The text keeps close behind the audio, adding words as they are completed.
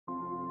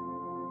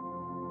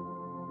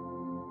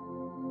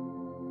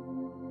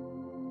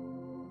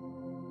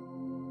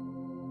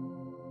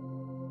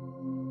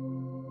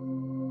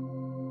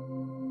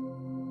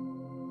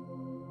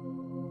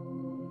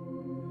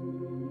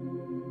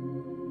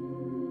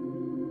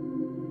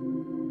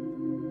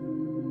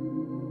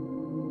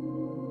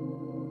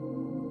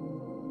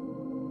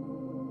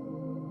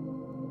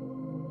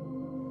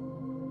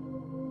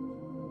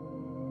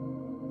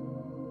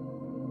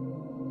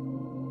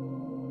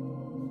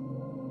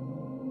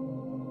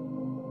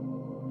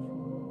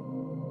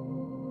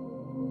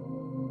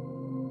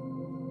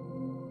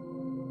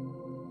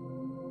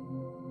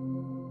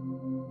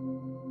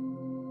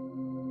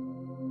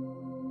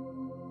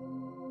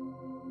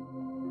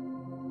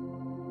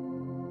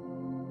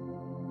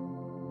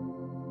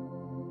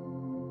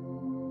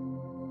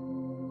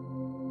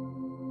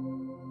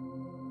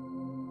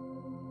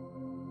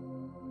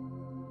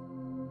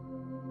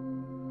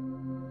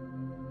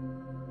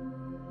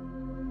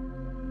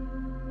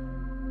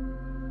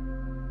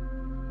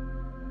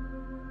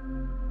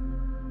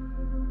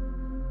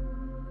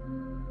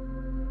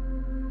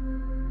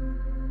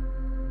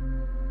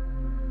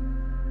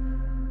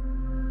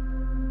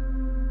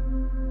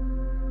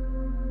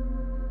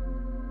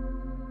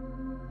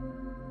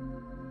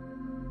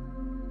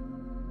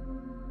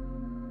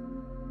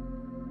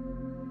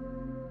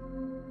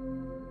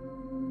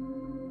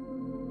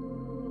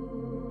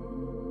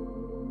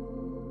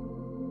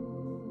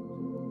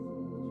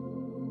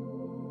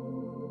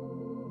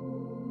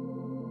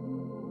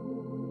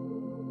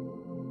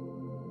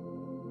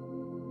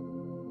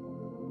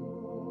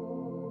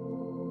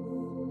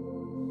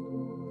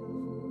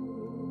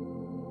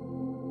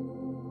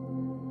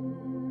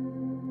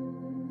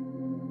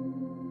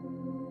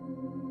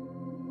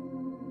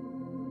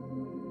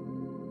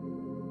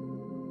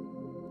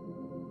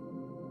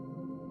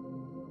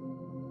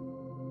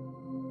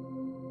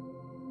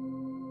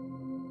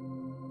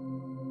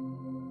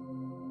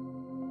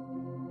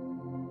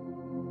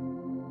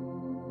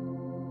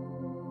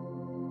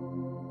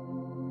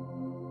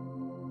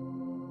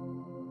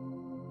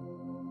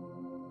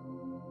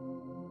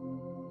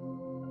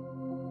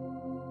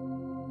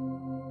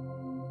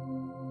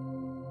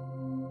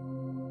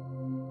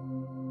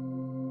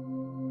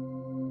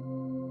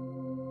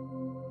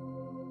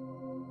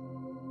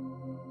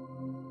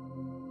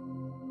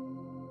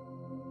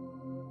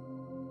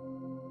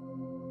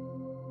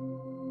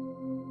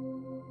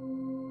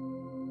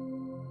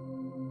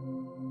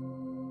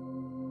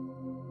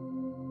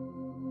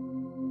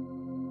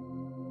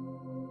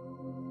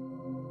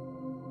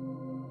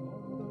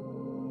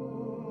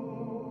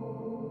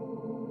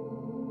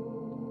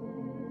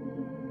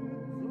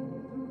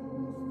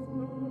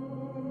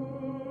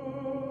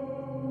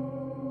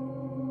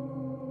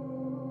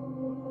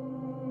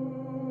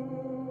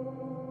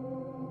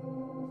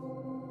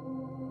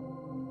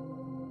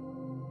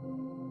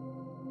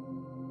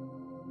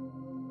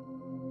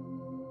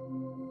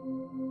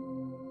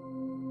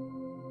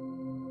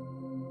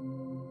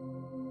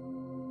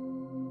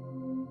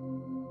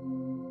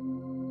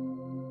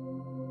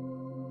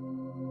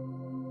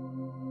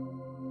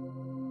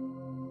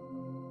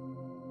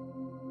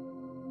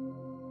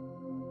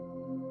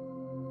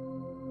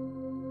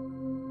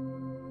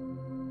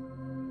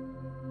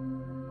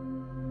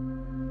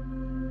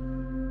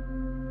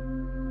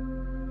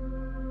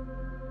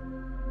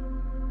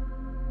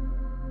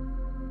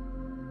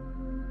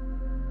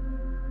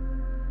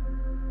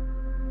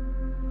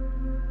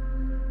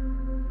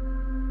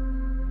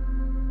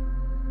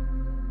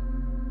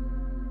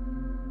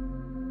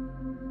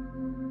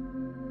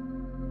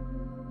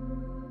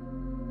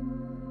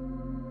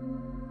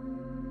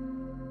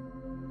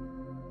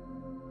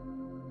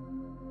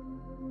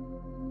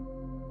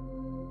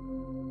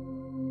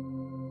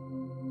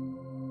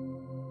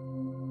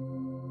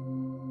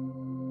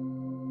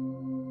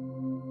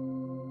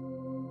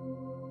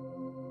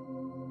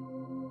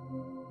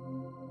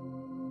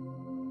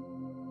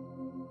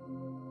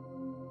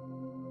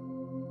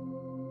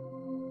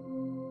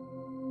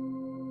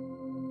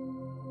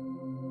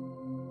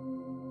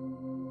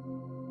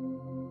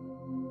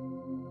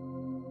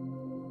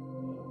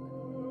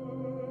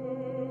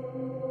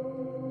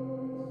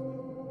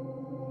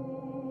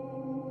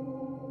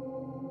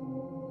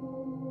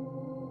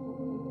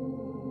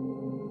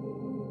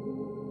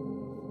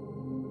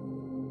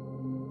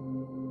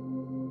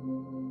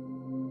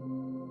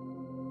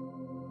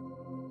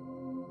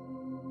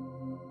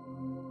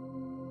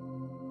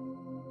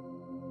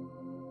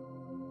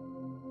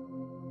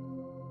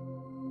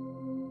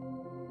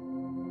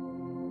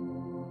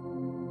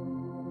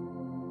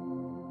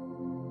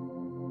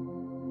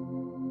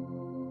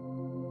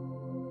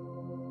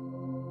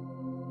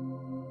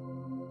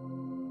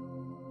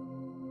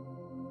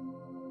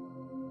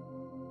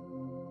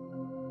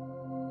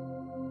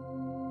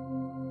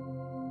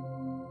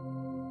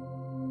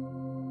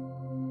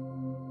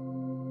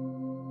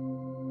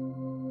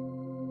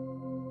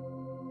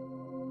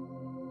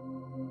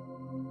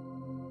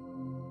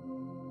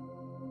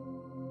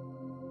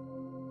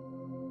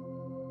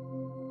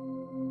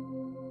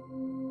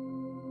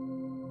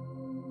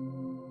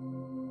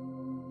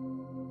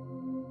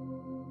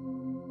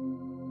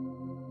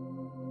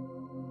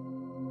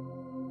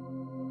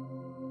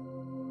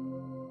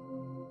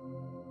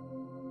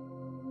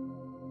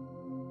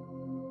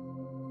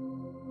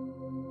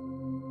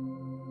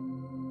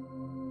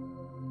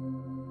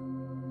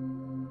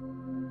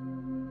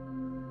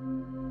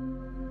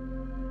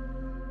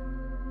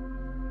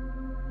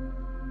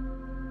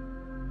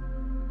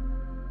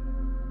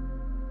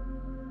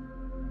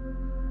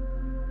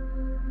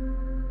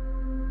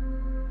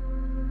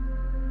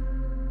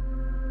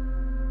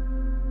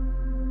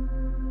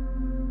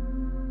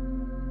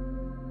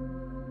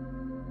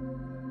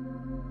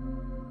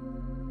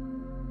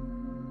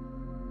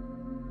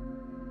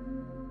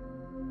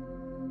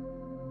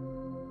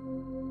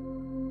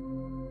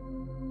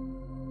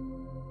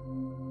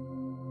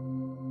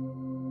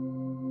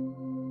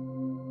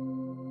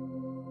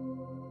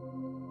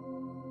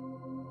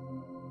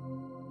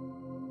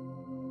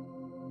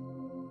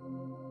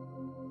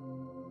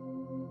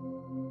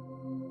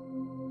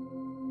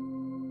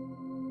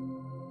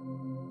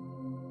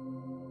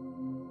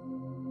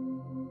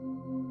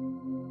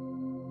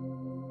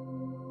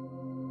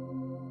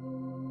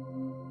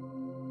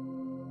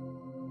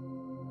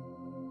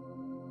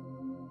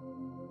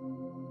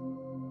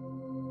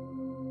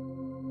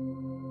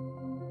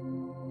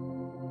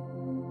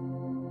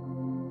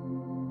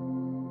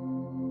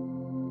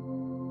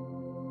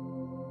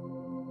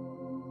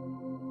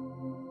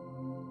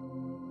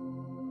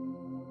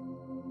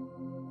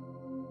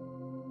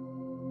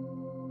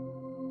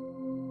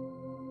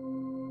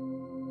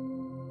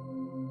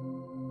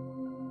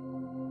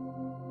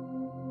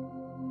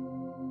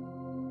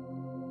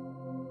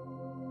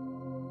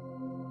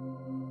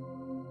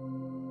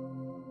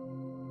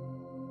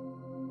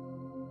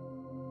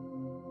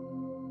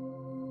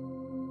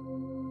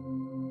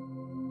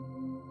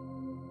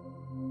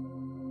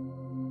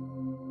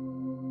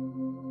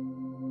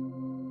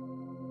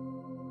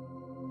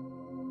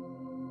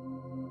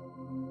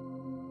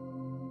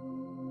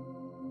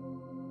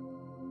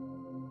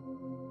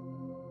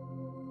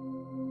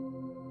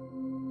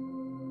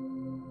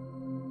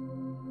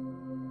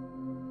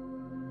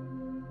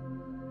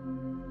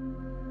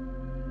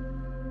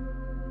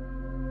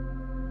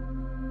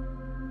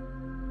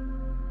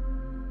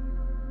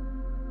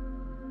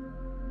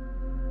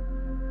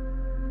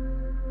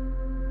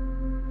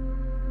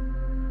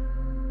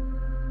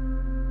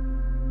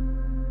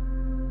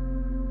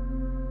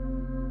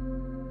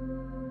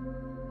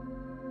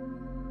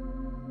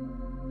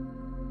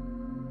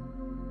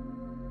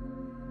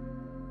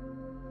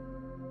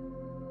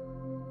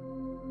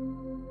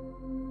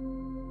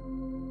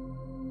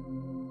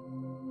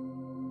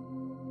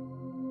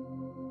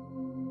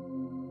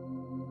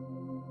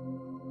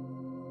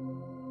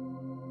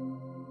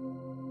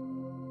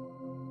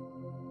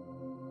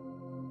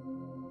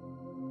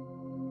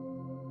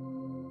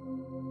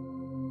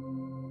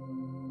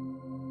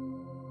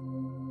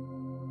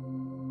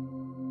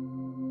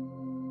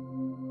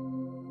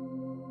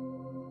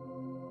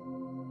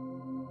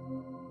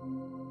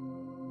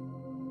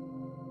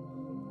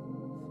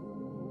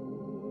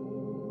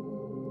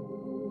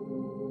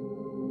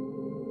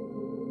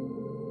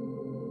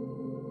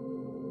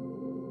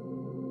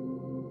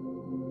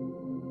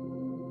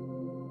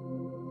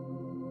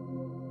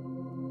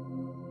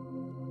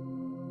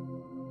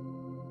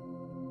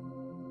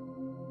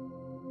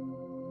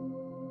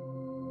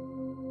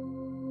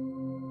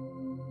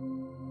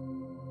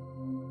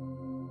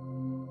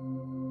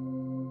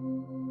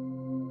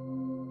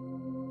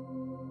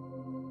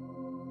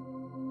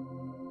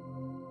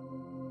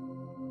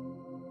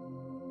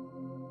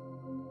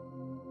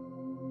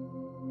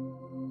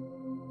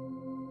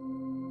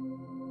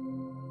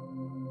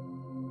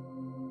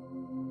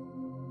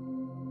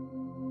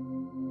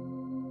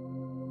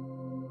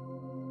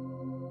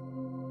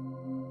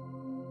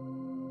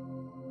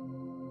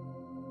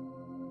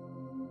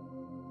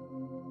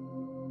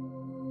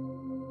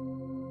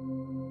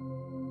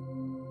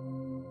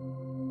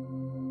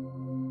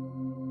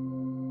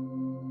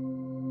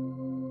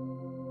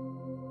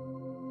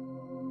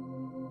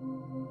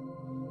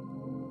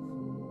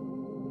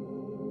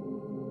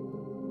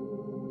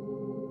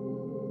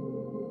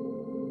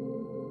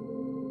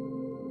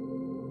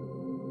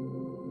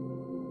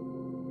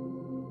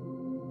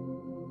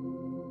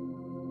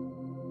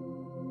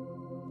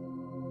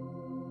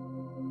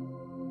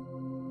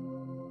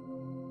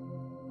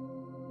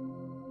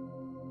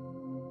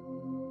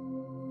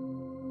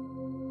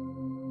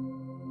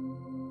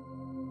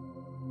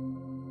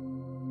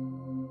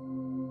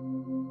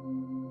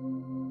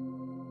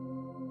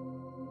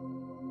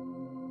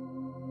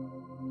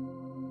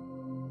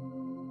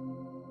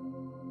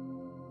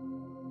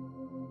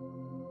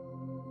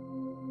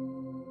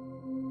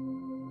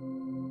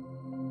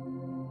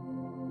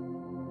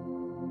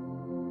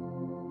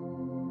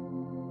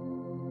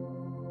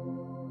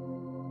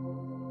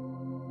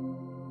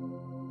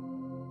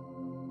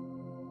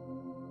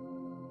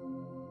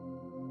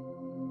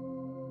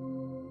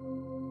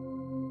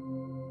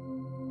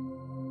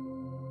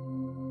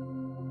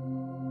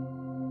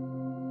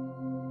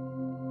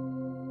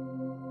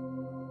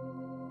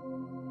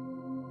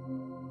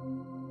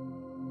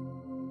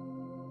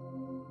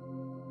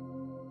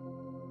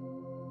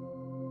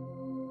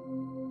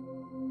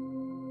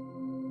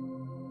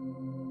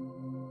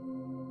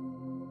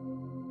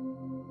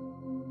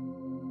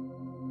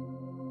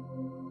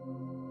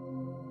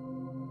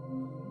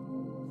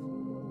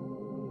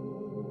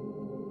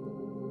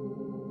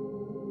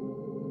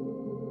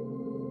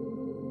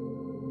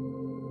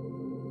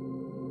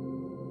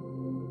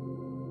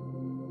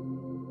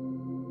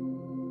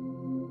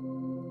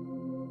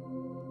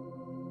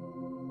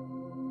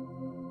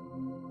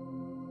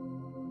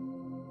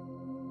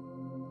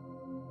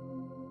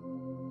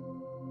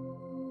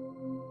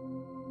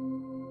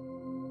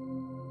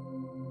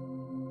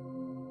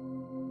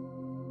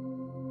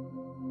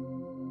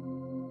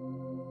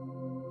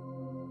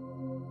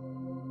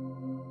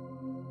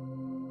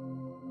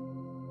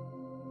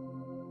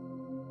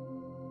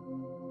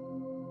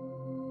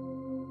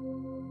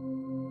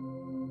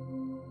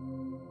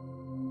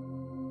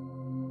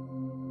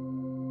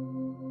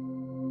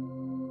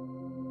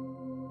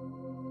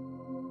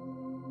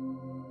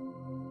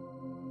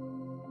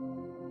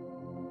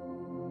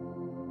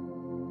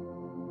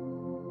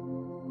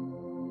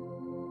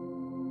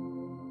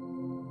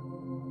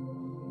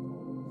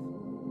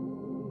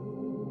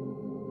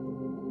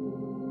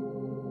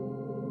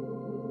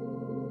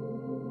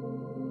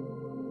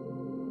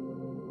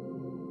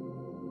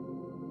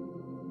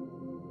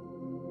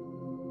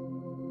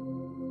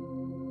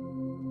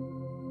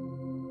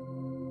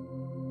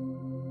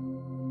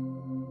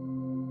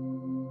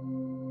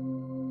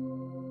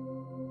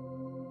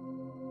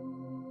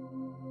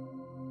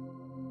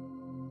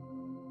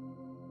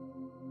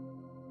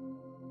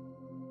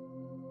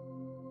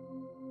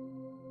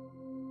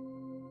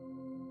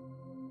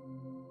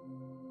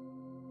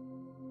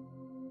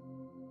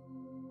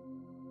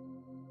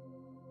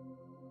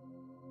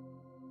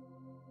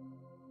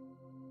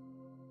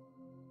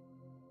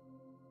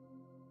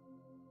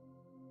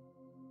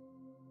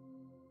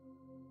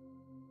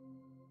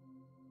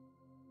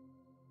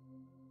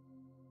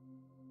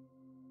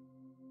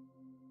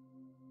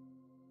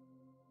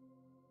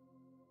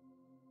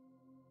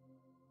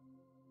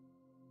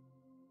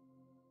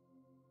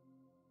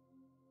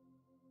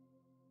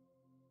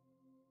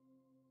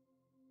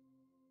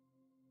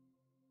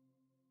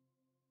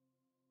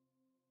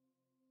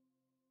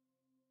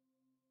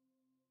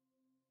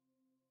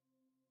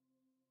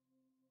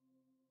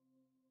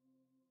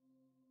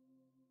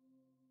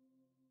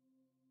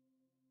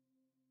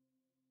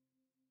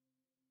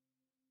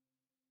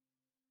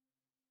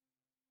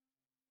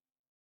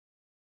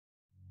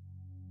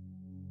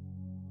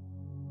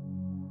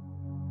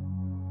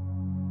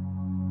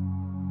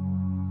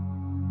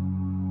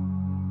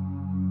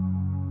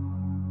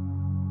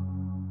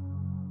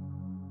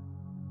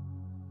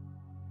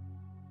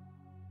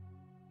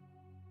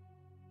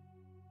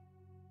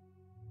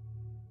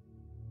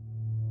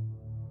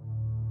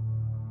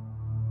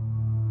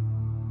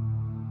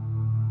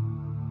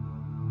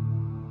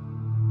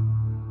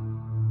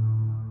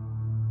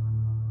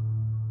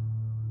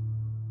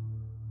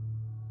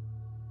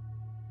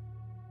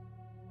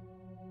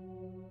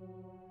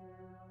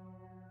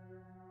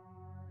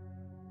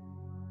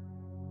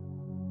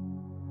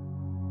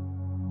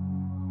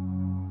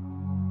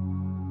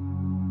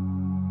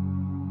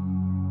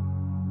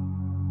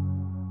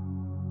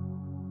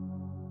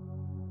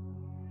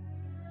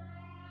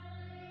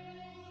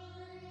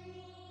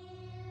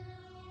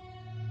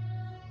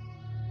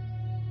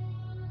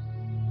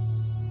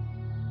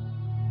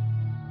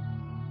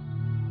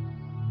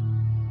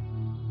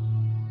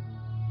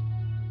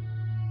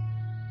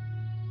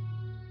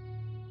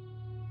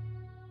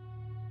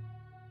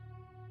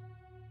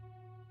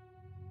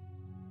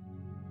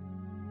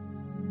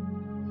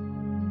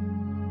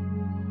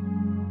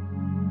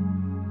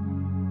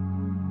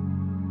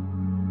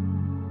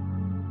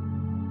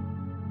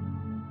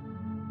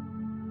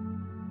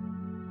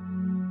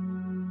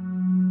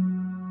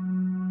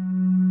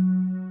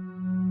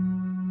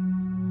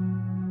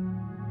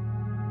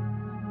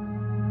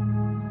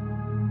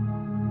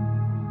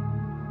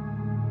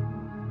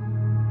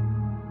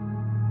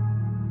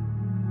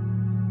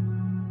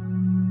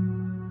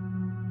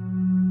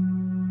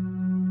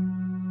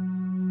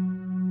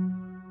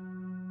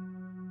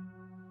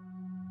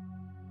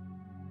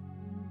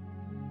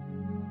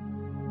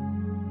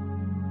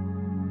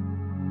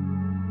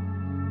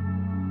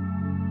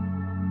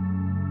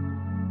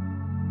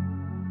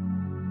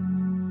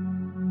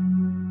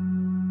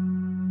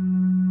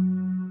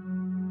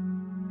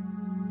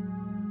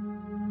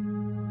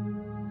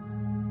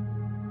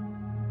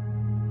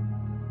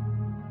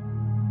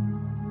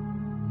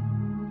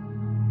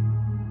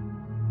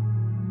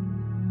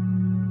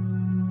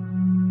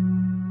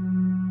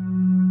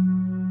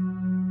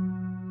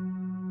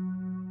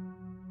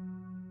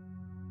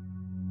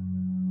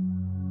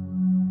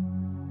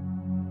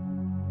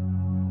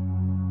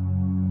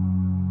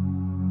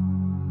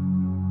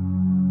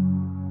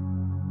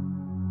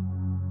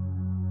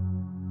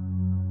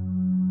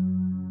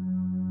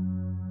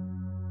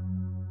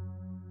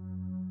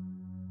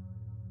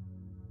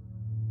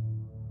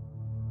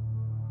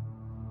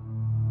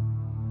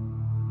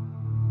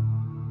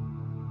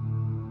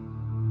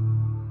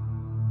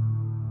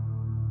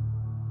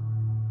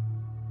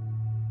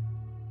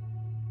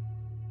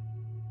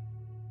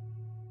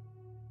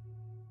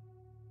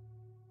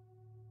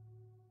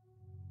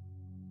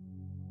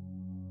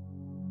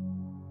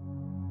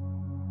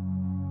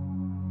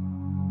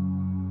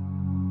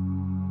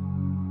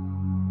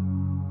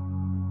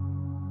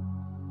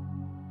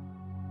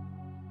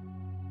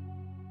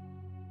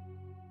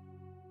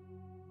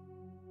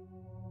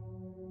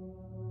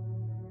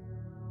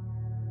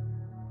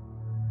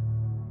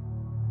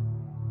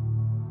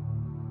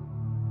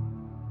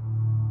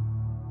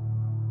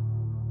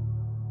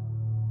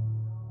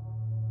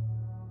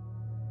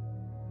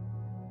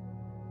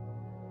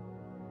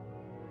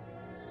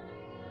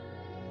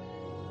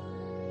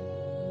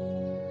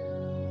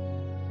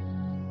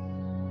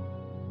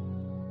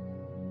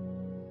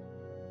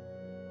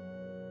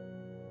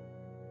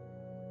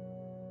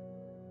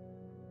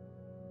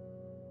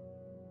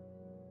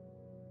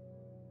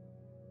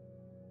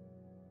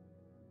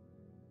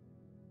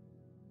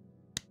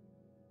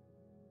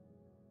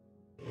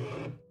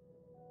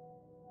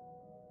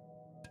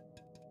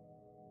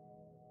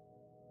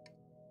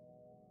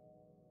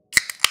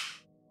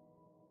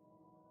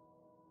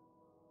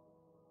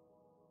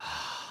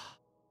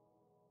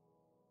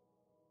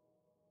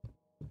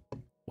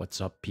What's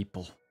up,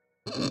 people?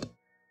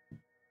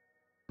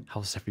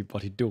 How's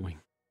everybody doing?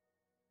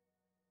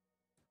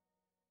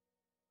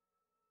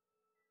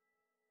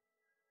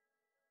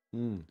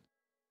 What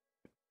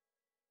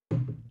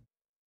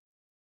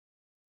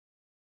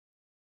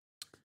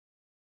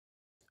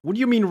do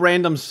you mean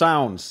random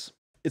sounds?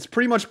 It's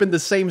pretty much been the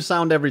same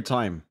sound every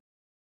time.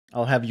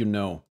 I'll have you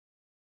know.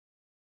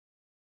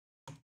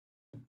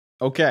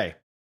 Okay.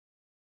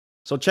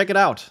 So check it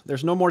out.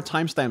 There's no more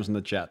timestamps in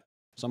the chat.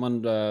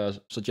 Someone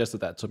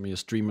suggested that to me a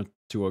stream or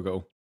two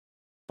ago.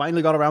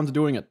 Finally got around to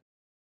doing it.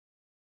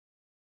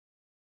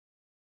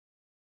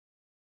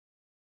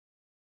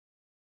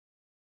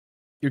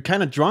 You're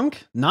kind of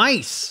drunk?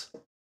 Nice!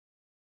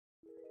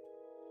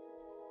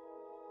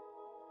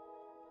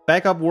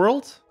 Backup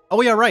world?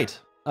 Oh yeah, right.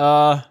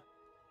 How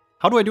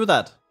do I do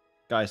that,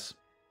 guys?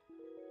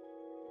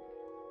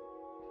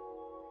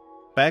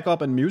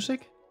 Backup and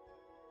music?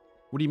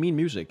 What do you mean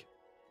music?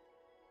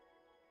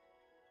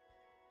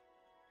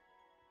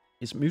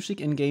 Is music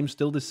in game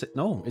still the same?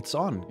 No, it's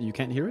on. You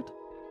can't hear it?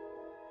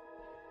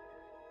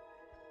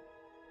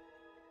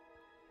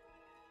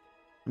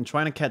 I'm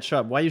trying to catch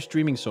up. Why are you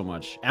streaming so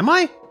much? Am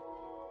I?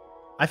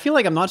 I feel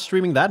like I'm not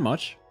streaming that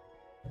much.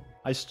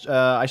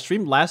 I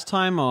streamed last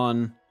time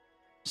on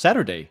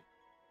Saturday.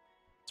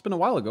 It's been a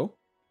while ago.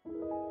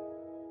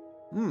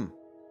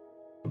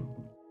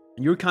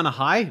 You're kind of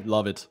high?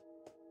 Love it.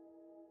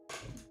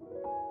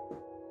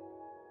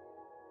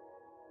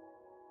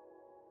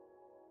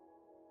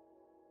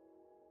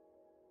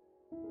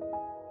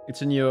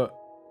 It's in your...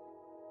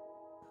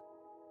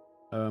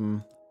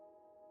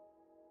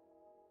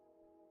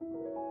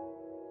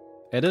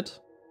 Edit?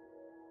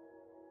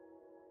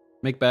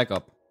 Make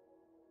backup.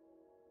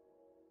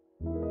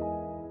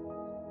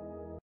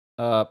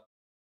 I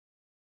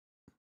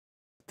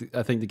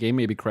think the game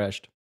maybe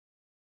crashed.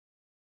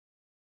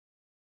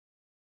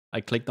 I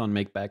clicked on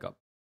make backup.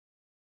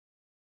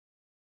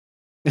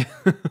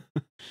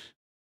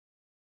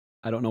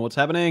 I don't know what's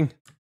happening.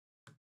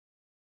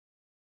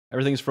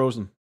 Everything's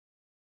frozen.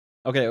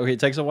 Okay, it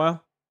takes a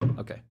while.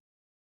 Okay.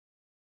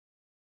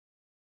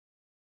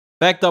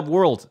 Backed up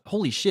world.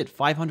 Holy shit,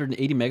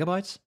 580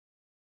 megabytes?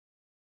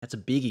 That's a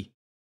biggie.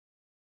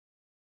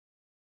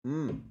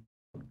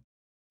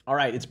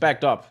 Alright, it's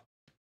backed up.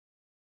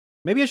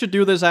 Maybe I should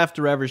do this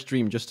after every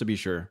stream, just to be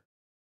sure.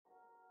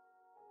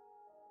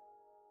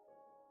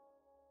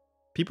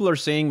 People are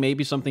saying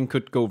maybe something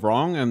could go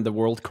wrong and the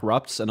world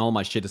corrupts and all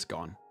my shit is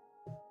gone.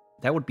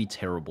 That would be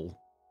terrible.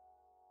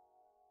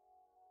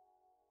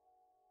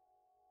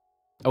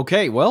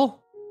 Okay, well...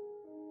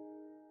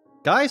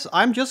 Guys,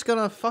 I'm just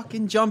gonna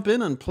fucking jump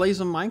in and play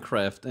some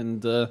Minecraft,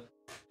 and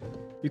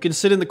you can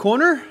sit in the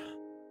corner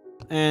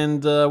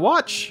and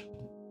watch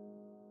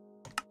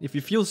if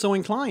you feel so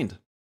inclined.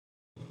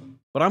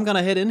 But I'm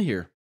gonna head in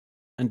here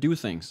and do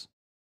things.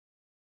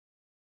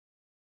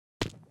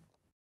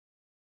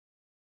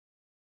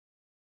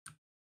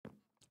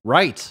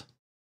 Right.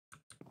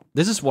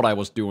 This is what I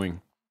was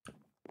doing.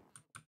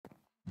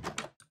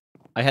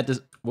 I had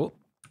this... Whoa.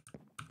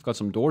 Got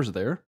some doors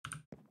there.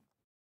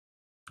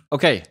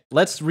 Okay,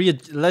 let's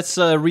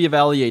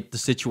reevaluate the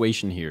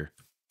situation here.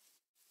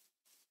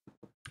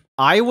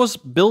 I was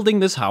building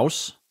this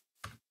house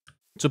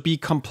to be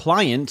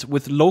compliant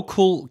with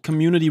local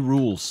community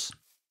rules.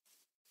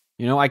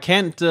 You know, I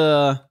can't,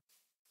 you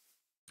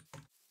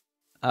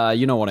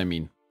know what I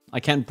mean. I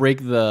can't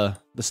break the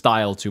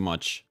style too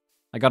much.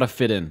 I gotta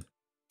fit in.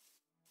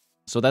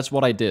 So that's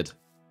what I did.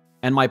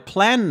 And my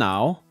plan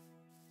now...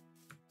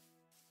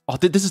 Oh,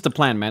 this is the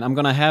plan, man. I'm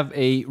gonna have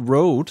a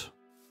road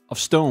of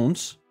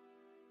stones.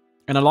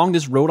 And along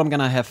this road, I'm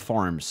gonna have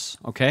farms,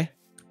 okay?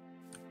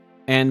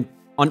 And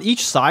on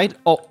each side...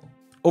 Oh,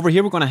 over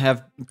here we're gonna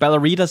have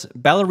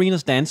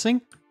ballerinas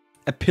dancing.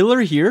 A pillar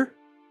here.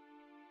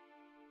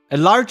 A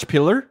large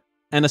pillar.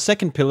 And a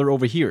second pillar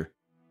over here.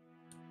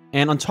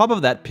 And on top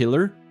of that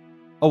pillar...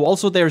 Oh,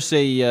 also there's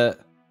a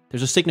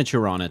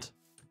signature on it.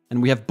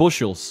 And we have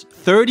bushels.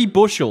 30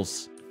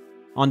 bushels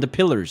on the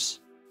pillars.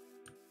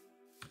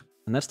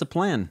 And that's the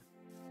plan.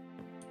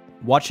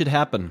 Watch it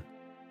happen.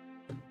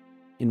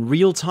 In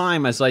real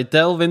time as I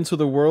delve into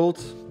the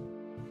world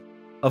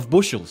of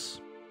bushels.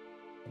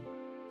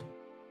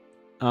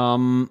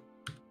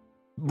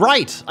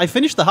 Right! I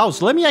finished the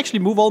house. Let me actually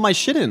move all my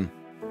shit in.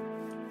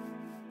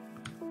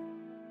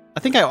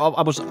 I think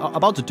I was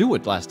about to do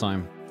it last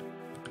time.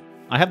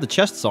 I have the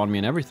chests on me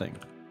and everything.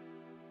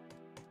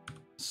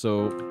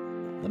 So,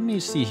 let me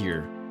see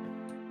here.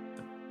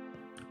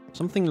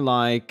 Something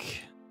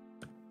like...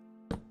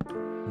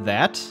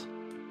 that.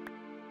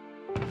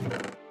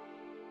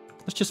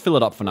 Let's just fill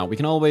it up for now. We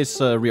can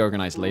always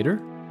reorganize later.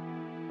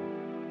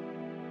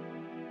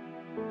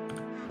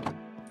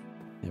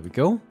 There we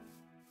go.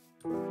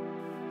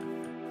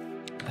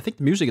 I think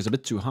the music is a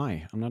bit too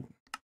high. Am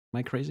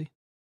I crazy?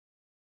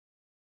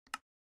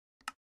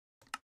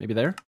 Maybe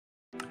there?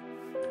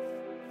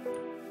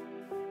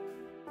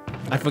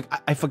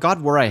 I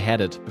forgot where I had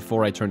it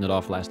before I turned it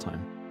off last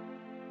time.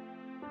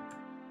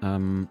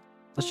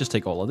 Let's just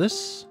take all of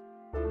this.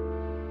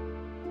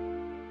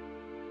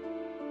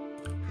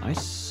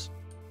 Nice.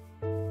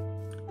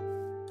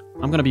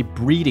 I'm gonna be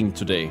breeding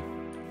today.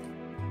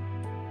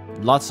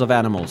 Lots of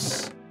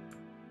animals.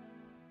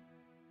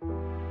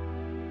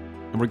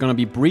 And we're gonna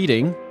be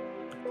breeding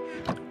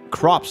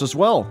crops as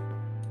well.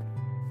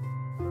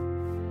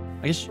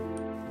 I guess...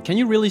 Can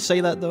you really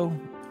say that, though?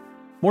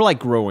 More like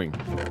growing.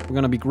 We're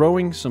gonna be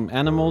growing some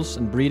animals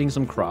and breeding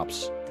some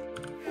crops.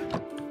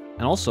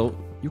 And also,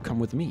 you come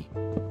with me.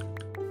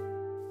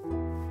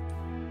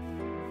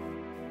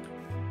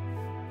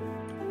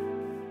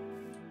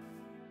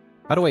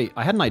 By the way,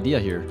 I had an idea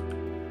here.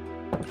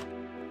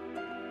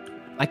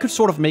 I could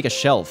sort of make a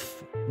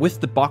shelf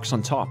with the box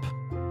on top.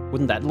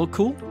 Wouldn't that look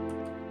cool?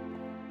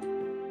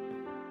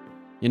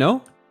 You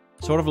know?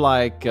 Sort of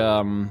like,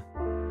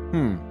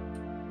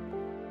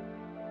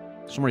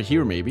 somewhere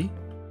here, maybe.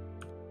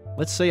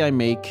 Let's say I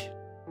make...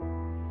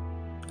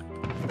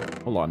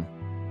 Hold on.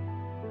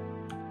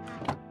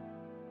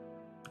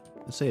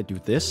 Let's say I do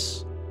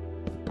this.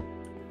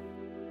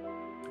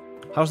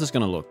 How's this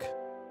gonna look?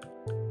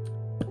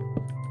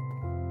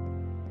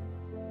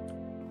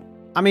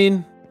 I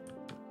mean...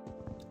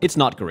 It's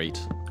not great.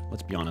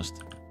 Let's be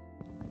honest.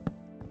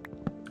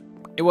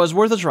 It was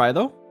worth a try,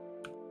 though.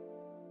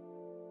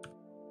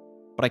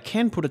 But I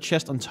can put a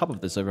chest on top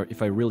of this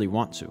if I really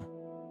want to.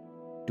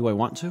 Do I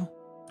want to?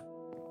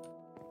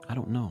 I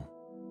don't know.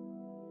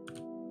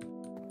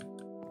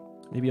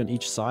 Maybe on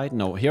each side?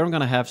 No, here I'm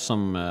gonna have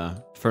some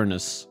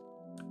furnace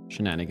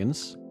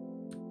shenanigans.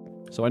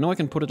 So I know I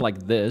can put it like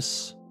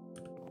this.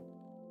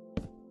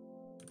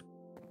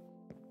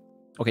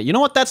 Okay, you know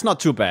what? That's not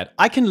too bad.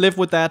 I can live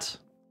with that.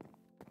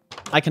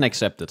 I can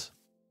accept it.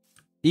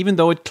 Even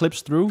though it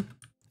clips through,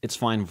 it's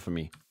fine for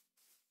me.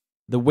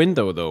 The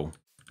window, though,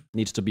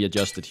 needs to be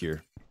adjusted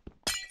here.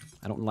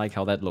 I don't like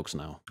how that looks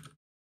now.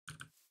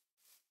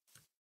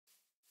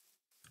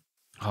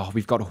 Oh,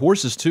 we've got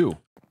horses too.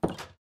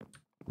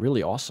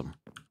 Really awesome.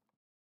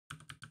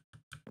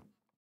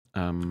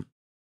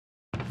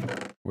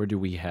 Where do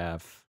we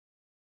have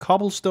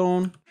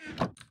cobblestone?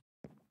 Let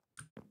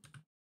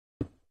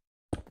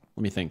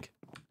me think.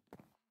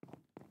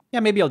 Yeah,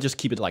 maybe I'll just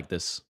keep it like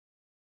this.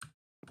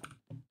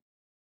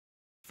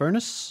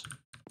 Furnace.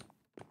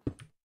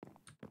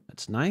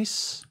 That's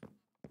nice.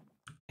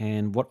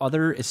 And what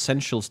other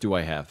essentials do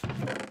I have?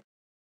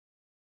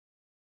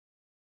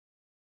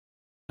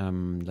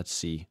 Let's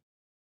see.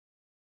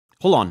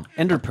 Hold on.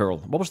 Ender Pearl.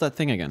 What was that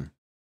thing again?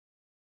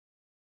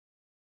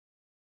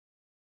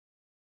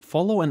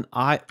 Follow an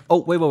eye...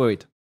 Oh,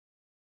 wait.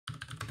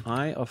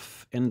 Eye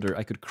of Ender.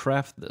 I could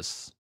craft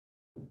this.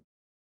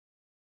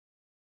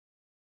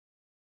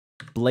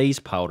 Blaze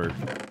powder.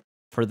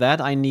 For that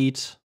I need...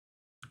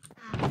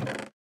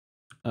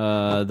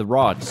 the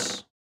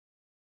rods.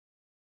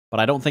 But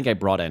I don't think I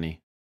brought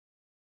any.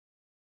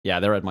 Yeah,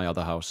 they're at my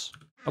other house.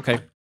 Okay.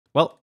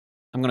 Well,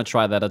 I'm gonna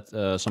try that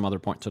at some other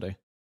point today.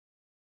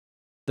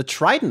 The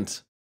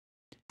trident.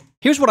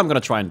 Here's what I'm gonna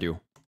try and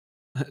do.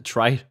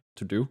 Try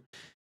to do.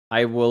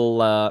 I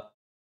will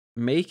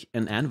make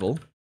an anvil.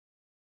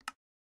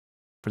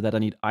 For that I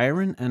need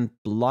iron and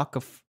block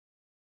of...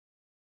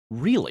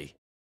 Really?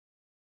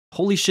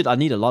 Holy shit, I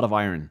need a lot of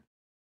iron.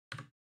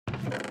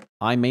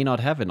 I may not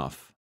have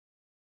enough.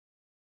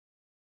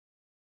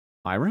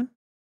 Iron?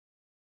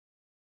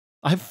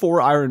 I have 4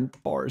 iron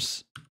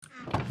bars.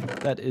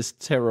 That is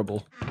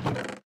terrible.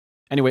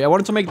 Anyway, I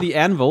wanted to make the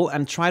anvil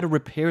and try to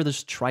repair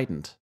this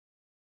trident.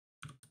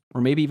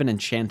 Or maybe even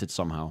enchant it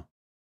somehow.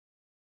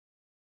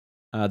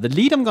 The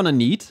lead I'm gonna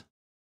need.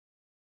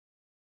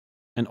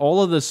 And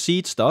all of the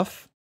seed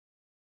stuff.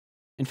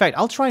 In fact,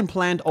 I'll try and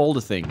plant all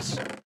the things.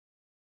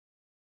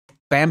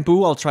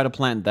 Bamboo, I'll try to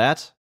plant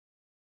that.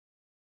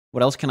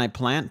 What else can I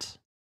plant?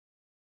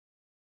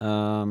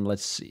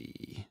 Let's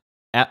see.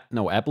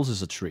 No, apples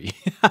is a tree.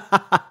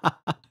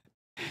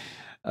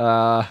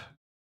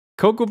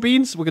 Cocoa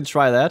beans, we can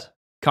try that.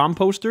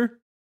 Composter.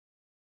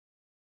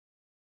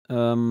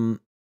 Oh,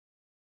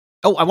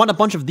 I want a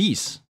bunch of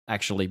these,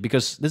 actually,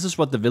 because this is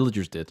what the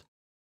villagers did.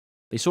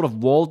 They sort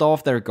of walled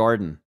off their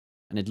garden,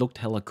 and it looked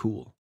hella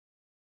cool.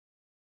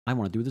 I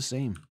want to do the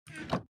same.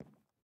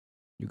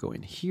 You go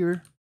in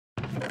here.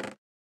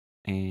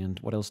 And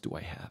what else do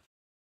I have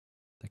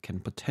that can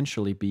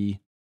potentially be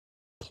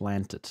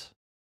planted?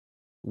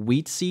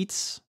 Wheat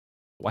seeds.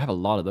 Oh, I have a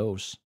lot of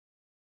those.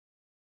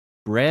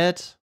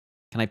 Bread.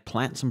 Can I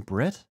plant some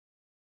bread?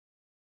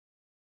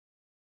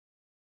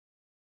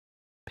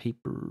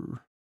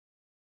 Paper.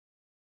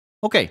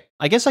 Okay,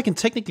 I guess I can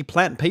technically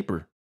plant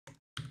paper.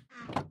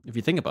 If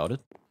you think about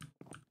it.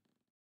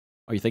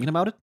 Are you thinking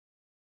about it?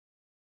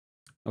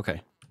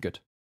 Okay, good.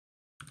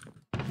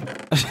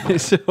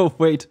 So,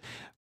 wait.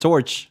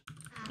 Torch.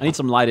 I need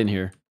some light in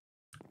here.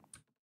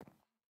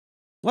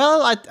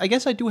 Well, I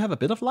guess I do have a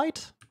bit of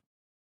light.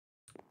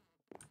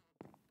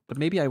 But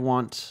maybe I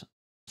want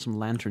some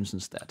lanterns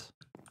instead.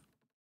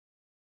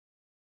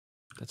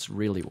 That's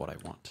really what I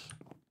want.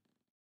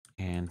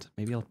 And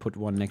maybe I'll put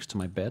one next to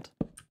my bed.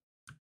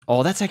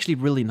 Oh, that's actually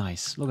really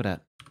nice. Look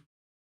at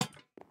that.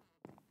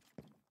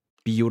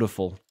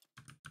 Beautiful.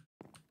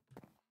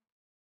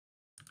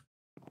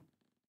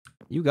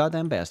 You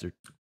goddamn bastard.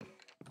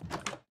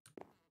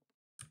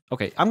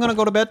 Okay, I'm gonna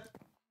go to bed.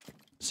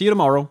 See you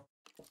tomorrow.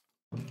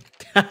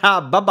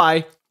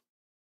 Bye-bye.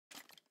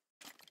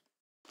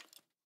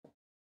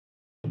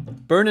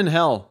 Burn in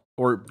hell.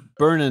 Or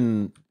burn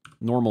in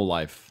normal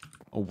life.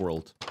 Or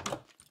world.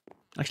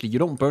 Actually, you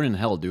don't burn in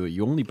hell, do you?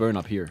 You only burn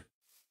up here.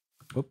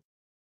 Whoop.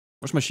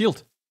 Where's my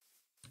shield?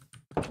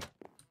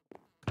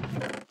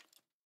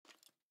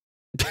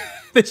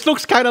 This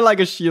looks kind of like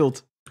a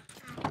shield.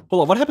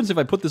 Hold on, what happens if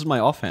I put this in my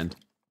offhand?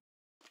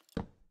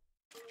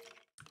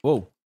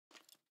 Whoa.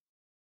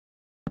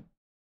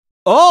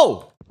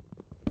 Oh!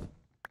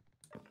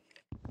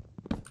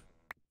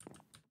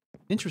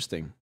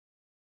 Interesting.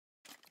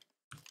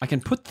 I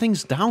can put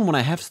things down when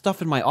I have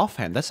stuff in my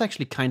offhand. That's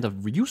actually kind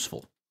of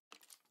useful.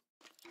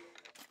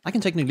 I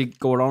can technically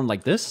go around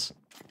like this.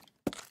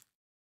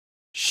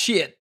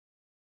 Shit.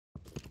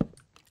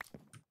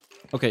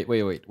 Okay,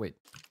 wait.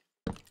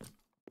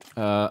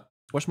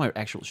 Where's my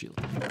actual shield?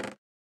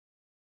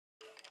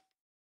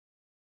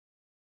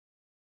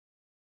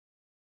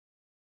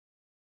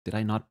 Did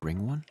I not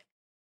bring one?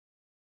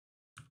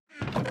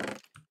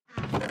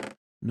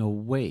 No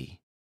way.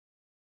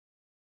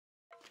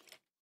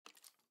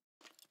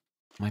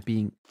 Am I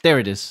being... There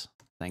it is.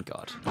 Thank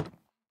God.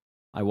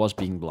 I was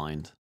being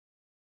blind.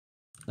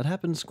 That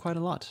happens quite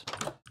a lot.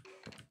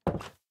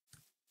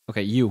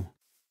 Okay, you.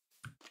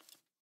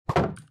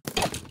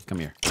 Come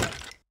here.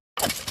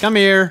 Come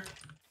here!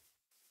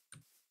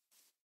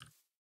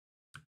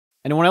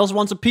 Anyone else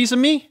wants a piece of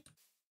me?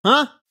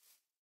 Huh?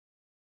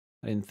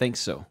 I didn't think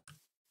so.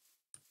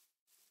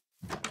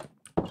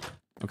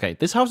 Okay,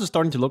 this house is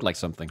starting to look like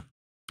something.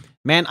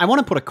 Man, I want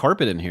to put a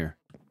carpet in here.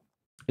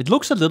 It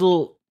looks a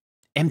little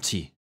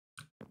empty.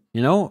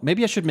 You know,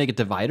 maybe I should make a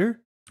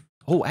divider?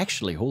 Oh,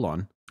 actually, hold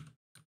on.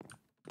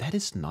 That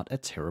is not a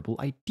terrible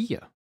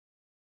idea.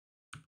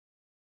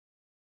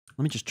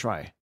 Let me just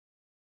try.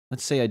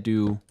 Let's say I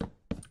do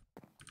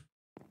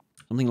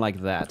something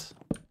like that.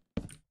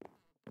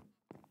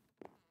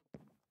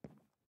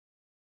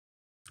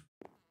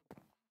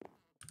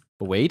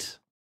 But wait.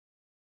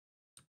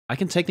 I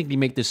can technically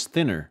make this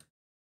thinner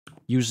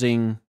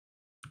using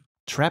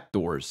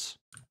trapdoors.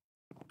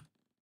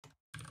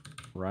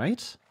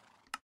 Right?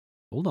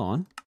 Hold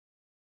on.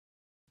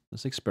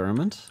 Let's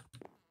experiment.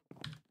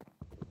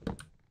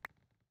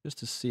 Just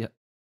to see...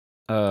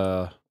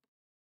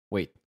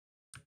 Wait.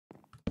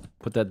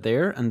 Put that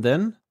there, and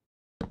then...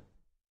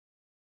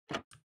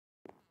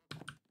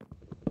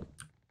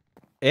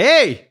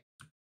 Hey!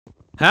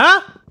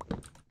 Huh?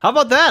 How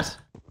about that?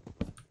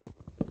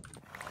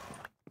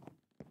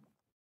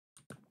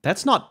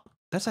 That's not...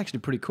 That's actually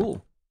pretty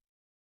cool.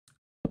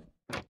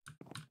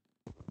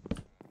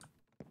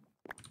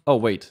 Oh,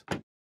 wait.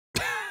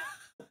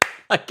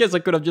 I guess I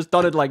could have just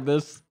done it like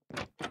this.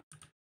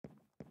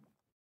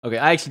 Okay,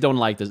 I actually don't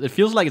like this. It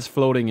feels like it's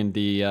floating in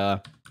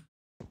the...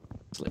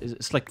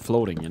 It's like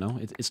floating, you know?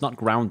 It's not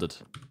grounded.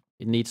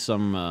 It needs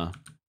some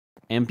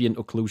ambient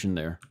occlusion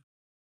there.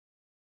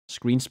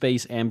 Screen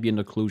space ambient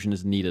occlusion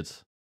is needed.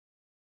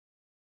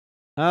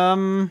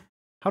 How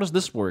does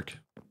this work?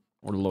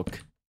 Or look?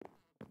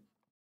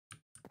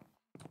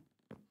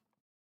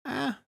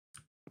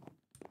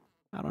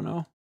 I don't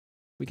know.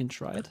 We can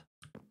try it.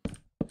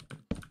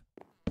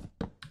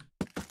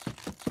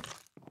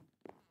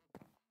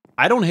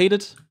 I don't hate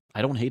it.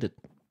 I don't hate it.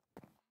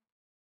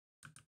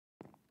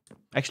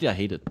 Actually, I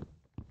hate it.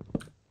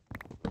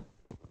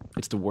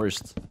 It's the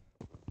worst.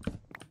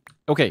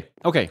 Okay,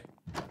 okay.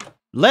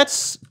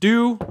 Let's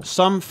do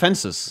some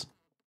fences.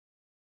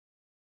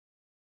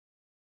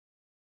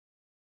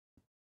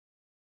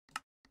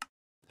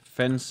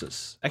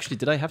 Fences. Actually,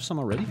 did I have some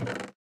already?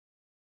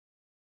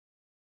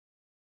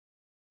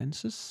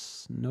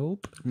 Fences?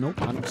 Nope.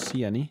 Nope, I don't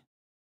see any.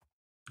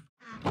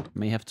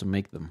 May have to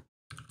make them.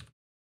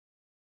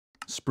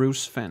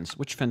 Spruce fence.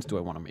 Which fence do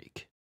I want to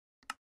make?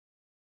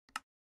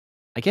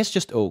 I guess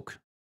just oak.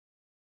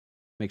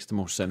 Makes the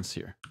most sense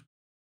here.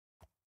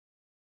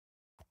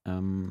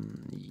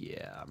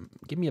 Yeah.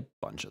 Give me a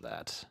bunch of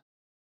that.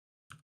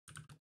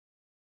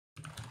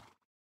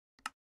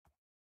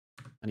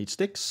 I need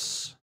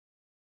sticks.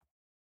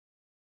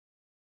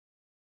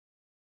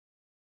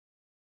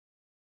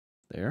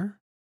 There.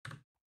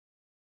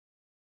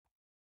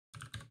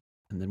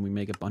 And then we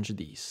make a bunch of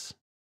these.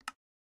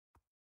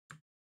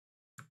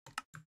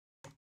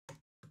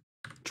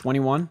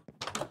 21.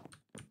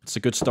 It's a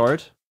good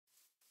start.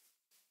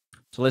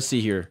 So let's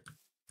see here.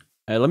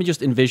 Let me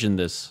just envision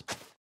this.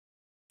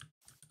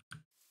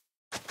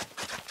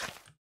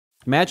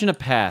 Imagine a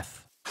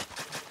path.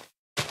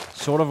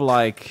 Sort of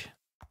like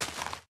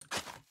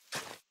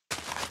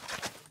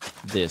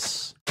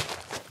this.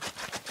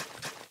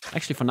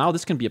 Actually, for now,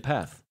 this can be a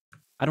path.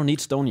 I don't need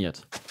stone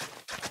yet.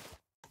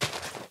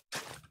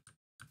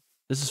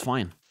 This is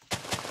fine.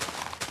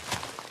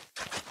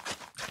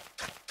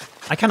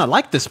 I kind of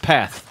like this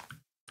path.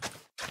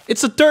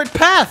 It's a dirt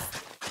path!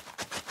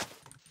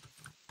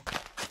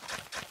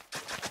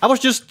 I was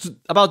just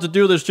about to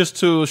do this just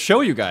to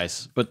show you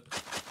guys, but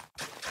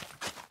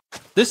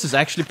this is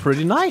actually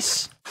pretty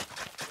nice.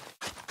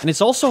 And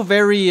it's also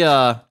very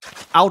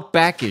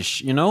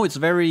outbackish, you know? It's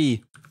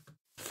very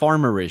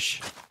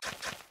farmerish.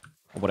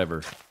 Or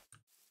whatever.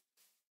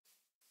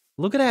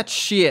 Look at that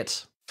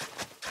shit.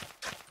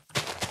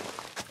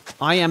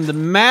 I am the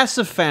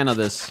massive fan of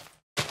this.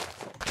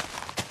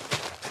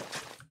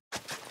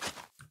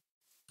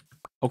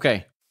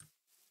 Okay.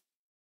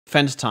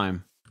 Fence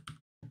time.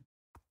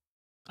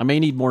 I may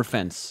need more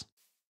fence.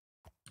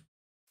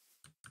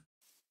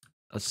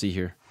 Let's see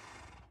here.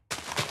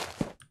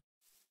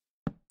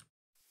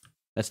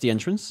 That's the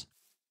entrance.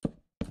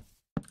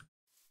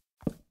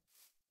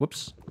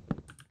 Whoops.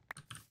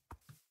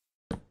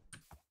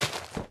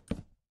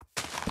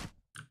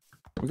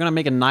 We're gonna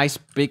make a nice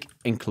big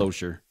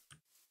enclosure.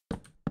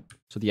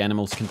 So the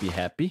animals can be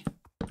happy.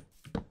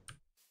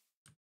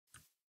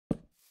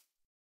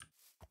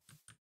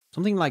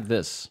 Something like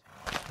this.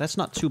 That's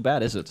not too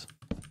bad, is it?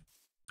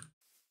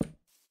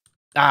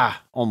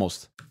 Ah,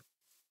 almost.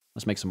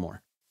 Let's make some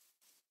more.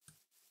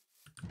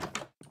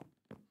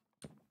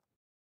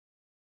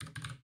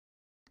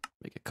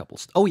 Make a couple.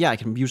 Oh yeah, I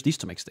can use these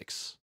to make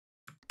sticks.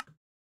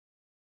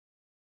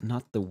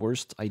 Not the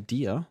worst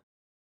idea.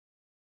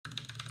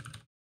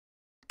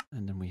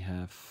 And then we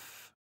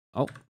have...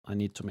 Oh, I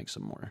need to make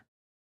some more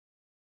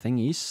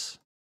thingies.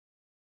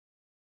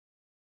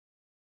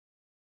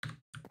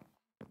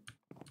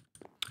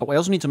 Oh, I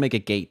also need to make a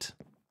gate.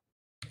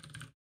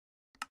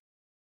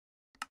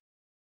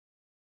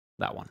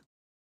 That one.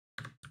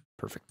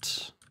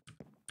 Perfect.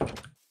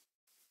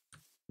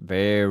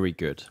 Very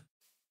good.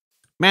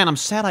 Man, I'm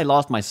sad I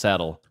lost my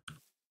saddle.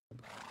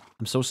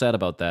 I'm so sad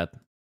about that.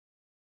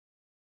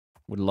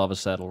 Would love a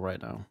saddle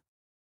right now.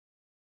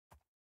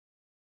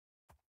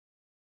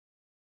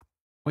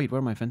 Wait, where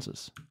are my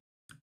fences?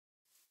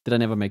 Did I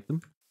never make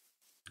them?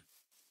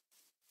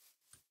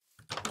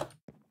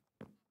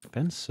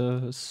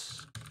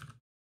 Fences.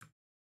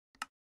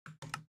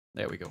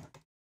 There we go.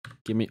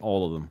 Give me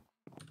all of them.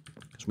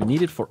 Because we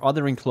need it for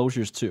other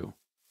enclosures too.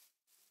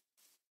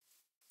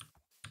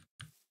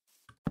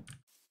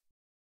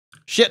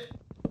 Shit!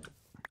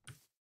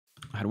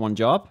 I had one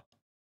job.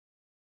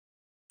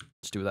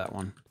 Let's do that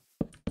one.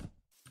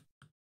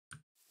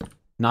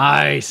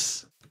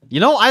 Nice! You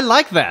know, I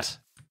like that.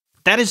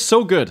 That is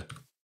so good.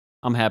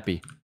 I'm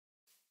happy.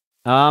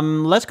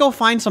 Let's go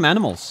find some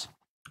animals.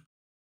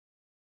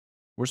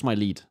 Where's my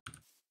lead?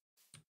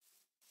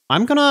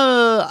 I'm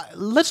gonna...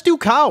 Let's do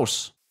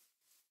cows.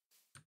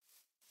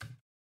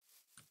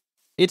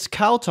 It's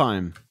cow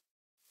time.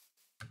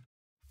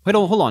 Wait,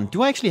 oh, hold on.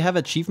 Do I actually have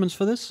achievements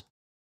for this?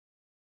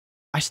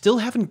 I still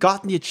haven't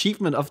gotten the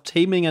achievement of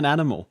taming an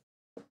animal.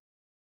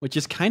 Which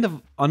is kind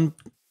of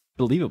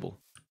unbelievable.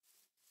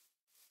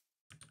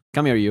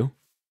 Come here, you.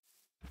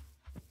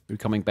 You're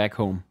coming back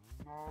home.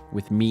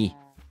 With me.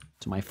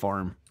 To my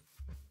farm.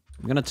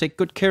 I'm gonna take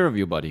good care of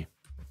you, buddy.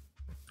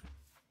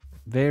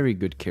 Very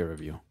good care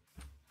of you.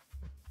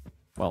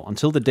 Well,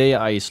 until the day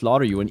I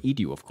slaughter you and eat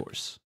you, of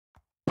course.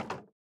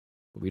 But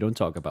we don't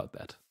talk about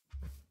that.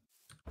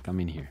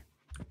 Come in here.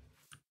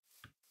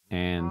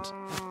 And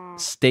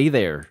stay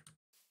there.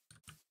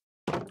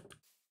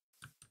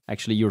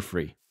 Actually, you're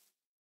free.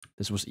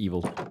 This was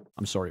evil.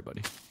 I'm sorry,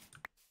 buddy.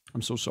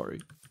 I'm so sorry.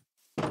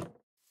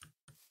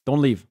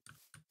 Don't leave.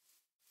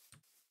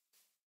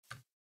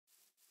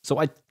 So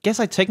I guess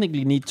I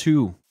technically need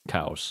 2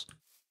 cows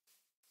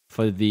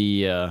for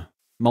the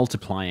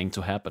multiplying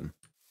to happen.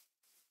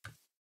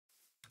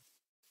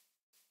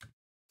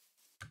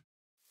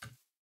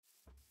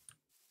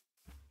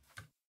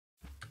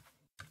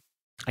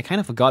 I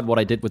kind of forgot what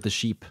I did with the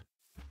sheep.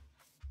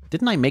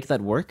 Didn't I make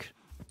that work?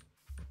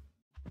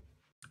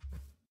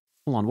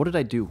 Hold on, what did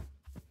I do?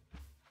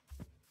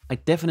 I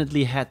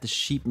definitely had the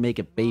sheep make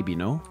a baby,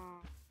 no?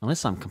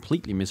 Unless I'm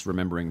completely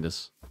misremembering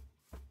this.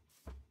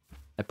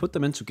 I put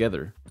them in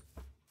together.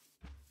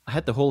 I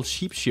had the whole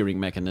sheep shearing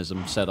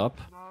mechanism set up.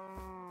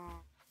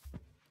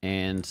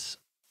 And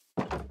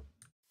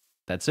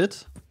that's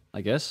it,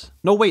 I guess.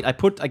 No, wait, I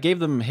gave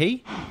them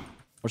hay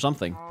or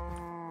something.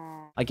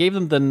 I gave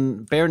them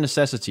the bare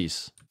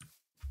necessities.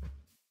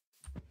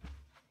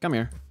 Come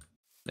here.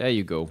 There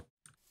you go.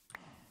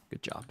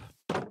 Good job.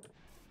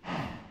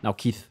 Now,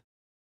 Keith.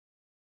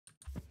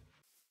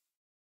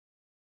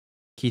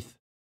 Keith.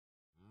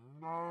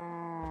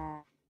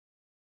 Come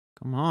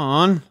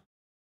on.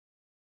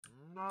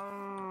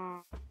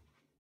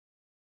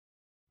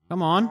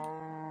 Come on.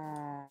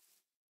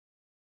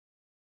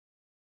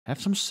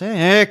 Have some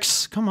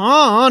sex. Come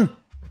on.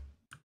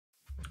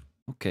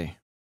 Okay.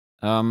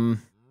 What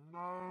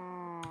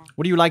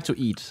do you like to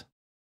eat?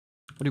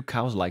 What do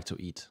cows like to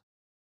eat?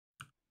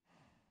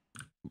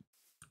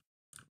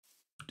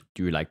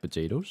 Do you like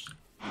potatoes?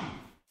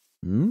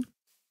 Hmm?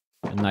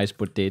 A nice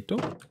potato?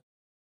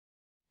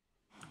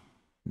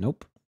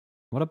 Nope.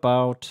 What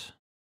about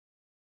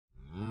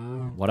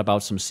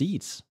some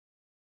seeds?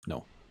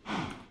 No.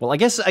 Well, I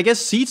guess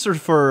seeds are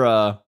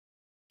for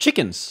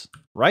chickens,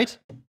 right?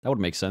 That would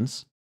make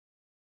sense.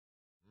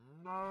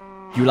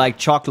 You like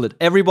chocolate.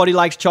 Everybody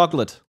likes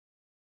chocolate.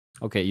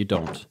 Okay, you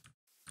don't.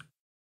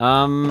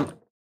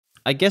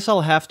 I guess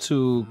I'll have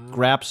to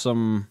grab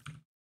some...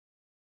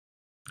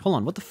 Hold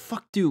on, what the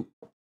fuck do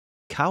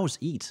cows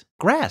eat?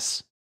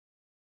 Grass!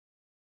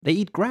 They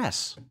eat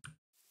grass.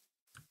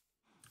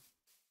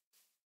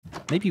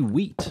 Maybe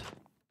wheat.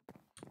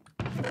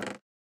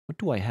 What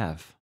do I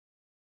have?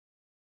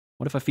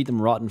 What if I feed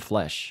them rotten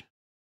flesh?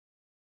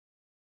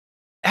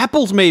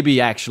 Apples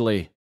maybe,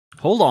 actually.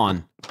 Hold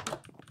on.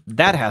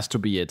 That has to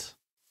be it.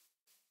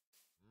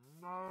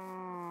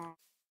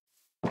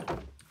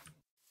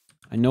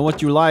 I know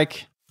what you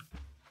like.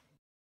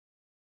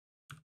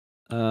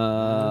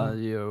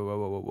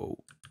 Whoa.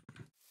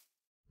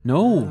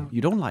 No,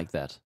 you don't like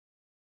that.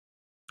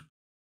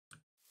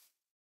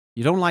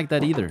 You don't like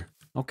that either.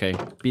 Okay,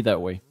 be that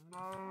way.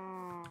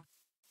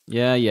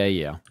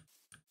 Yeah.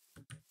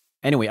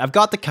 Anyway, I've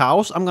got the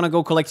cows. I'm gonna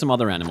go collect some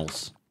other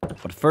animals.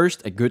 But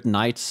first, a good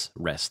night's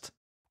rest.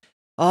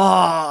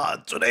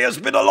 Ah, today has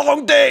been a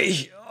long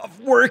day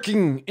of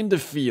working in the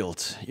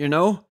field, you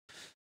know?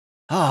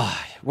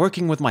 Ah,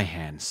 working with my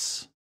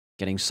hands.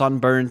 Getting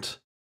sunburned.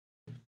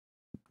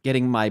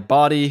 Getting my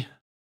body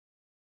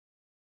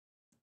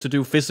to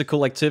do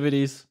physical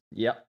activities.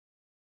 Yep.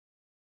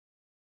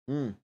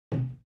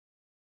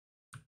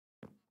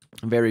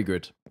 Very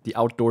good. The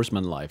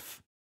outdoorsman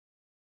life.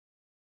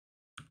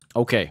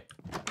 Okay.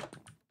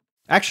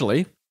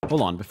 Actually,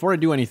 hold on. Before I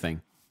do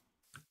anything,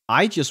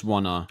 I just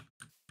wanna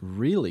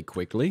really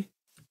quickly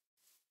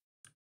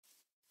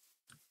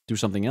do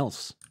something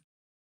else.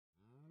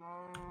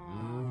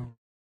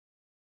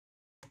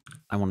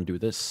 I want to do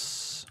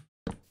this.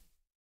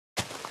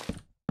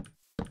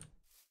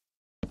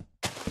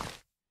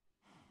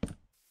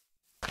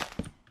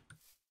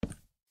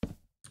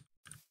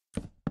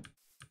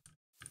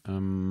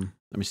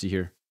 Let me see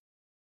here.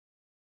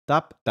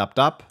 Dap.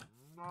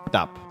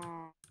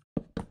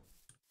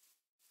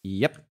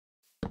 Yep.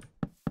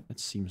 That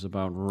seems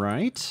about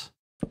right.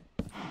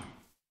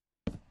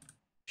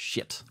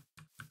 Shit.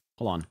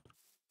 Hold on.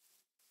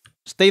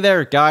 Stay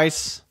there,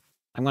 guys.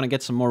 I'm gonna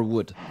get some more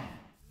wood.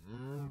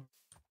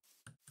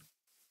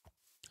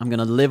 I'm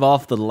gonna live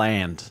off the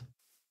land.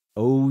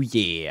 Oh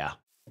yeah.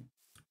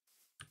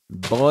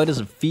 Boy, does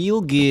it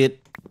feel good.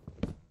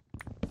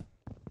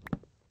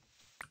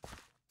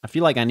 I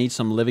feel like I need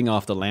some living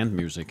off the land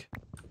music.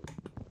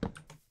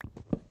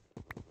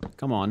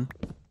 Come on.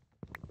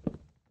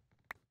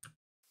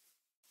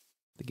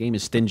 The game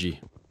is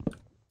stingy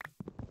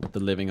with the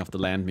living off the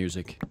land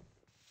music.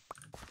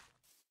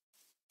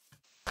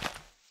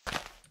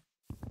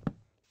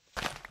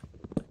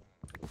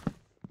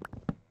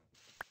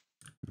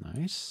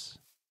 Nice.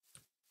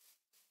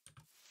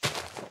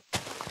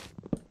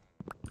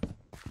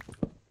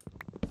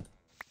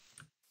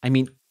 I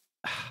mean,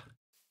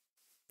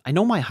 I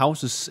know my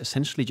house is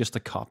essentially just a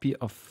copy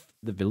of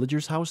the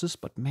villagers' houses,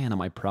 but man, am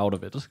I proud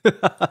of it.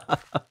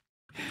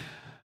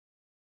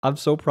 I'm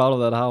so proud of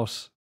that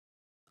house.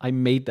 I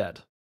made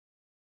that.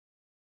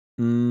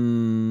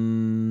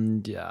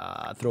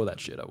 Yeah, throw that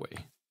shit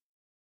away.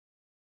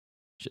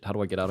 Shit, how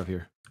do I get out of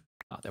here?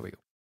 Ah, there we go.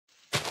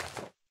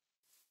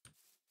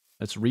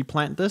 Let's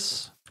replant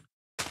this.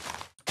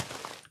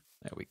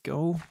 There we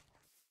go.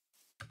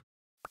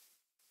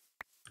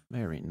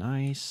 Very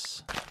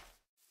nice.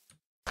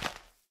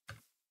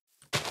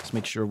 Let's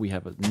make sure we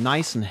have a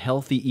nice and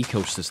healthy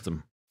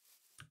ecosystem.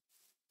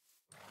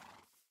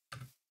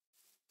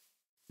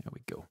 There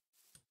we go.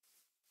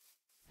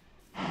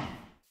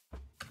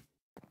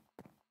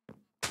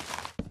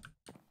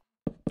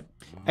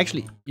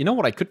 Actually, you know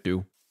what I could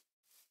do?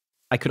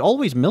 I could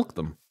always milk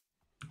them.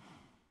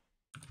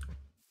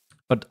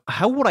 But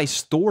how would I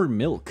store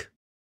milk?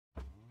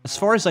 As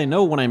far as I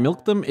know, when I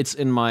milk them, it's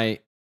in my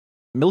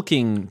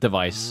milking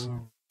device.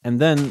 And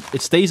then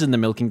it stays in the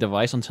milking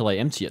device until I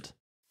empty it.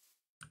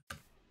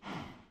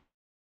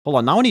 Hold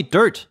on, now I need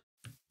dirt.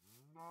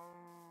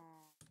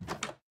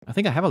 I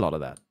think I have a lot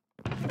of that.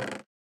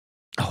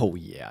 Oh,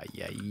 yeah.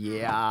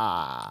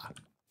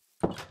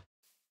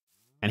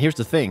 And here's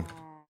the thing.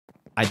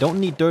 I don't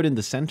need dirt in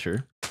the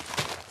center.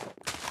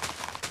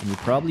 And you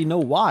probably know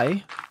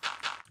why.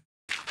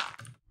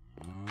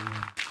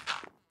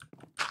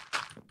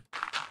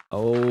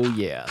 Oh,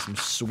 yeah. Some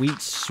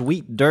sweet,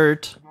 sweet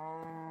dirt.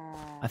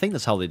 I think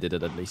that's how they did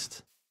it, at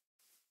least.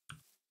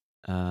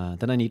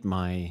 Then I need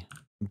my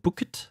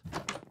bucket.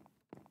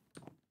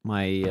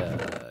 My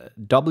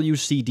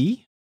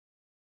WCD.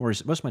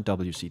 Where's my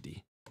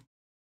WCD?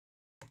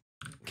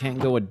 Can't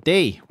go a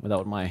day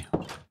without my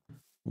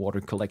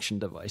water collection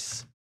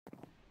device.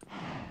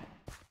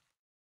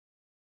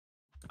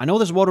 I know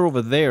there's water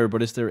over there,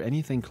 but is there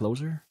anything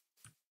closer?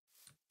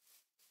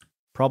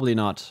 Probably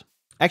not.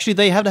 Actually,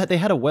 they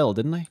had a well,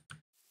 didn't they?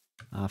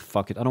 Ah,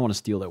 fuck it. I don't want to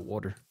steal their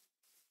water.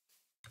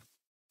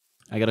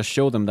 I gotta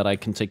show them that I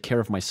can take care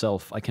of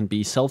myself. I can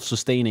be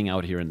self-sustaining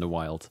out here in the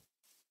wild.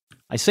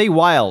 I say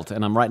wild,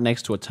 and I'm right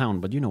next to a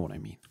town, but you know what I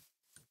mean.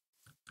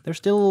 They're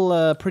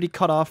still pretty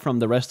cut off from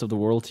the rest of the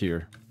world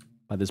here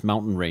by this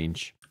mountain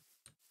range.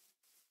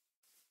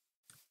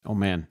 Oh,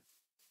 man.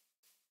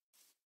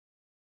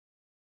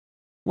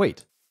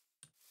 Wait.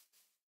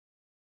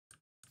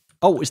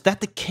 Oh, is that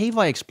the cave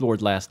I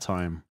explored last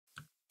time?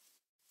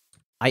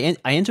 I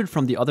entered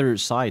from the other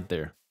side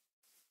there.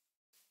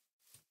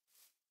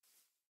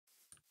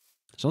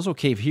 There's also a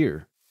cave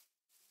here.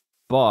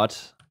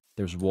 But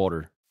there's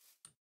water.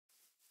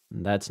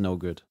 And that's no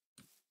good.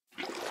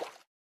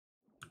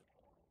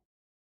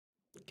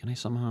 Can I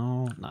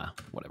somehow... Nah,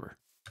 whatever.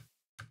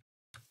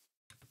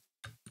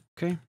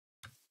 Okay.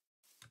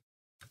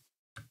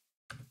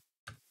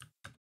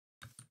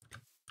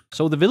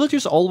 So the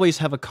villagers always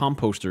have a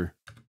composter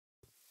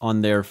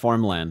on their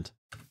farmland.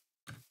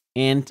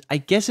 And I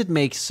guess it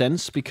makes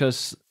sense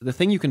because the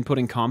thing you can put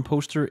in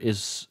composter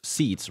is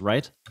seeds,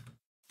 right?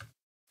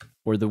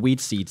 Or the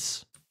wheat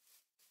seeds.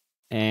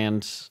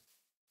 And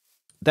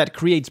that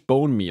creates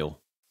bone meal.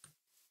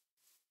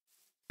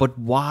 But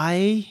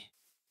why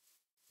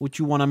would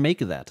you want to make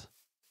that?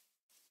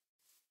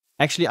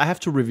 Actually, I have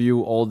to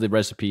review all the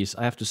recipes.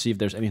 I have to see if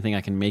there's anything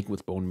I can make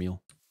with bone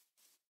meal.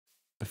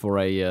 Before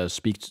I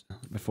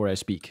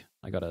speak.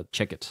 I gotta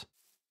check it.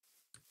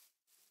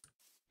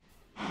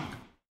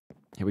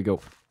 Here we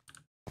go.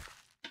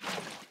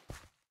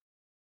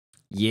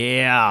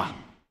 Yeah!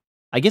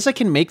 I guess I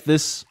can make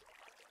this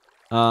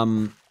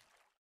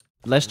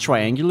less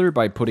triangular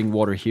by putting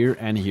water here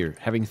and here.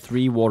 Having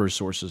 3 water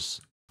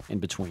sources in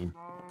between.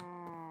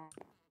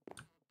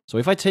 So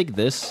if I take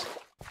this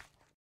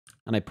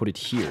and I put it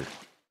here.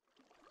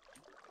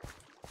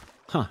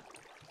 Huh.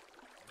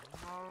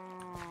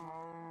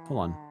 Hold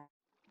on.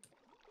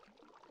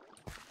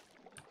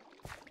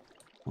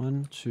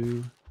 1,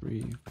 2,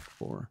 3,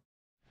 4.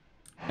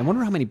 I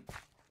wonder how many...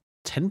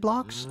 10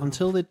 blocks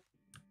until it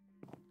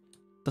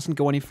doesn't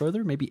go any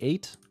further? Maybe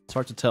 8? It's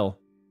hard to tell.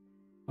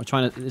 I'm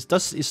trying to... It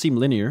does seem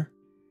linear.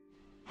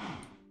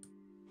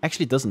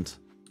 Actually, it doesn't.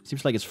 It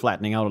seems like it's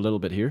flattening out a little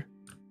bit here.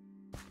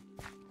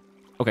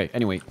 Okay,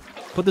 anyway.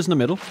 Put this in the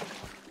middle.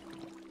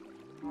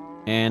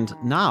 And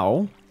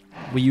now,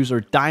 we use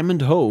our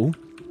diamond hoe.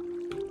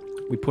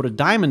 We put a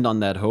diamond on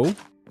that hoe.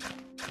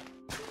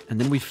 And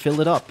then we fill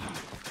it up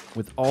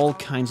with all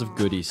kinds of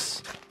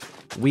goodies.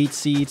 Wheat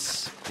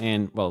seeds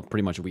and, well,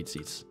 pretty much wheat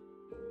seeds.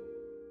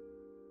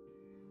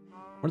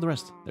 Where are the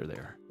rest? They're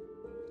there.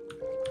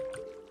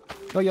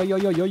 Yo, yo, yo,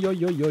 yo, yo, yo,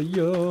 yo, yo,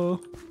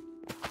 yo.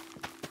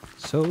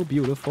 So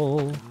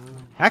beautiful.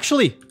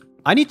 Actually,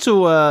 I need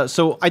to,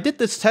 so I did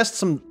this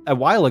test a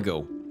while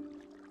ago.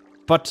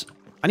 But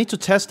I need to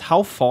test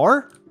how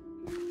far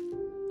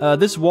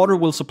this water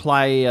will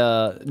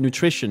supply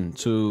nutrition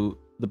to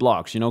the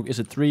blocks. You know, is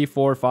it 3,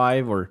 4,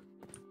 5, or...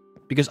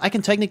 Because I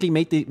can technically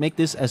make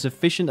this as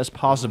efficient as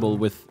possible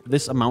with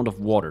this amount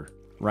of water,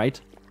 right?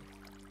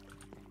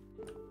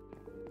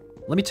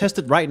 Let me test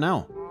it right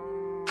now.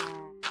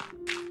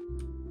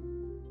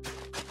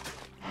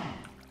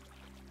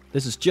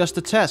 This is just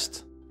a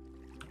test.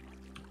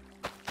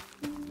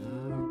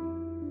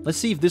 Let's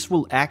see if this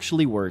will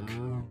actually work.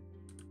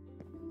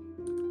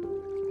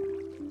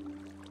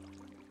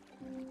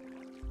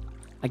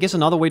 I guess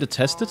another way to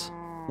test it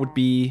would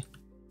be...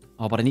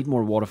 Oh, but I need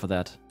more water for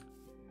that.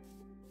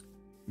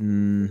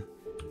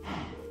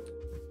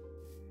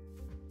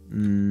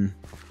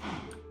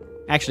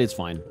 Actually, it's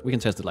fine. We can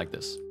test it like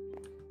this.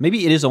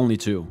 Maybe it is only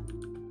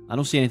 2. I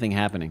don't see anything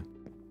happening.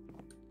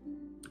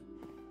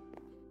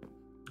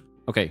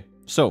 Okay,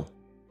 so.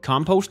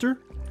 Composter?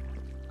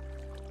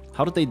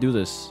 How did they do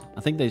this?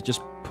 I think they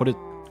just put it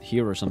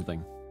here or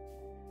something.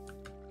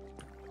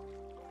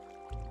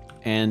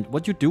 And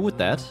what you do with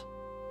that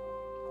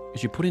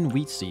is you put in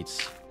wheat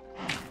seeds.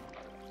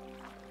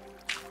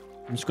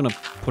 I'm just gonna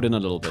put in a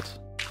little bit.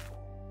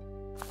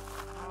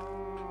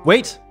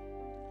 Wait!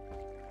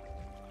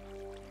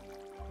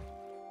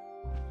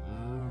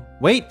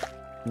 Wait!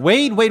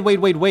 Wait, wait, wait,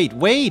 wait, wait,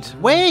 wait,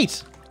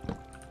 wait!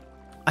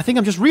 I think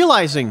I'm just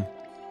realizing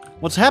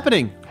what's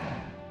happening.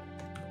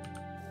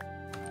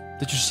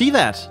 Did you see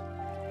that?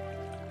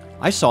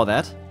 I saw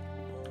that.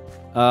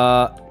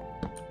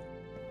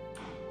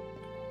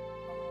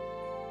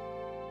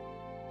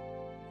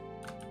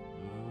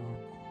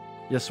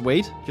 Just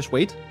wait. Just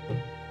wait.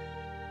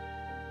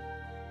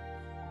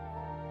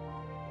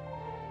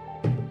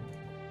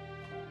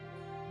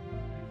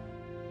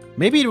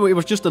 Maybe it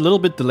was just a little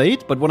bit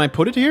delayed, but when I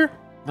put it here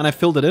and I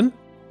filled it in,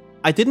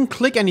 I didn't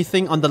click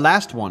anything on the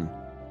last one.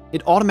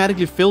 It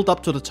automatically filled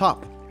up to the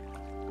top.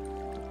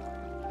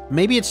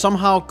 Maybe it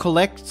somehow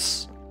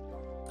collects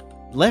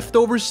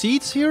leftover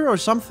seeds here or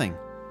something.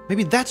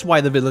 Maybe that's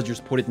why the villagers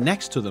put it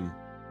next to them.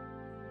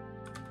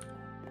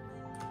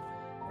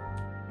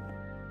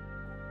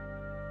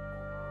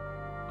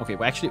 Okay,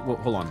 well actually, well,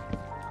 hold on.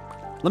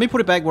 Let me put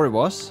it back where it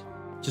was,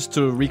 just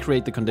to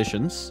recreate the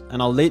conditions,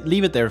 and I'll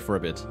leave it there for a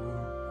bit.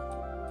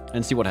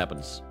 And see what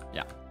happens.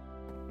 Yeah.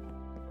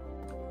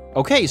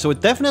 Okay, so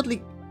it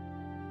definitely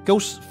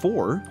goes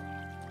 4.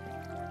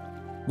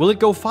 Will it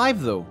go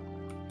 5, though?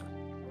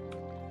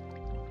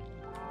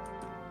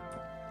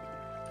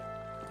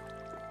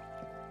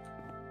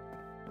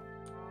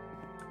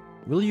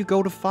 Will you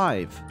go to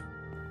 5?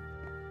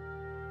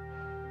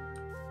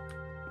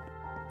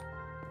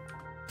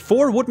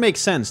 4 would make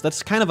sense.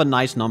 That's kind of a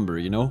nice number,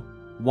 you know?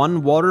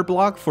 1 water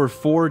block for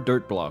 4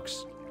 dirt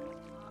blocks.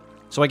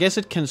 So I guess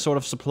it can sort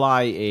of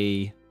supply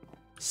a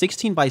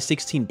 16 by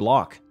 16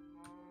 block.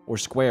 Or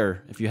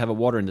square, if you have a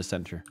water in the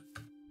center.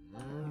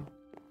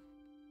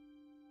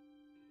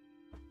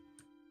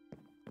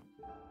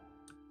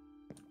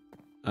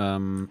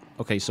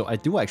 Okay, so I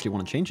do actually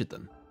want to change it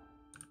then.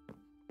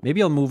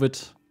 Maybe I'll move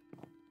it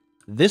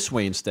this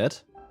way instead.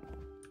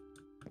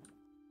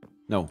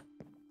 No.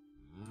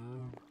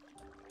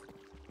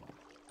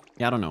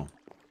 Yeah, I don't know.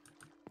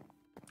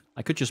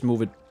 I could just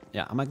move it.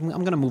 Yeah, I'm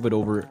gonna move it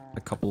over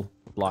a couple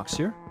blocks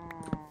here.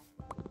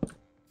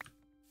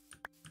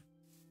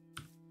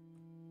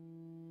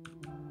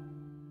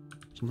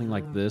 Something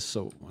like this.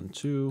 So 1,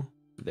 2,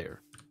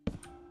 there.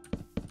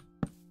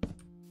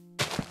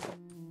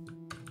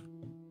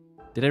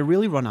 Did I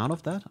really run out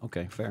of that?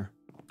 Okay, fair.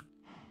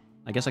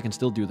 I guess I can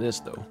still do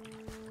this, though.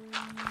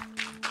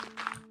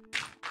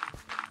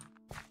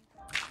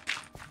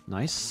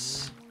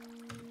 Nice.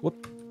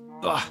 Whoop.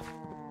 Ugh.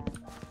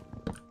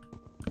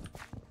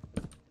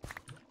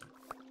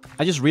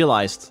 I just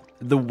realized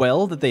the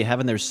well that they have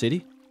in their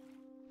city,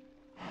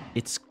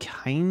 it's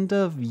kind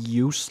of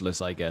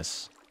useless, I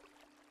guess.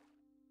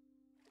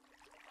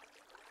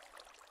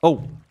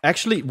 Oh,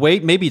 actually,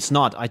 wait, maybe it's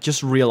not. I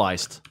just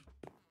realized.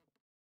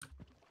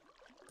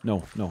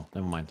 No,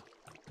 never mind.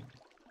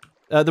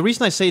 The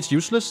reason I say it's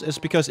useless is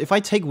because if I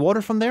take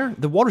water from there,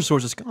 the water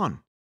source is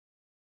gone.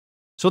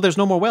 So there's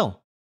no more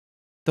well.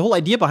 The whole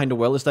idea behind the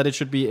well is that it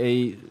should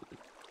be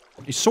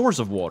a source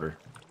of water.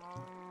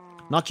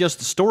 Not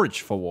just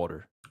storage for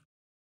water.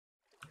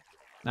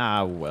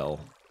 Ah, well.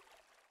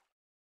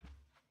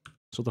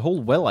 So the whole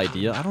well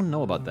idea, I don't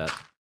know about that.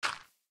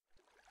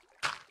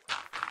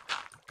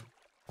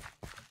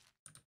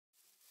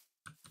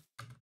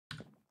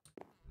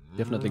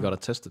 Definitely gotta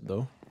test it,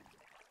 though.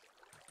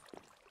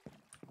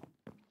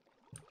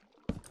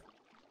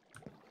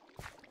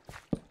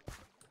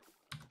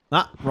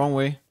 Ah, wrong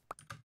way.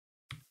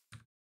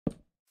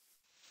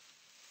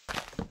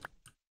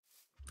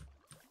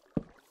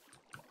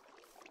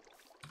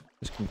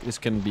 This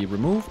can be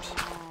removed.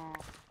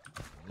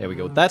 There we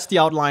go. That's the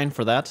outline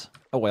for that.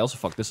 Oh, I also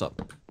fucked this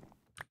up.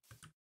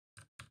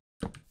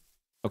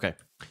 Okay.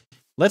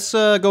 Let's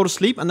go to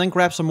sleep and then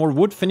grab some more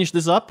wood, finish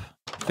this up,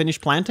 finish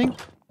planting,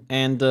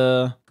 and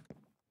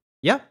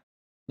yeah.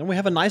 Then we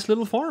have a nice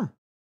little farm.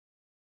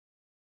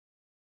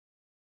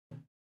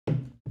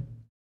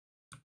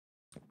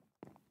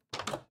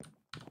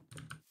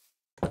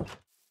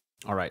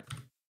 All right.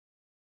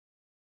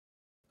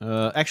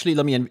 Actually,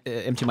 let me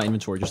empty my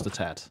inventory just a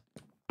tad.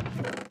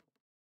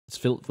 It's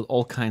filled with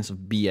all kinds of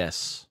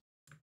BS.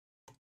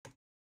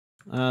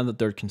 The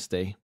dirt can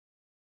stay.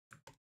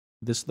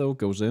 This, though,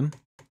 goes in.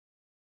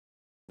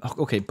 Oh,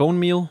 okay, bone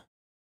meal.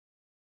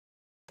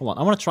 Hold on,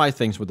 I want to try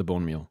things with the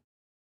bone meal.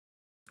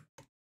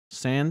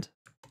 Sand,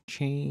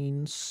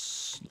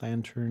 chains,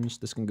 lanterns.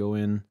 This can go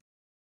in.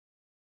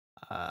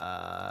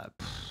 That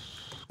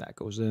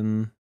goes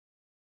in.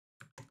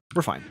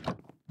 We're fine.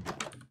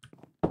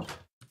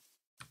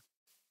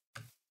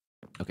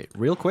 Okay,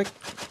 real quick.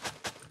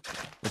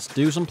 Let's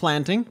do some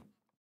planting.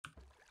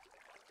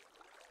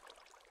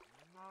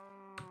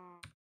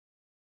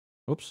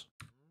 Oops.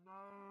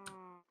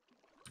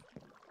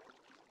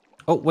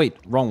 Oh, wait,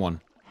 wrong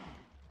one.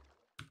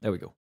 There we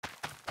go.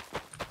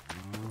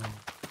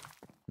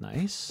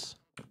 Nice.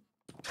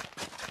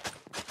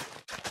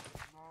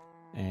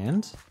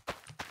 And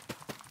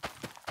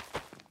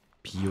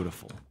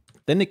beautiful.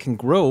 Then it can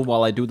grow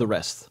while I do the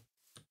rest.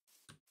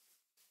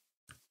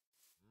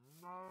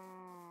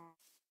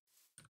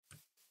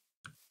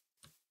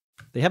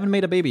 They haven't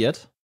made a baby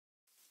yet.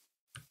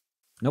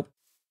 Nope.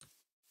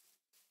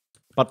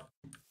 But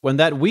when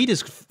that wheat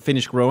is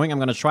finished growing, I'm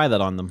gonna try that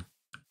on them.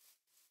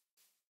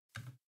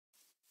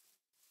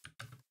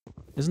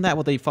 Isn't that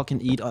what they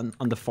fucking eat on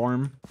the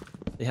farm?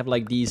 They have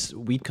like these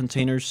wheat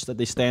containers that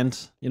they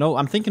stand. You know,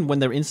 I'm thinking when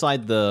they're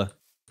inside the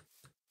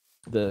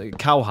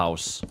cow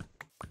house.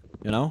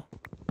 You know?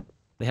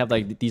 They have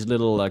like these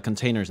little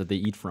containers that they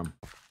eat from.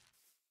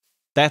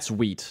 That's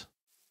wheat.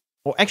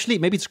 Or actually,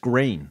 maybe it's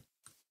grain.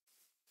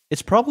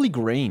 It's probably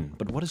grain,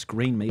 but what is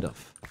grain made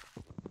of?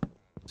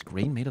 Is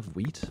grain made of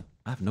wheat?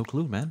 I have no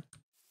clue, man.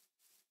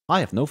 I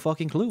have no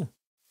fucking clue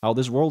how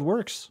this world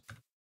works.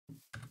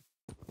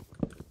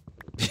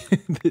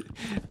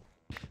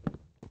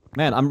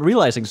 Man, I'm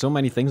realizing so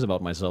many things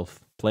about myself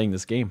playing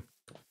this game.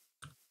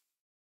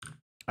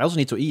 I also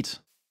need to eat.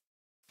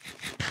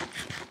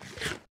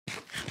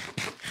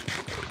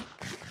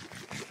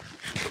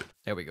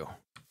 There we go.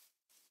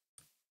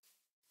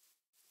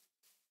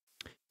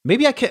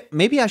 Maybe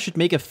I should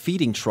make a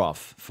feeding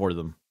trough for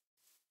them.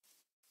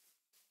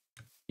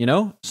 You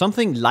know,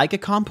 something like a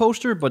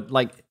composter, but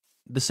like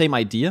the same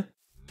idea.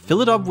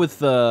 Fill it up with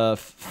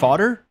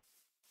fodder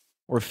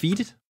or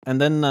feed,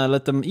 and then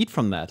let them eat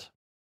from that.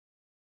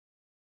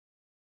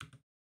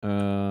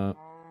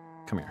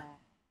 Come here.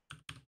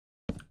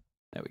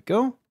 There we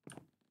go.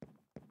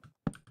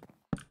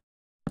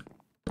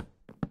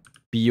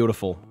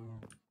 Beautiful.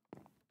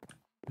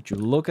 Would you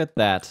look at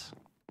that?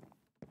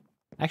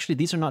 Actually,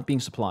 these are not being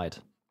supplied.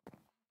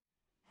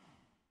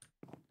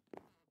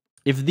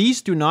 If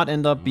these do not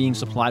end up being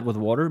supplied with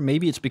water,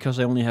 maybe it's because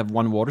I only have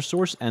one water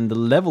source and the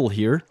level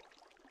here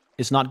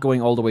is not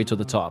going all the way to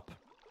the top.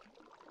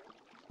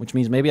 Which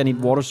means maybe I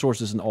need water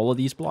sources in all of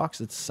these blocks.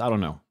 I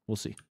don't know. We'll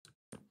see.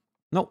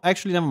 No,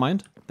 actually, never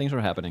mind. Things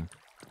are happening.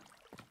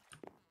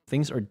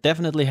 Things are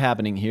definitely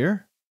happening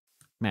here.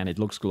 Man, it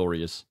looks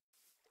glorious.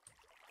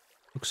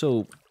 Looks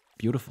so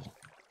beautiful.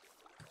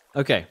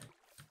 Okay.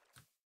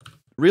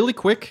 Really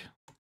quick.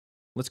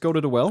 Let's go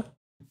to the well.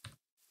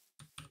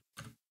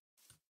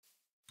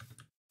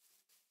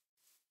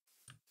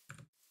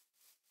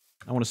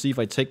 I want to see if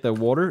I take the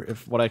water,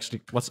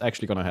 what's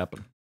actually going to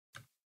happen.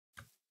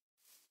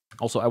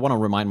 Also, I want to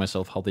remind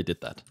myself how they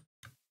did that.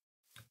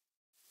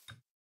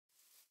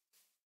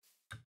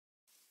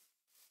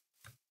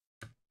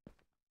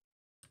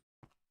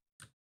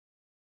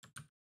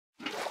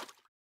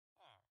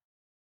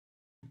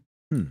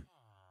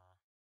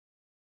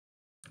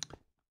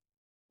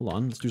 Hold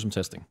on, let's do some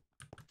testing.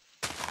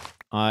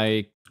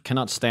 I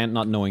cannot stand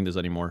not knowing this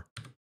anymore.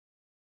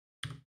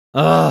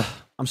 Ugh,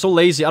 I'm so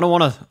lazy, I don't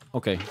want to...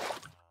 Okay.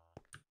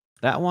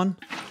 That one.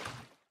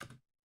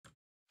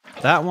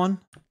 That one.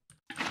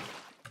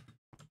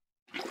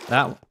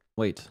 That...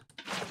 Wait.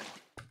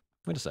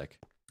 Wait a sec.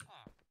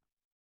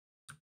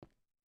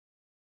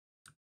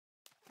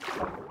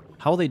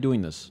 How are they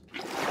doing this?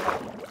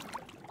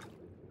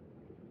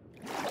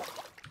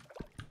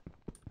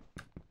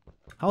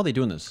 How are they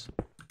doing this?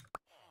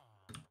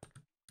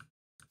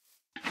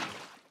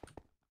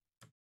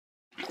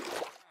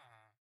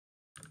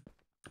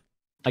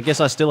 I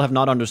guess I still have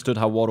not understood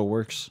how water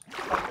works.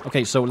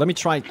 Okay, so let me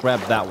try grab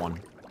that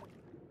one.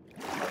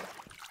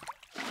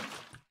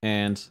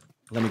 And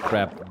let me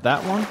grab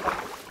that one.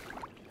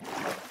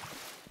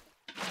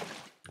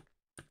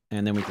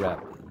 And then we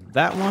grab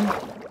that one.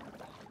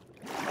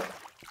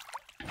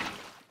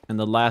 And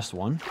the last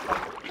one.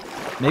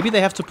 Maybe they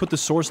have to put the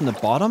source in the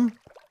bottom?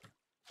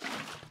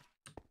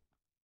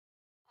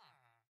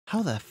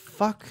 How the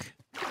fuck?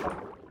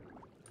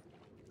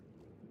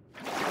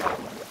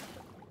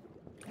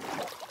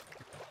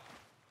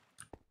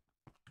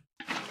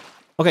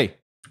 Okay.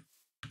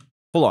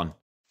 Hold on.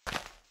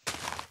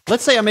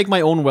 Let's say I make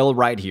my own well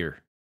right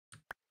here.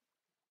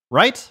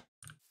 Right?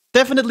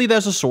 Definitely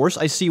there's a source.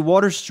 I see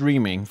water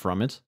streaming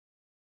from it.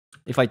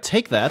 If I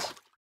take that,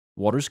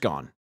 water's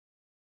gone.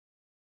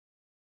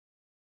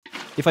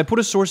 If I put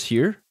a source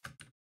here,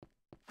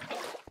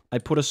 I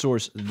put a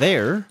source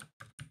there,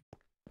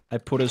 I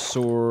put a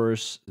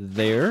source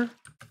there,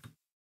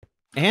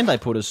 and I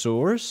put a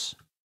source...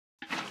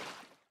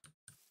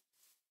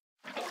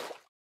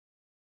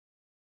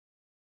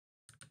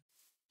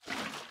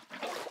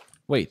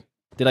 Wait,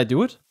 did I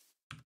do it?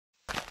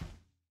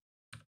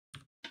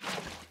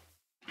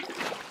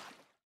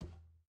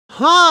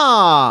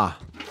 Ha!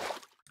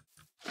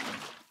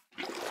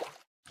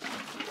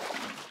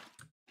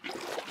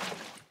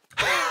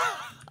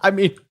 I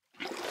mean,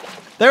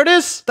 there it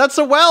is! That's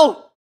a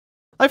well!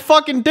 I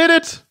fucking did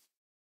it!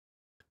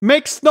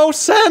 Makes no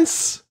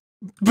sense!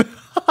 But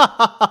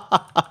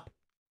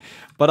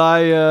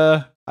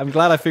I'm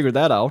glad I figured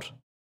that out.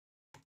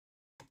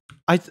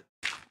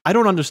 I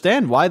don't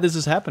understand why this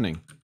is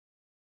happening.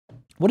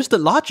 What is the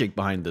logic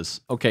behind this?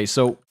 Okay,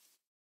 so...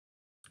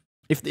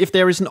 If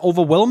there is an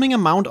overwhelming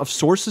amount of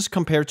sources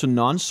compared to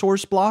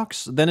non-source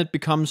blocks, then it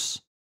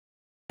becomes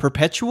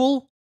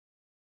perpetual?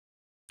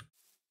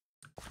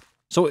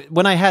 So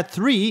when I had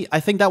 3, I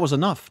think that was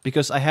enough,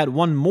 because I had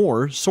one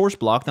more source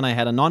block than I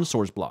had a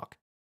non-source block.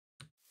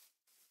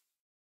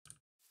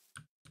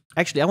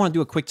 Actually, I want to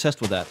do a quick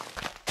test with that.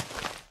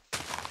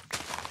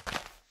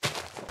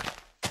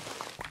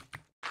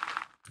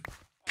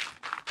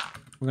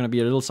 We're going to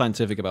be a little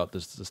scientific about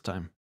this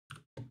time.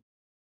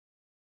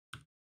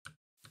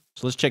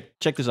 So let's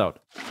check this out.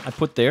 I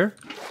put there.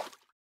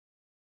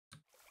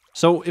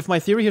 So if my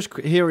theory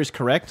here is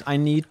correct, I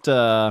need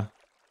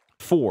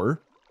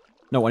 4.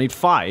 No, I need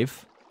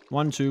 5.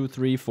 1, 2,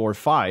 3, 4,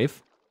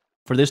 5.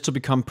 For this to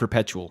become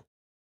perpetual.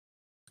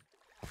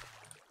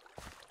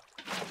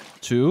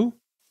 2.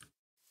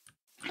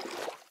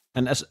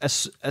 And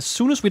as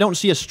soon as we don't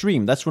see a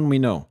stream, that's when we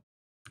know.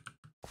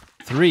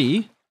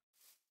 3.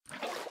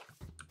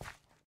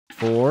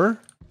 4.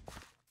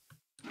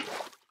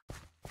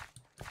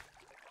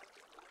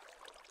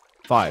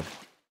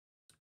 5.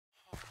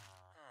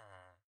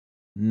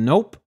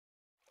 Nope.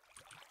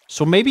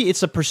 So maybe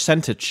it's a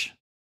percentage.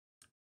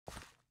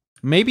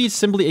 Maybe it's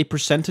simply a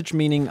percentage,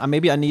 meaning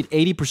maybe I need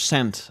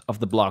 80% of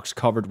the blocks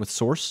covered with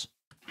source.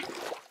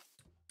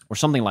 Or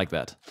something like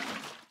that.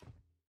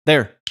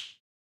 There.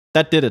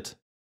 That did it.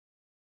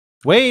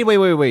 Wait.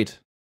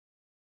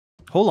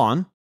 Hold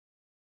on.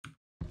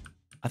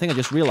 I think I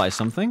just realized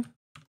something.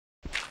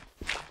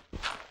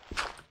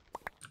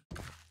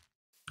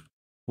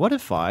 What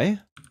if I...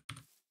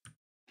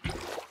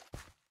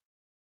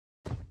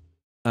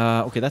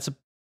 okay, that's a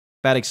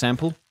bad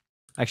example.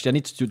 Actually, I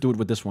need to do it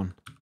with this one.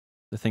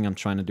 The thing I'm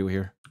trying to do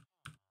here.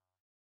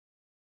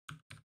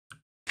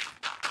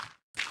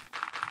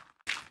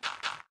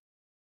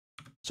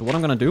 So what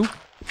I'm gonna do...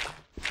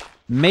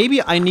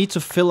 Maybe I need to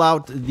fill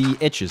out the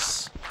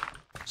edges.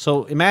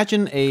 So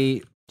imagine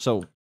a...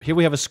 So here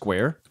we have a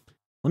square.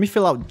 Let me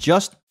fill out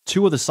just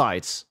 2 of the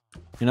sides.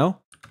 You know?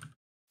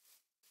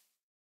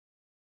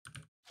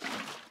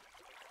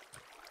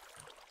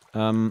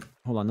 Hold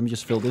on, let me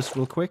just fill this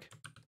real quick.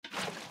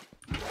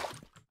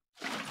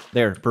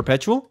 There,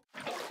 perpetual.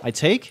 I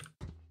take.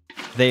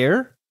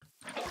 There.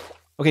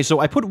 Okay, so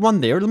I put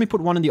 1 there. Let me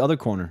put 1 in the other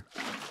corner.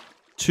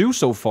 2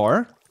 so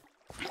far.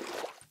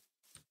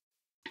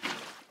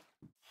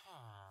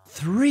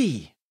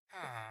 3.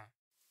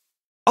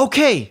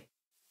 Okay.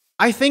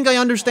 I think I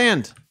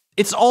understand.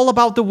 It's all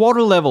about the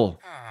water level.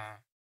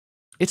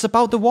 It's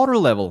about the water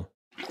level.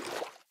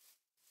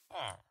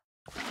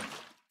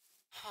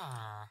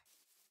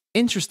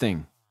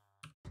 Interesting.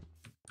 Do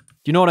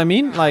you know what I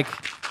mean? Like,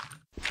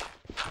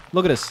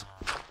 look at this.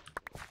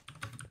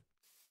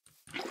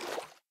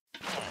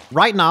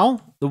 Right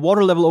now, the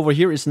water level over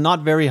here is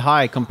not very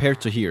high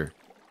compared to here.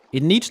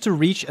 It needs to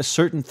reach a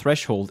certain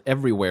threshold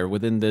everywhere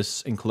within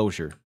this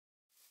enclosure.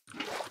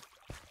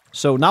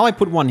 So now I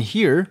put 1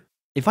 here.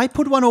 If I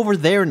put 1 over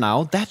there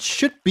now, that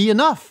should be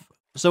enough.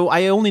 So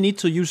I only need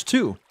to use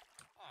 2.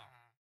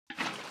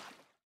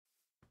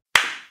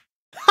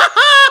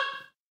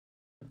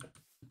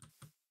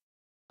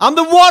 I'm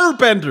the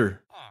waterbender!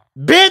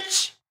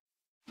 Bitch!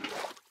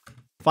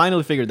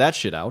 Finally figured that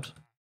shit out.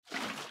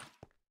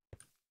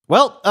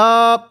 Well,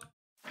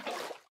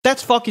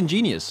 that's fucking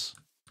genius.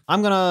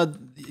 I'm gonna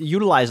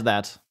utilize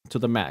that to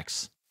the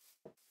max.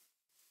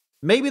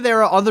 Maybe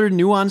there are other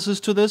nuances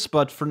to this,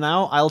 but for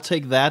now, I'll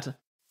take that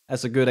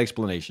as a good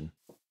explanation.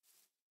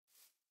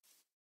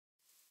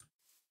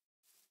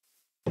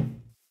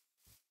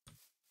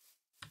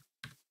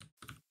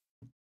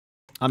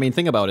 I mean,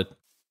 think about it.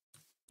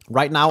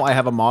 Right now, I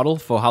have a model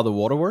for how the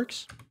water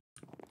works.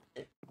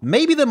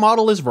 Maybe the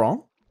model is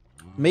wrong.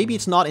 Maybe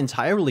it's not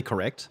entirely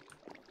correct.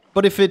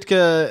 But if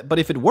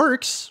it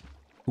works,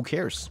 who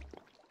cares?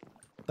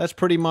 That's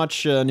pretty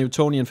much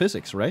Newtonian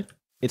physics, right?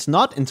 It's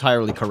not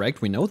entirely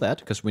correct, we know that,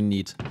 because we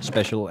need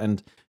special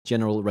and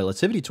general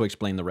relativity to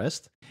explain the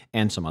rest,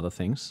 and some other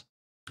things.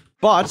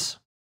 But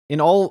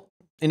in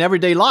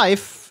everyday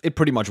life, it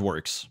pretty much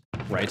works,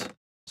 right?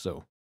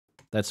 So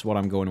that's what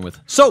I'm going with.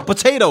 So,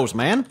 potatoes,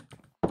 man!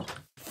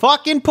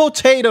 Fucking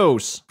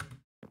potatoes!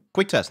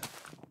 Quick test.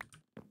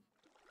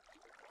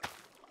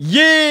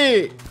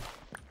 Yeah!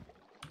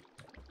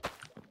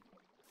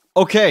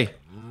 Okay.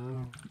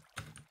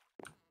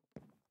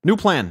 New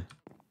plan.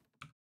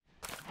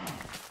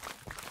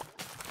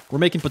 We're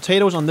making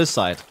potatoes on this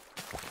side.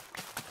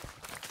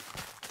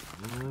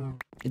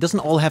 It doesn't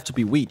all have to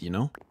be wheat, you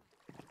know?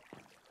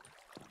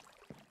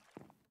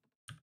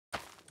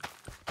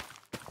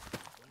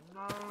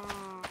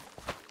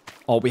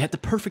 Oh, we had the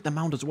perfect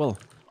amount as well.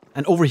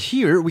 And over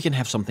here, we can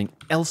have something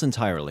else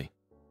entirely.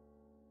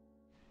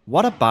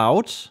 What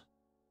about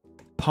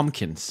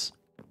pumpkins?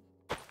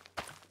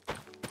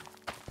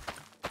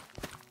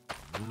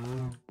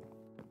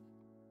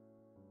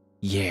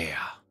 Yeah.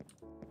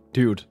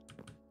 Dude,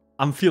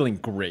 I'm feeling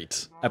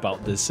great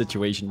about this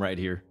situation right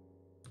here.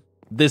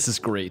 This is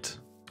great.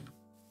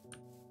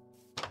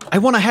 I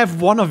want to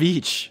have 1 of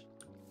each.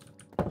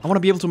 I want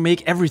to be able to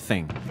make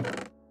everything.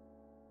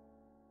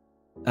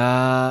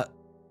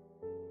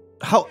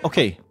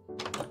 Okay.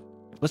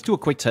 Let's do a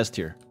quick test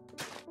here.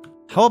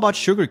 How about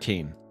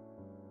sugarcane?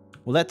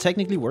 Will that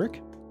technically work?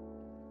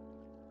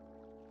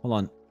 Hold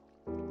on.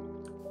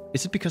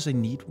 Is it because I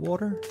need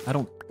water? I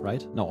don't,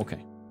 right? No,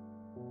 okay.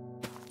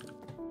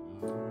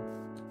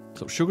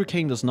 So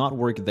sugarcane does not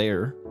work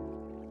there.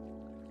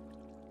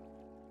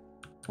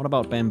 What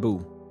about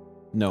bamboo?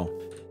 No.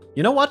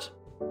 You know what?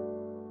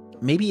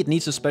 Maybe it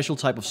needs a special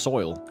type of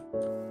soil.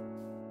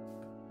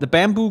 The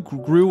bamboo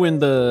grew in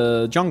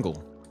the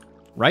jungle,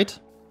 right?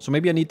 So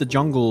maybe I need the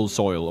jungle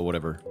soil or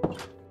whatever.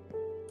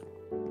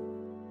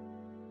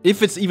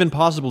 If it's even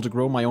possible to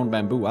grow my own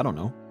bamboo, I don't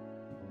know.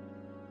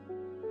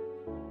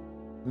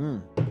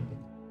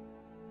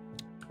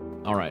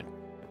 Alright.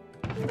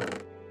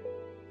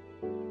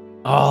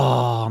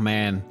 Oh,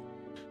 man.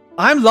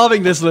 I'm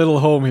loving this little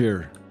home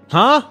here.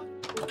 Huh?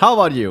 How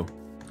about you?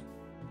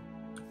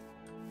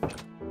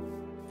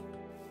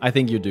 I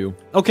think you do.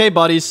 Okay,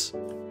 buddies.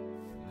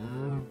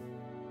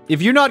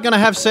 If you're not gonna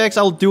have sex,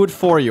 I'll do it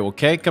for you,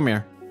 okay? Come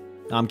here.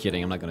 No, I'm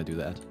kidding. I'm not gonna do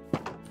that.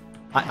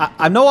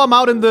 I know I'm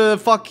out in the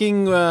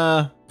fucking,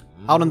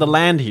 out in the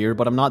land here,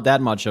 but I'm not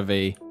that much of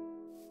a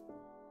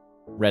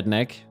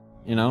redneck,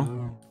 you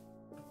know?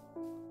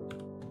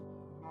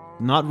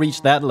 Not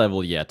reached that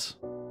level yet.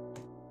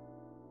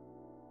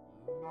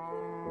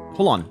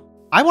 Hold on.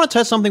 I want to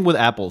test something with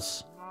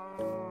apples.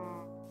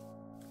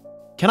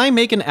 Can I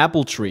make an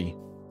apple tree?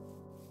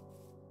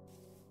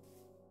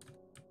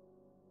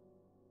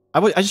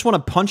 I just want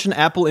to punch an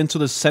apple into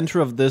the center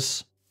of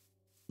this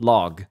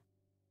log.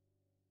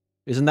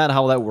 Isn't that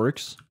how that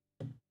works?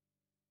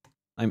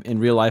 I'm in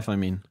real life, I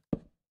mean.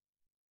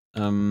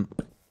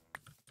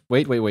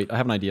 Wait. I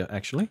have an idea,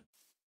 actually.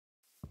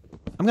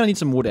 I'm gonna need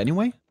some wood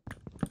anyway.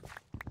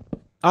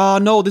 Ah,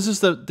 no, this is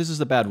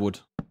the bad wood.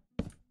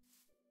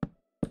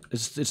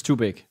 It's too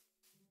big.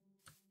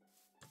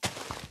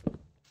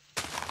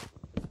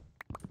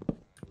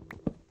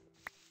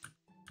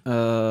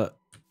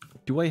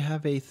 Do I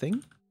have a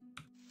thing?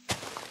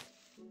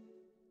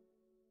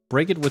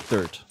 Break it with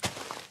dirt.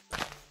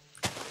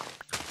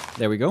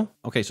 There we go.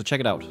 Okay, so check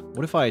it out.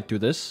 What if I do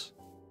this?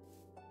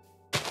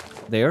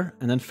 There,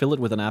 and then fill it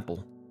with an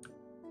apple.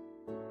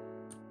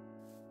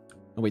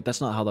 Oh wait,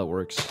 that's not how that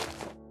works.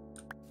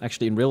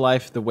 Actually, in real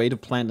life, the way to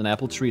plant an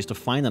apple tree is to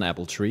find an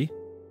apple tree.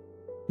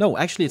 No,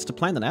 actually, it's to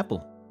plant an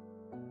apple.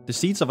 The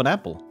seeds of an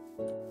apple.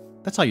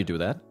 That's how you do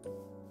that.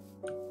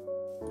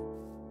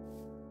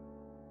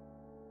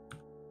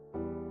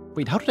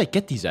 Wait, how did I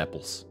get these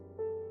apples?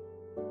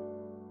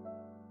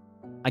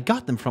 I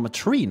got them from a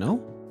tree,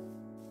 no?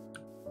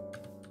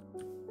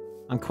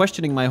 I'm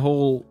questioning my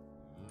whole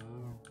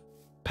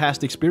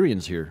past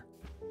experience here.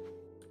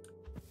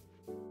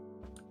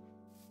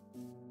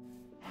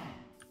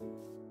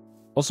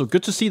 Also,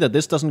 good to see that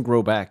this doesn't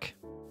grow back.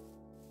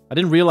 I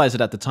didn't realize it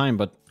at the time,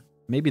 but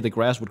maybe the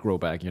grass would grow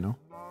back, you know?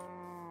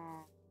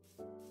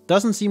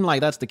 Doesn't seem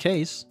like that's the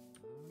case.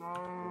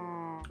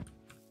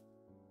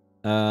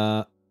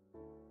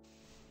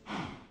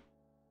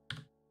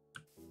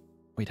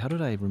 Wait, how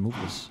did I remove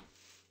this?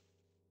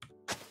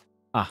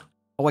 Ah.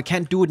 Oh, I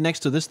can't do it next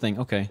to this thing.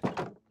 Okay.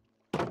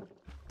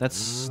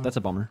 That's a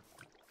bummer.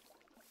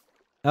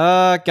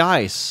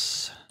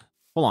 Guys.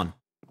 Hold on.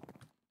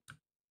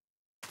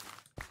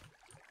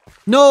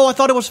 No, I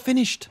thought it was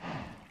finished.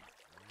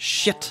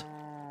 Shit.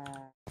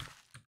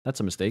 That's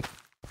a mistake.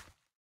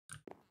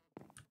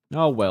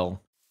 Oh,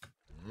 well.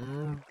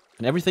 And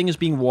everything is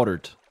being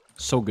watered.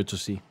 So good to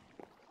see.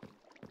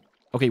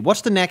 Okay,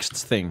 what's the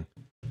next thing?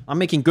 I'm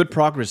making good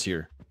progress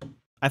here.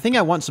 I think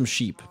I want some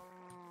sheep.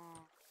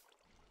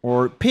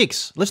 Or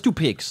pigs. Let's do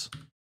pigs.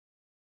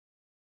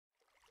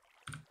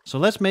 So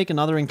let's make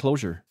another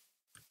enclosure.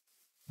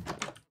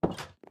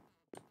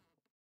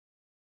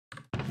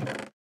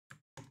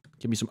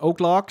 Give me some oak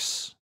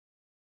logs.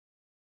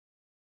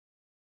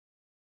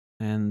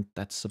 And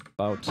that's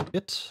about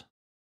it.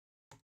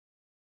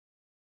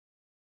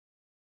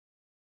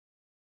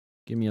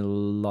 Give me a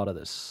lot of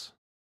this.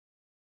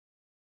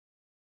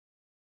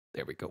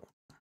 There we go.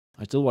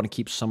 I still want to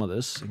keep some of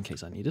this in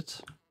case I need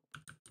it.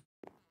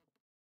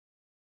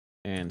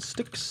 And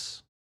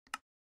sticks.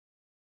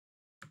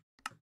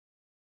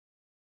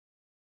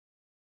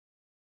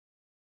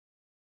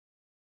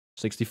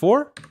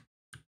 $64.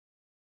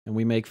 And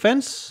we make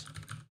fence.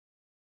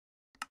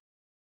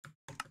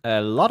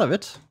 A lot of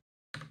it.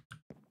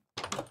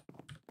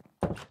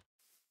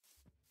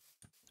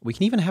 We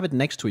can even have it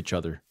next to each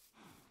other.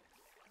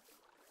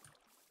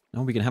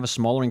 No, we can have a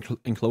smaller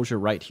enclosure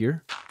right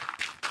here.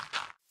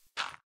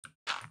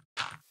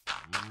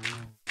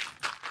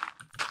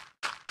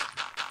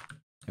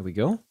 There we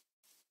go.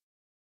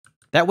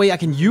 That way I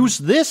can use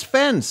this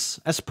fence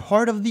as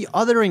part of the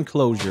other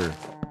enclosure.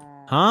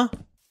 Huh?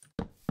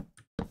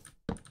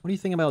 What do you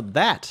think about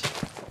that?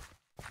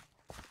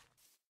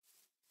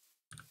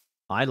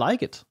 I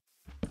like it.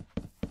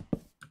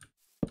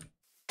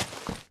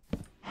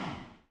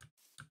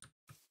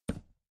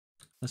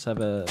 Let's have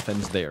a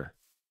fence there.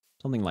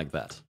 Something like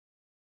that.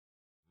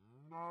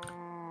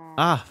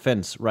 Ah,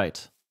 fence,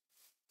 right.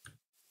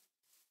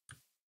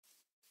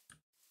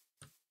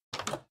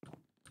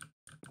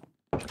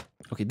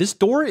 Okay, this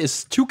door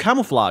is too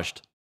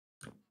camouflaged.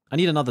 I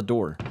need another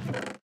door.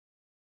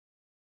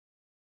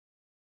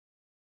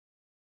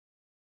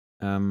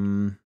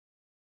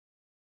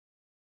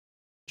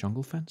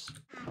 Jungle fence?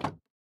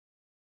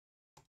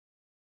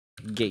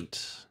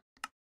 Gate.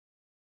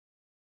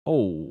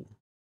 Oh.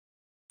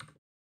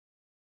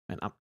 Man,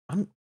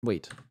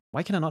 wait.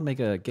 Why can I not make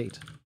a gate?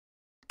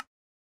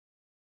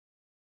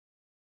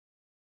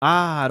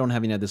 Ah, I don't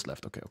have any of this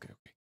left. Okay.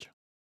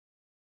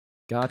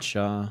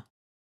 Gotcha.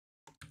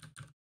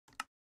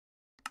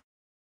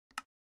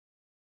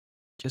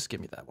 Just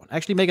give me that one.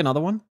 Actually, make another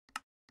one.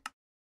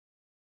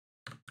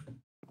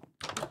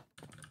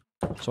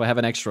 So I have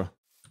an extra.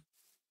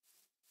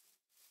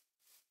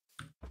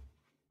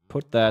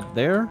 Put that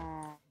there.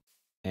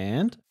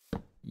 And...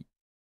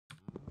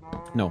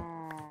 no.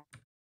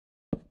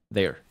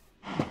 There.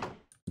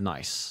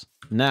 Nice.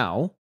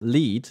 Now,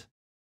 lead.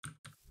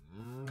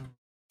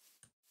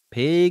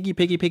 Piggy,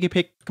 piggy, piggy,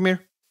 pig. Come here.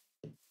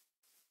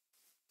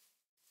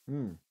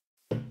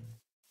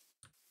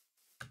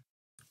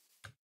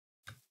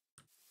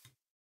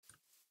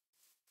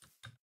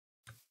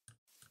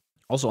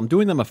 Also, I'm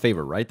doing them a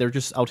favor, right? They're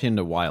just out here in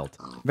the wild.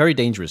 Very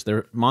dangerous. There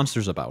are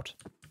monsters about.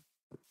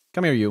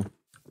 Come here, you.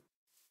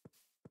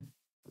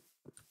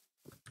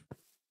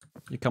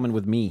 You're coming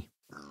with me.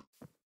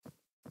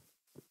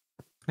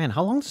 Man,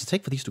 how long does it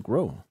take for these to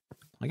grow?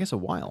 I guess a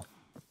while.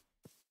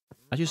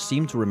 I just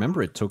seem to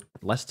remember it took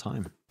less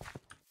time.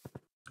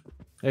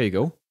 There you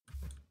go.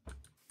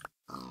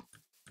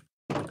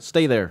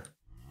 Stay there.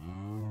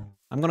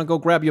 I'm gonna go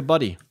grab your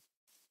buddy.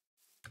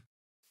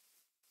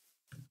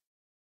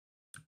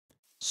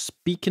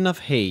 Speaking of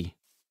hay.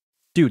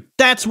 Dude,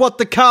 that's what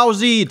the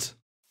cows eat!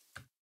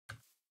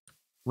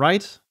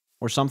 right?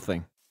 Or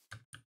something.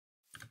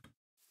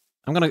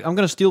 I'm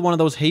gonna steal one of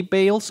those hay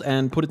bales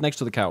and put it next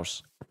to the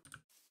cows.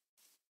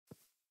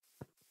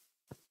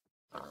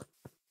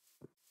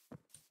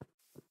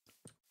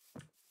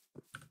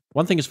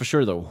 One thing is for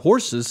sure though,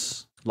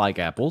 horses like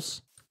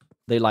apples.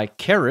 They like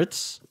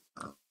carrots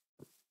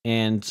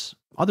and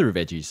other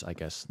veggies, I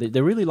guess.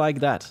 They really like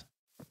that.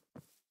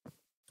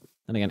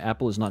 And again,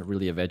 apple is not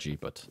really a veggie,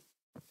 but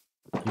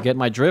you get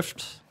my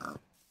drift.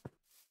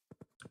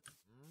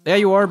 There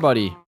you are,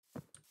 buddy.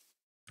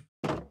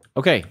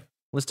 Okay,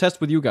 let's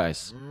test with you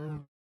guys.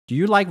 Do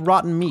you like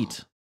rotten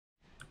meat?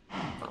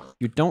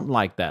 You don't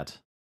like that.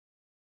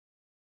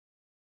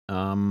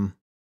 Bone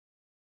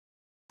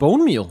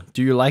meal.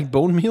 Do you like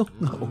bone meal?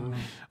 No.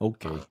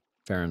 Okay,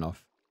 fair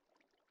enough.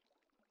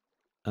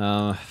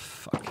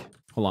 Fuck.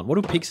 Hold on,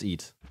 what do pigs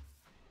eat?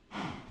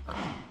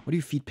 What do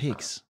you feed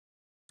pigs?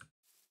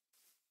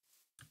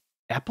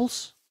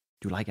 Apples?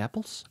 Do you like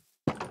apples?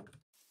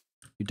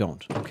 You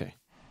don't. Okay.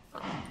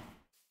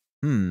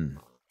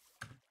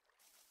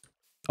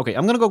 Okay,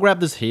 I'm gonna go grab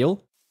this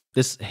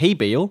hay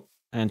bale,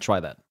 and try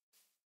that.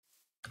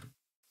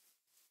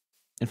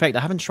 In fact,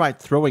 I haven't tried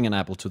throwing an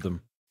apple to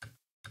them.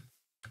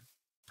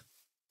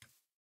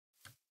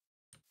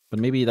 But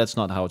maybe that's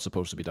not how it's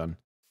supposed to be done.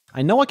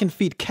 I know I can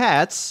feed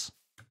cats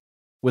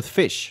with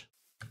fish.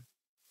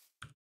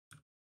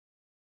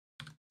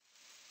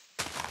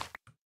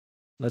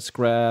 Let's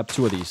grab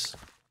 2 of these.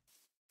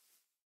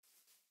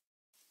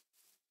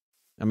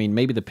 I mean,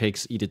 maybe the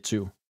pigs eat it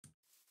too.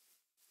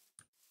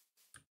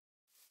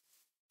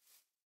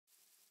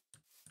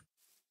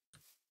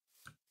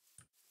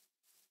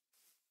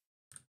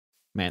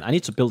 Man, I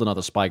need to build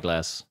another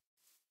spyglass.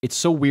 It's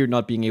so weird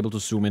not being able to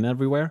zoom in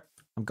everywhere.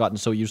 I've gotten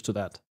so used to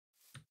that.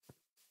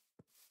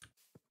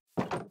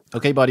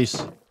 Okay,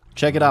 buddies.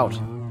 Check it out.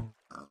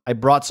 I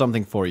brought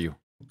something for you.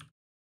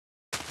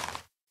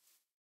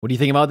 What do you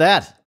think about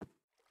that?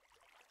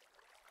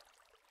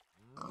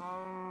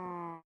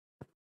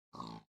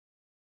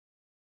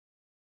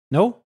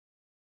 No?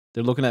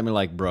 They're looking at me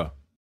like, bruh.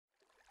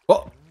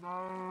 Oh!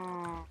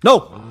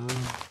 No!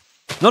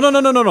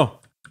 No.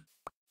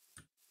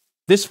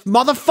 This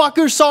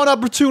motherfucker saw an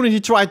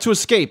opportunity, tried to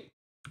escape.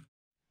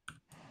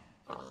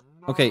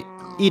 Okay,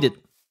 eat it.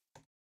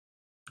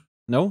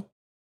 No?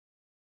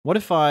 What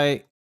if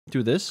I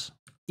do this?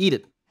 Eat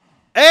it.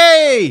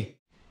 Hey!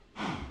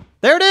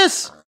 There it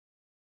is!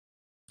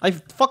 I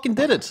fucking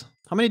did it.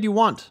 How many do you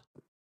want?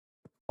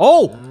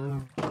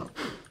 Oh!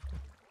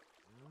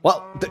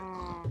 Well,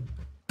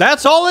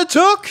 that's all it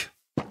took?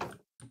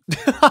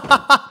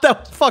 That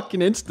was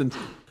fucking instant.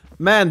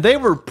 Man, they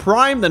were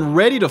primed and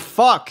ready to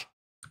fuck.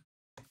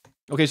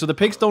 Okay, so the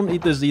pigs don't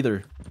eat this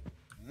either.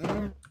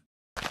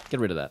 Get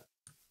rid of that.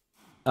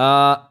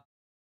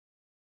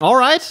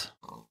 Alright.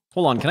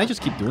 Hold on, can I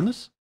just keep doing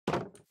this?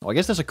 Oh, I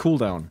guess there's a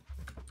cooldown.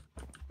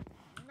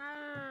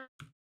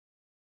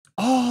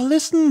 Oh,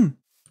 listen!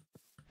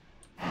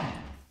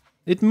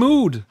 It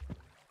mooed.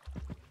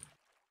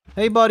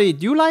 Hey, buddy,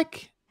 do you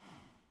like...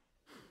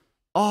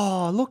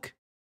 Oh, look.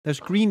 There's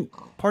green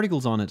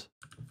particles on it.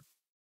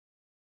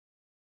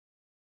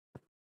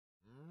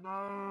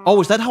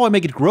 Oh, is that how I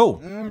make it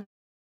grow?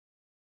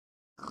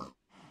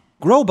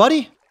 Grow,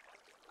 buddy!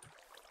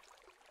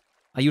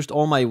 I used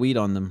all my weed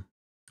on them.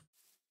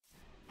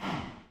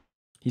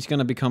 He's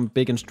gonna become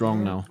big and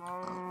strong now.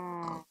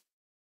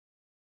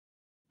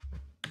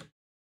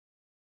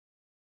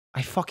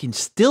 I fucking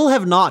still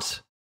have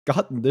not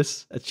gotten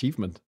this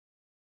achievement.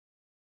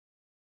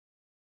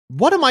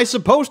 What am I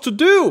supposed to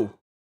do?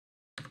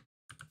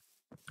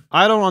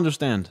 I don't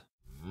understand.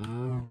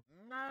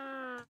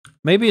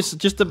 Maybe it's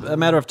just a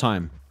matter of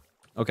time.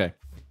 Okay.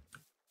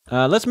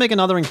 Let's make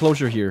another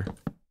enclosure here.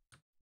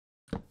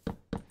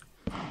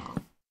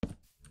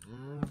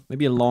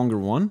 Maybe a longer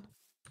one.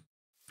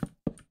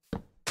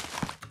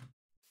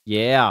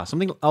 Yeah,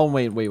 something... Oh,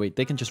 wait.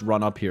 They can just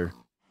run up here.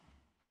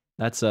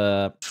 That's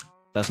not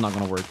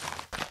gonna work.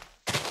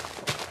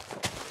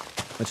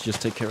 Let's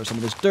just take care of some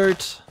of this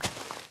dirt.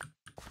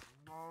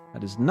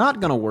 That is not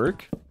gonna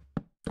work.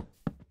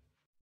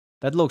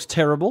 That looks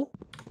terrible.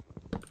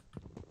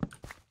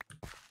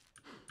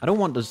 I don't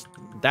want this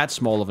that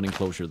small of an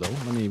enclosure, though.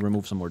 Let me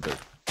remove some more dirt.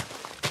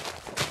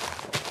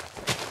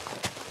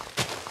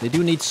 They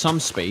do need some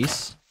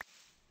space.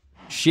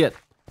 Shit.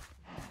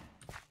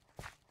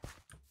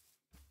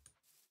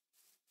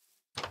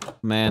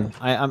 Man,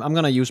 I'm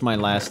gonna use my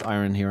last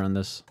iron here on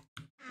this.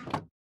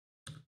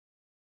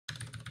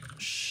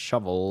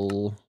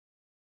 Shovel.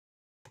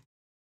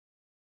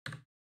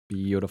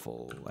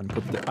 Beautiful. And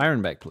put the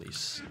iron back,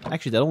 please.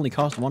 Actually, that only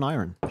cost 1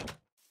 iron.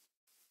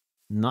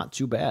 Not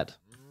too bad.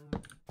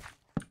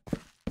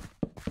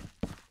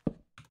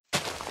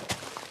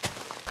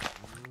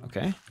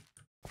 Okay.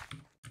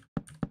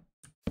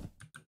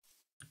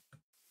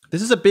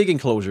 This is a big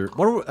enclosure.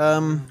 What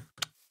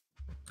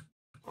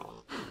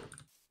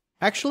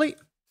actually...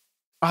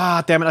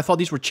 Ah, damn it, I thought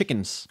these were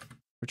chickens.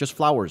 They're just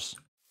flowers.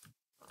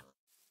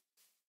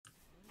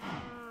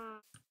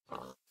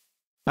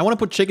 I want to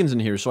put chickens in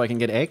here so I can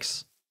get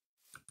eggs.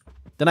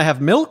 Then I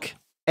have milk,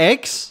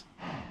 eggs,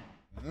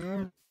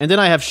 and then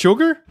I have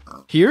sugar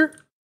here,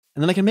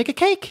 and then I can make a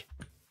cake.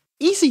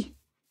 Easy.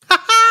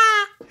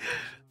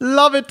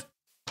 Love it.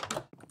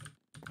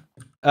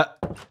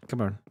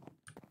 Come on.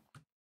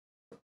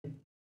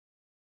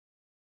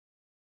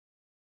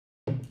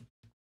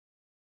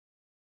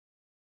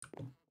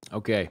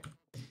 Okay.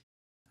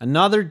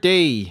 Another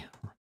day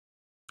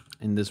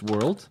in this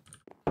world.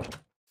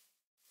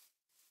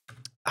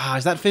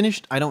 Is that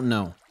finished? I don't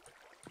know.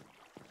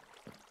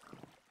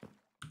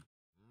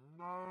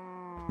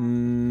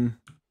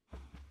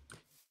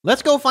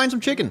 Let's go find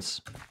some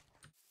chickens.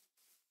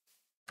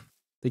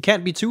 They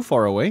can't be too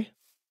far away.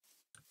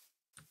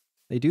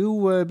 They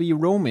do be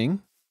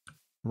roaming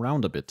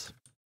around a bit.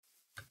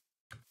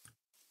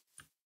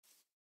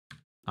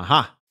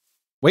 Aha.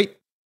 Wait.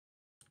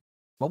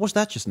 What was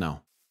that just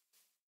now?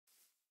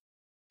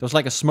 There was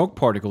like a smoke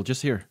particle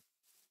just here.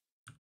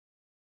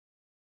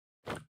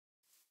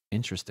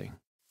 Interesting.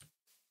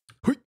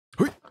 Hui,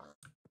 hui.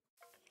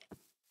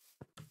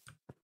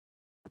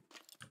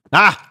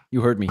 Ah!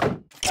 You heard me.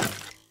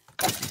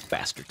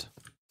 Bastard.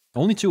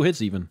 Only 2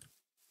 hits even.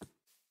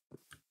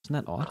 Isn't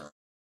that odd?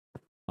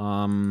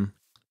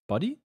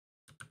 Buddy?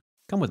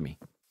 Come with me.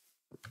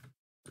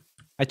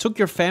 I took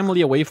your family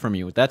away from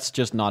you. That's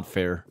just not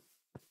fair.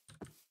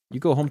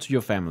 You go home to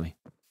your family.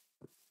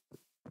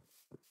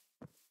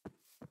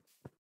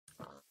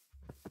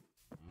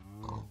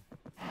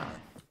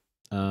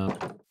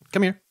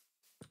 Come here.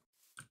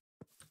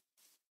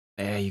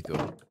 There you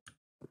go.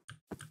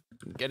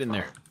 Get in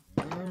there.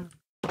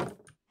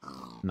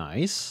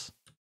 Nice.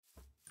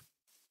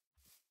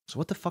 So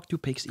what the fuck do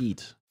pigs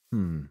eat? I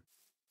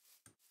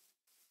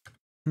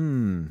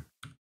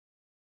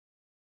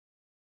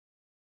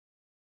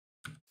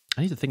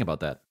need to think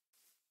about that.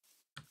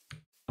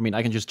 I mean,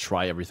 I can just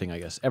try everything, I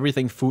guess.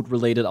 Everything food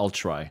related, I'll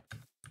try.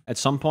 At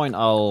some point,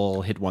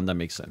 I'll hit one that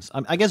makes sense.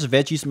 I guess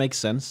veggies make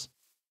sense.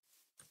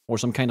 Or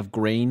some kind of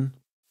grain.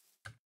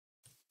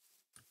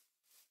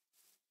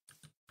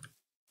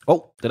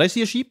 Oh, did I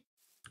see a sheep?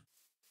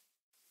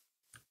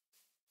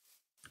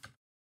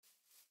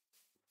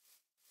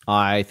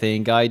 I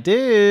think I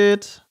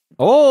did.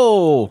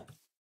 Oh!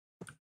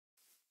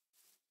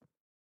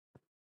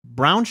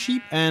 Brown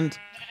sheep and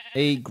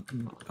a...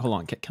 Hold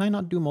on, can I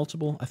not do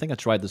multiple? I think I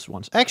tried this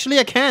once. Actually,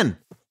 I can!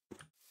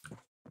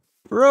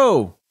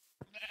 Bro!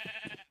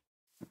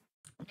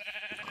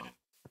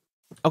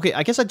 Okay,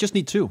 I guess I just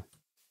need 2.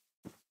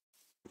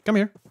 Come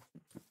here.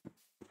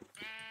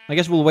 I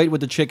guess we'll wait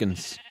with the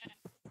chickens.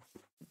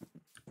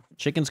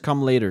 Chickens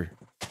come later.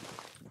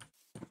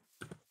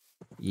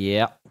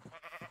 Yeah.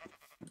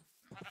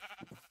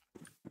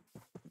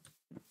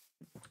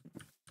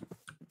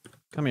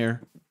 Come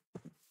here.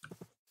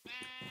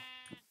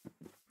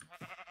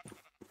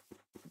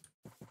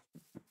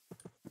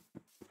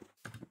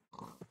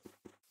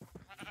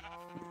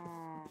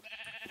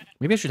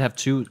 Maybe I should have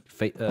 2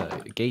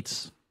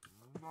 gates.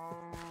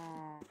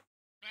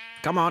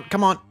 Come on,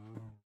 come on.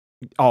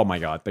 Oh my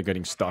god, they're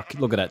getting stuck.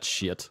 Look at that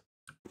shit.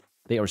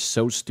 They are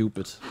so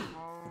stupid.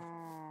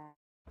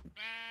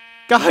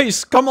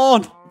 Guys, come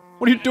on!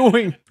 What are you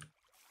doing?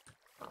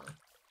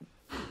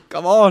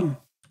 Come on!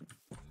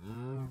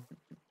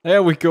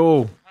 There we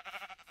go.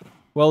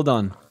 Well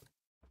done.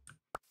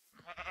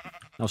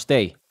 Now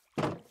stay.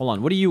 Hold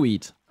on, what do you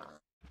eat?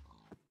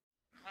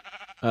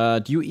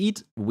 Do you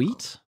eat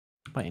wheat?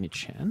 By any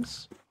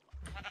chance?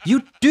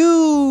 You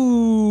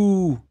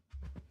do!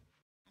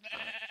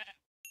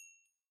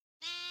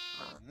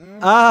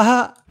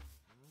 Ah!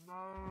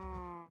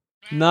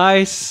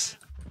 Nice.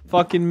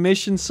 Fucking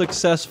mission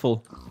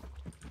successful.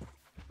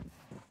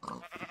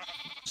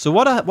 So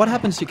what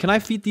happens here? Can I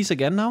feed these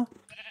again now?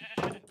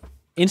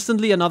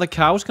 Instantly another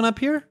cow's gonna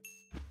appear?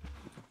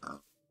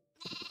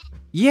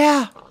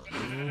 Yeah!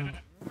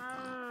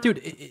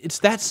 Dude, it's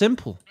that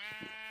simple.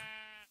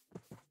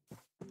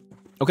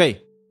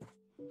 Okay.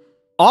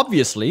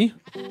 Obviously.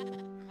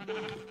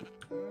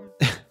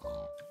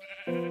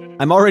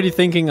 I'm already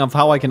thinking of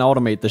how I can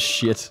automate this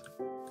shit.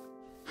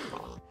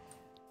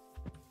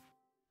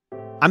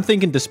 I'm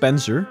thinking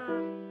dispenser.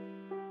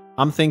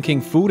 I'm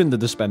thinking food in the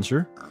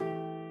dispenser.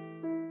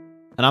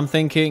 And I'm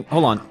thinking...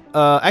 Hold on.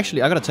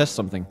 Actually, I gotta test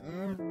something.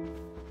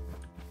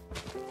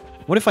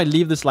 What if I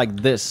leave this like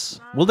this?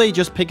 Will they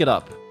just pick it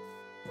up?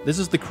 This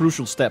is the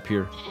crucial step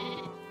here.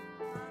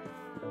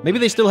 Maybe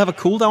they still have a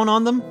cooldown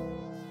on them?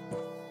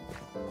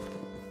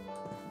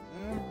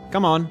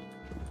 Come on.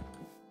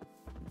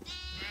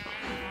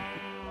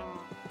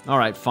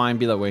 Alright, fine.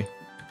 Be that way.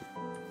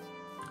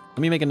 Let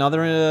me make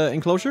another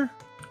enclosure.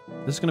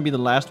 This is gonna be the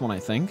last one, I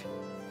think.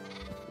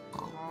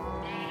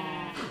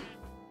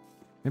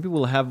 Maybe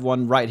we'll have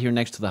one right here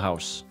next to the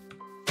house.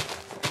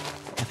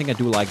 I think I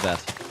do like that.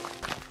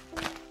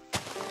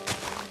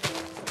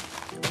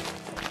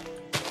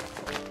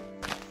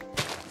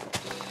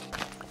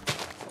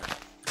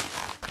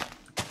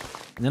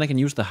 And then I can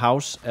use the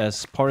house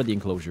as part of the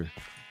enclosure.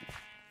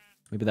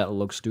 Maybe that'll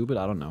look stupid,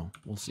 I don't know.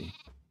 We'll see.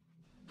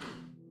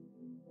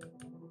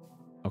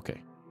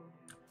 Okay.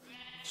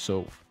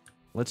 So,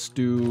 Let's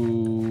do...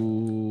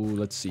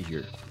 Let's see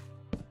here.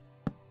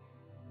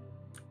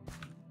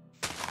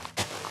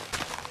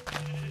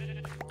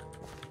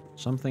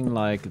 Something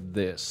like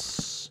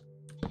this.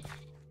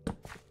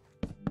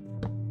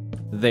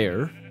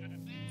 There.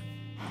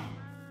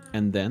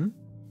 And then...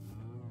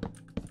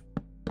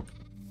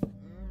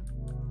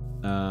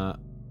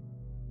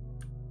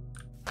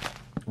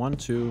 1,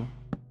 2...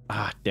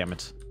 Ah, damn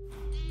it.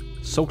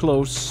 So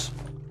close.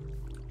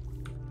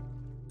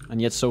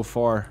 And yet so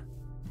far.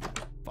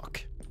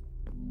 Fuck.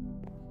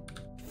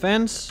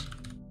 Fence.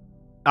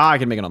 Ah, I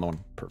can make another one.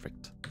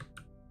 Perfect.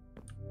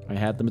 I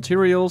had the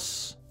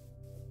materials.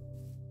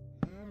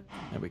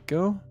 There we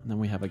go. And then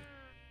we have a...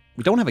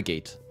 We don't have a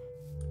gate.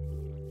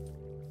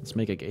 Let's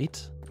make a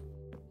gate.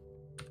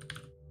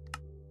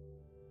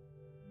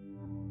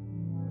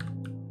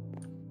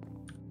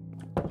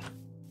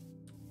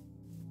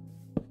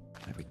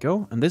 There we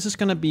go. And this is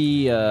gonna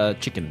be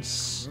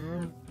chickens.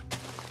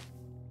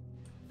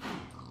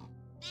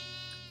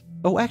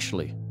 Oh,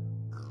 actually.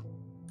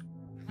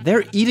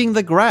 They're eating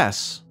the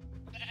grass.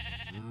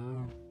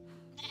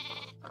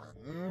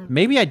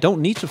 Maybe I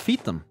don't need to feed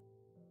them.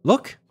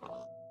 Look.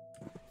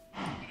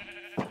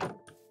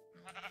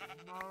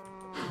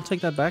 I'll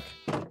take that back.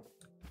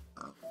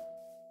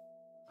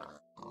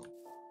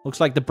 Looks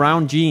like the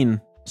brown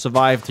gene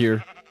survived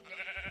here.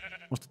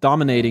 Was the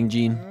dominating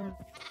gene.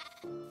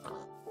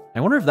 I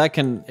wonder if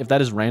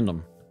that is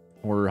random.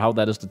 Or how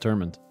that is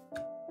determined.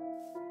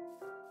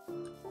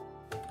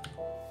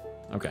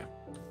 Okay.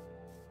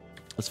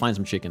 Let's find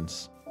some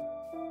chickens.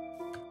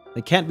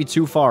 They can't be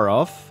too far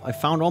off. I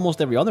found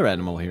almost every other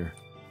animal here.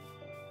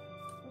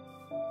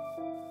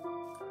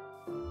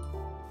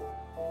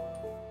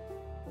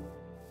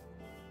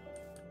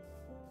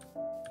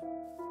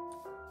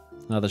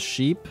 Another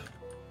sheep.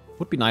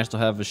 Would be nice to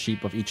have a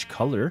sheep of each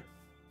color.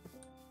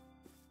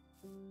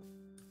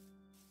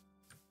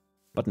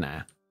 But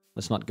nah.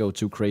 Let's not go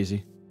too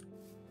crazy.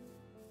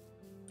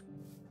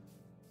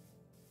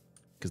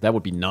 Because that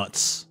would be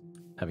nuts.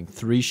 Having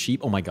 3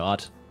 sheep. Oh my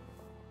god.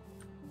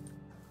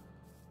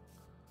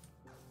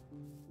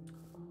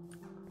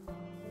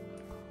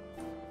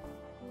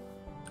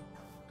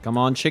 Come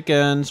on,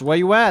 chickens. Where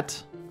you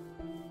at?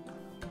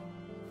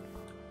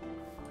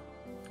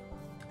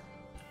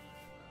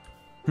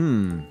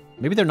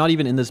 Maybe they're not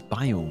even in this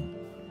biome.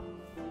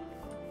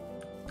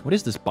 What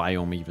is this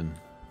biome even?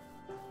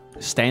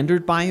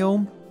 Standard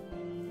biome?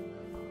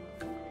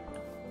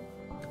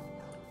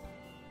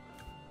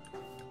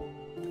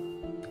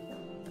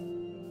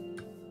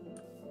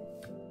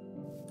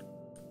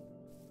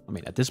 I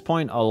mean, at this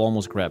point, I'll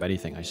almost grab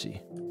anything I see.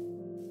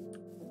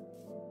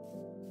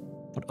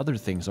 What other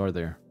things are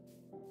there?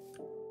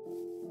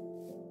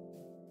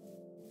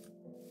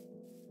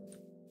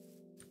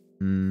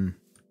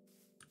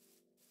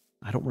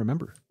 I don't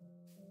remember.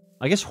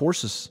 I guess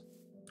horses.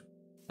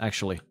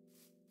 Actually.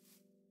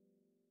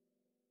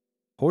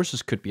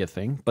 Horses could be a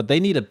thing, but they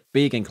need a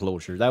big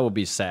enclosure. That would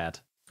be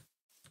sad.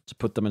 To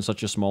put them in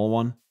such a small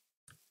one.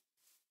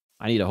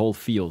 I need a whole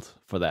field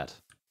for that.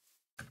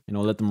 You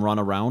know, let them run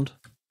around.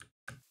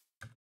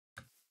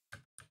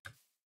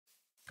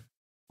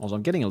 Also,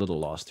 I'm getting a little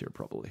lost here,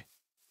 probably.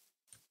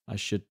 I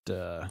should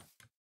head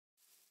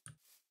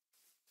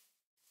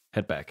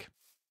back.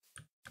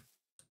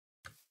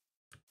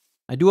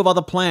 I do have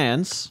other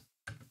plans.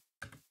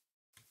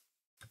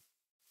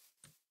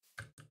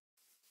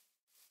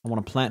 I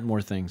want to plant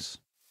more things.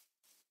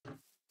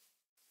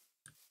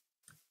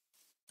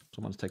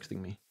 Someone's texting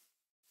me.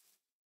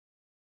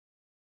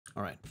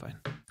 Alright, fine.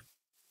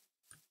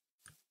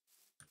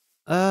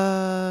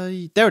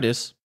 There it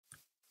is.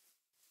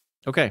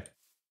 Okay.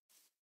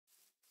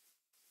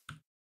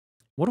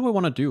 What do I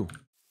want to do?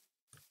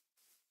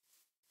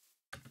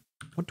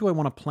 What do I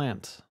want to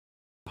plant?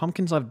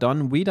 Pumpkins I've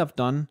done. Wheat I've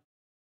done.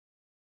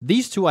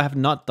 These two I have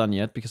not done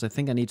yet because I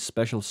think I need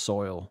special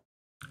soil.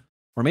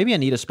 Or maybe I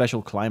need a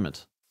special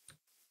climate.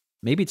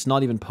 Maybe it's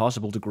not even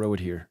possible to grow it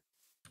here.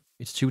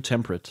 It's too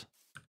temperate.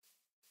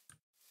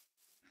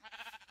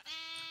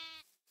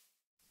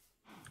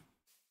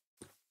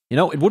 You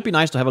know, it would be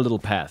nice to have a little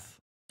path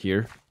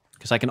here.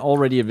 Because I can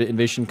already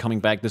envision coming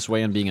back this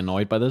way and being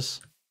annoyed by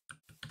this.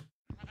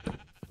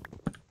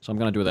 So I'm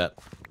gonna do that.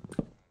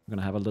 I'm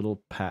gonna have a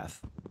little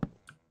path.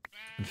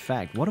 In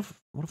fact, what if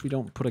we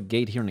don't put a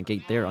gate here and a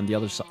gate there on the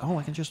other side? Oh,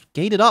 I can just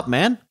gate it up,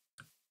 man!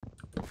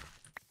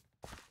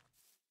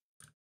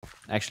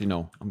 Actually,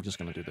 no. I'm just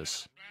gonna do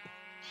this.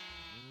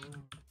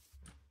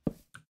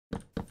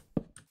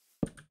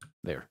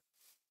 There.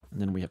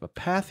 And then we have a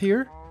path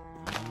here.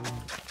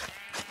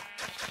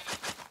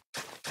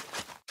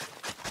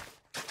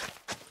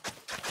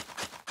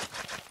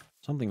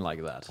 Something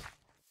like that.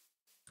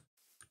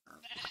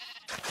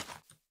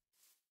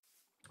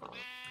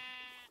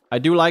 I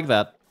do like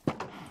that.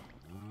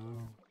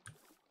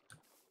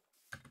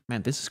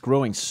 Man, this is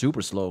growing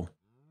super slow.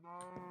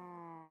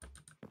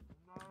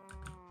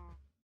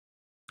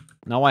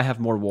 Now I have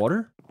more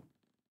water.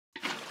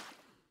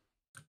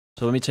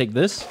 So let me take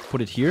this,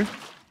 put it here.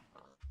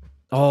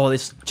 Oh,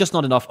 it's just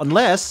not enough.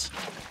 Unless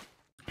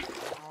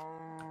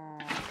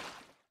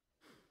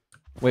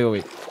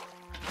Wait.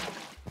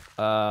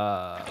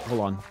 Hold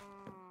on.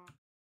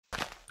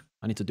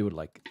 I need to do it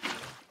like...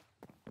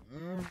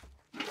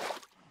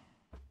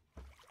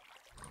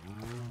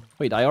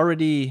 Wait, I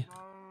already...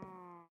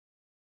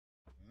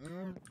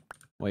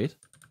 Wait.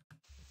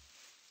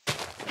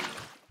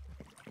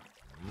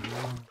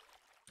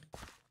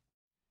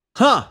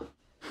 Huh!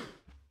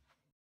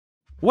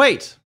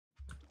 Wait!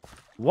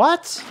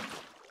 What?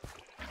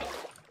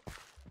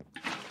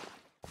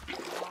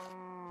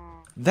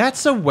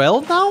 That's a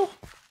well now?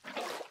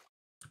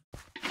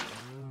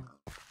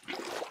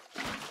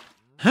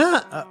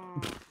 Huh?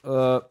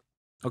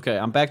 Okay,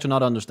 I'm back to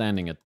not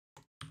understanding it.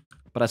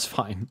 But that's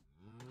fine.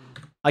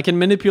 I can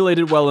manipulate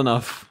it well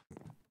enough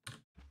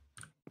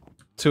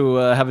to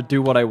have it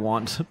do what I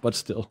want, but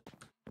still.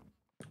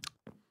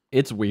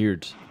 It's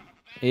weird.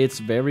 It's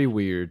very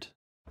weird.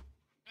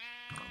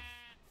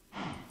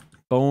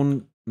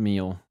 Bone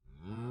meal.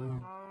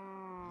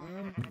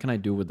 What can I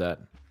do with that?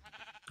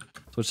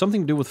 So it's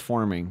something to do with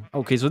farming.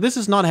 Okay, so this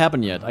has not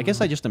happened yet. I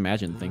guess I just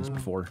imagined things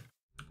before.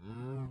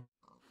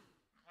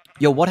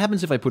 Yo, what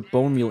happens if I put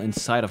bone meal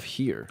inside of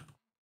here?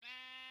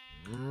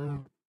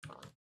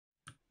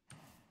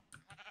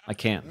 I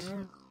can't.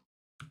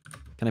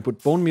 Can I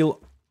put bone meal...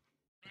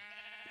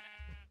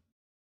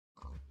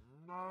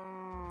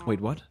 Wait,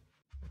 what?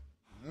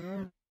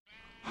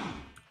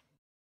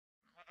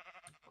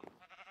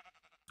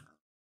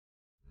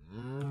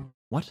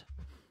 What?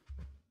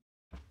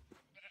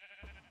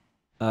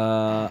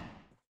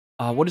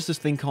 What is this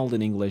thing called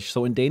in English?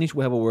 So in Danish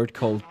we have a word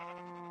called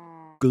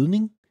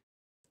gødning,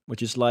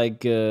 which is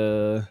like,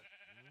 you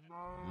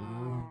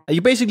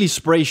basically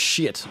spray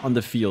shit on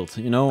the field,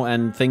 you know,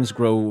 and things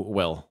grow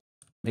well.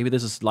 Maybe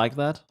this is like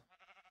that?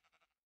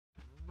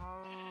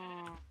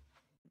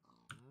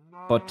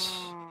 But...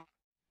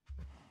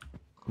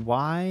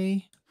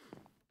 why?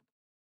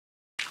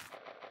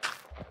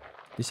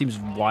 This seems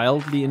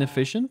wildly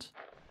inefficient.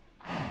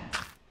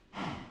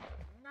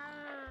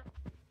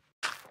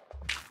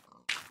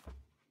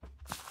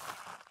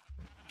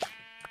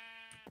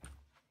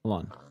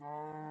 Hold on.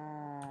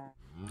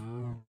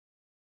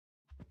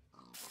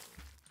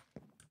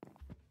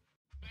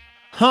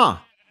 Huh.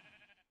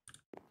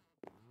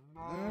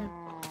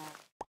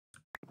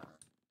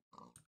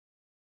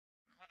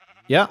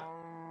 Yeah.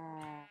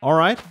 All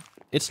right.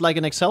 It's like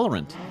an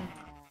accelerant.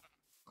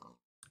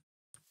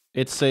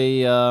 It's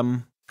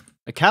a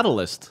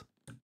catalyst.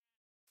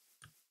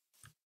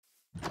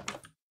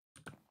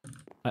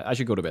 I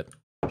should go to bed.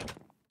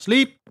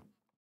 Sleep.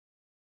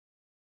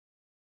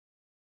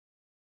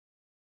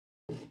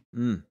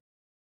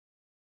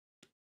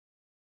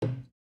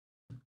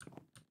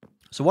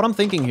 So what I'm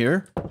thinking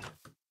here,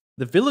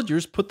 the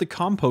villagers put the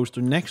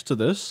composter next to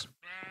this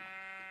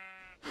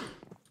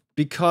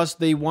because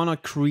they want to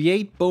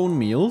create bone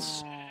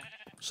meals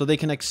so they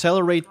can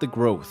accelerate the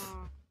growth.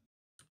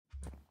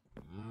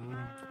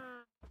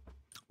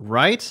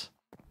 Right?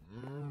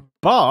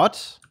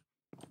 But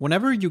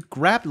whenever you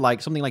grab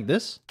like something like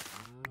this,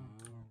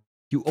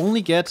 you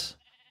only get...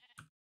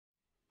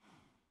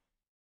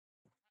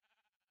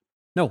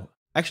 No,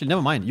 actually,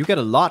 never mind. You get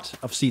a lot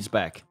of seeds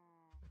back.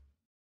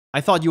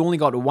 I thought you only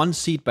got one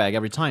seed back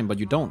every time, but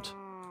you don't.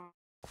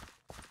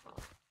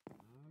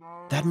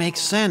 That makes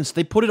sense.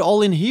 They put it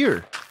all in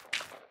here.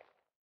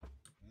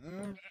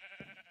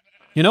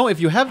 You know, if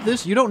you have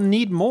this, you don't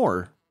need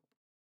more.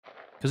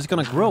 Because it's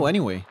gonna grow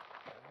anyway.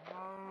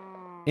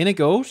 In it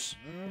goes.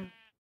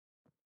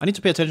 I need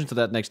to pay attention to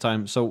that next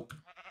time. So,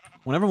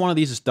 whenever one of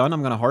these is done,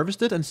 I'm gonna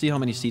harvest it and see how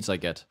many seeds I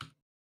get.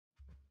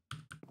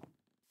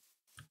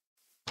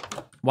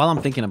 While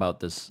I'm thinking about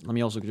this, let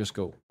me also just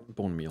go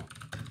bone meal.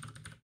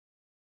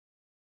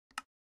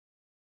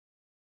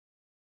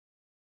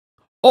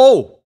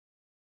 Oh!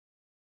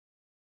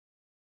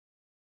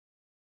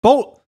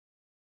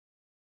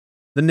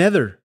 The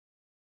nether.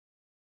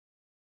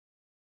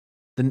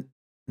 The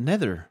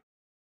nether.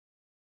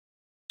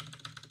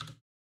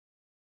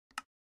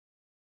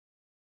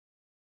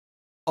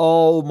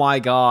 Oh my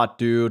god,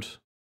 dude.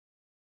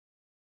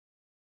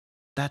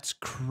 That's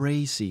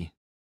crazy.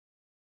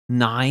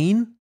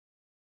 9?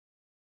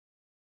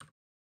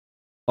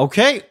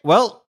 Okay,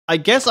 well, I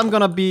guess I'm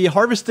gonna be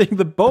harvesting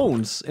the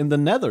bones in the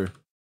nether.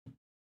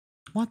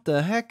 What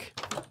the heck?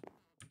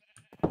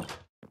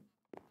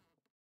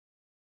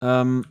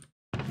 Hold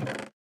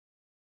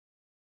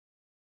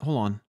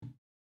on.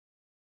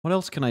 What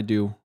else can I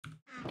do?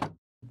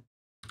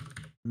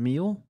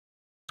 Meal?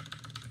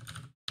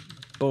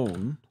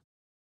 Bone?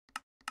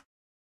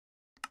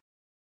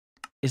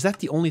 Is that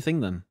the only thing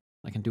then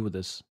I can do with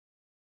this?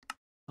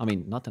 I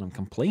mean, not that I'm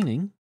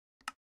complaining.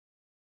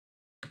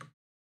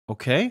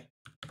 Okay.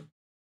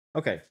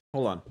 Okay,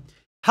 hold on.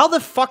 How the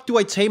fuck do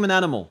I tame an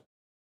animal?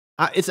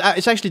 It's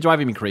actually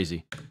driving me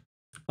crazy.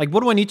 Like,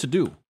 what do I need to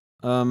do?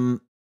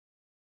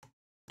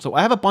 So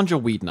I have a bunch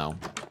of wheat now.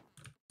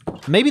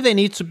 Maybe they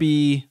need to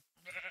be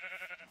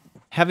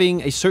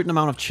having a certain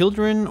amount of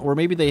children, or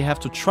maybe they have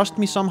to trust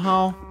me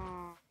somehow.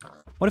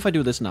 What if I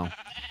do this now?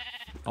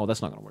 Oh,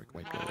 that's not gonna work.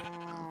 Wait.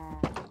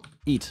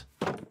 Eat.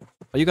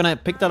 Are you gonna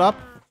pick that up?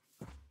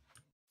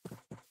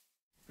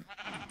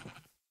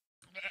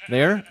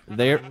 There.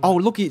 Oh,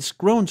 look, it's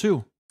grown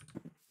too.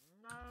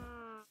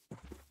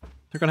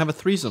 They're gonna have a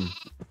threesome.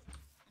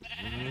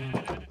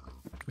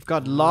 We've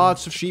got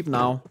lots of sheep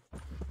now.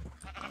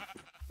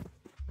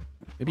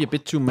 Maybe a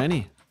bit too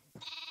many.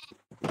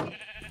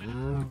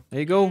 There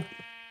you go.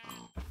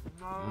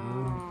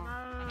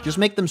 Just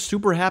make them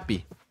super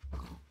happy.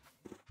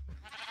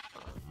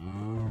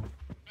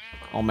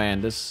 Oh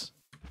man, this...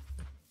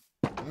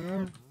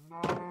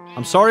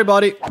 I'm sorry,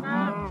 buddy.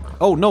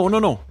 Oh,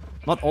 no.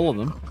 Not all of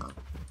them.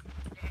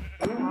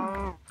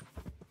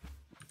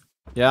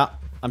 Yeah,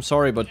 I'm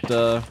sorry, but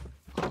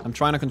I'm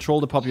trying to control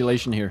the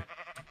population here.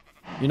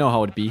 You know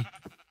how it be.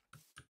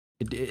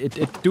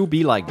 It do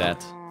be like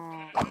that.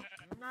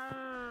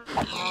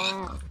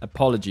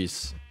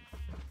 Apologies.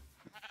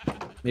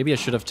 Maybe I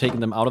should have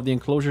taken them out of the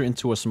enclosure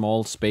into a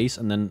small space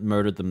and then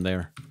murdered them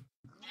there.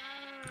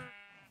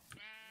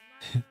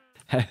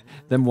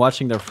 Them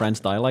watching their friends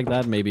die like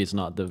that, maybe it's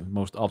not the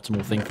most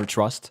optimal thing for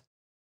trust.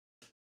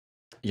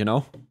 You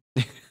know?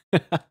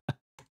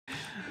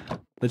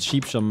 Let's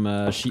sheep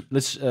some sheep.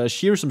 Let's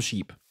shear some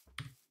sheep.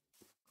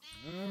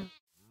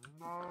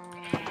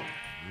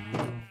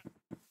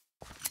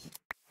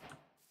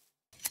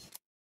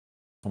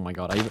 Oh my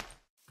god,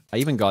 I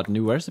even got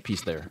new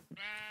recipes there.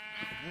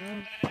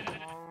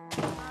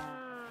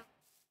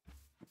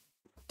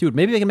 Dude,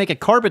 maybe I can make a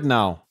carpet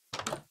now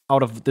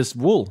out of this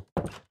wool.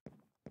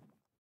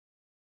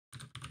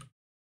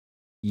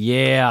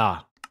 Yeah.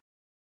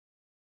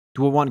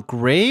 Do I want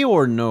gray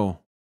or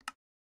no?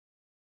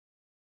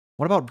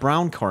 What about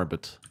brown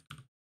carpet?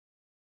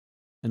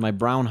 In my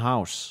brown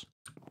house.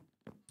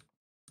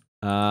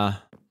 No.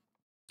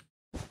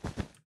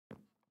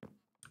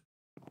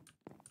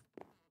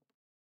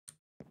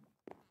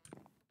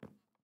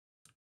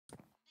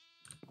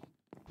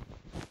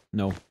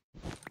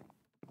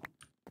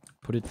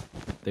 Put it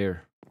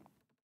there.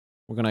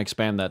 We're gonna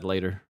expand that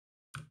later.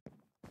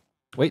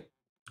 Wait.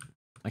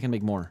 I can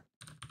make more.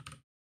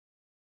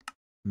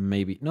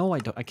 Maybe. No, I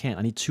don't. I can't.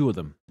 I need 2 of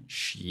them.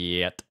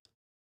 Shit.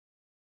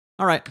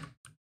 Alright.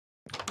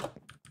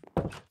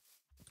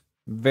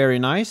 Very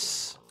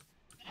nice.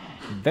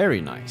 Very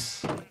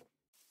nice.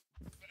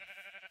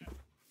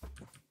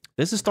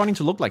 This is starting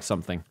to look like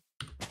something.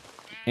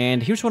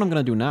 And here's what I'm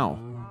gonna do now.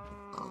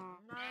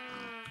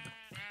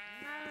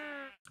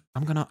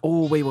 I'm gonna...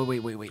 Oh,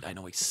 wait. I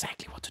know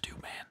exactly what to do,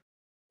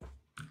 man.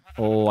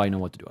 Oh, I know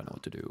what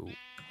to do.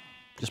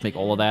 Just make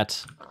all of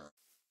that.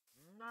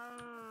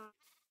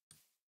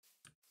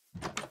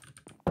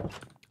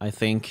 I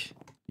think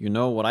you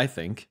know what I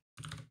think.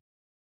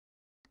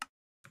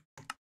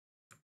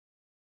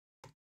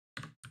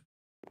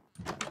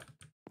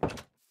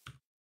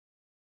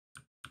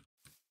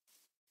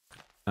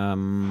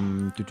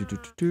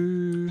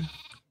 Do.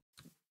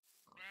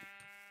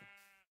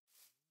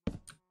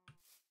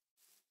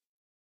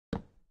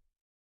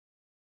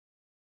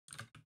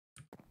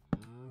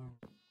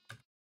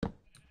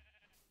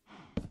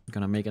 I'm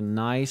gonna make a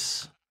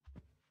nice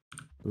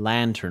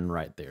lantern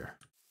right there.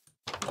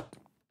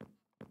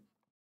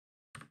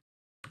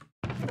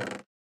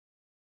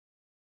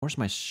 Where's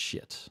my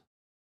shit?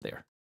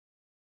 There.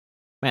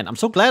 Man, I'm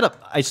so glad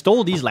I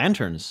stole these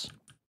lanterns.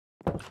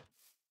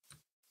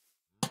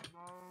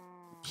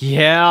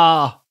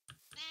 Yeah!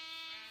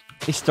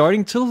 It's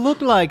starting to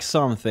look like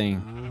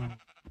something.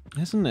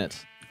 Isn't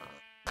it?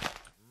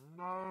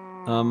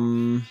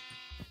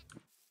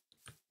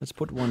 Let's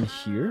put one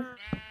here.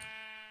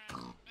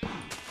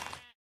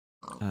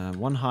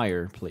 One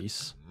higher,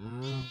 please.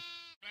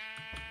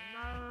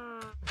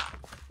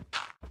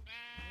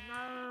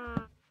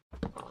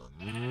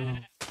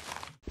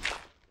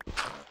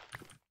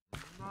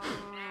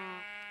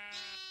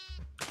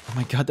 Oh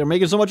my god, they're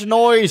making so much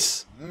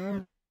noise!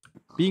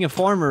 Being a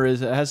farmer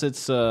has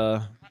its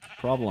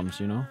problems,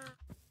 you know?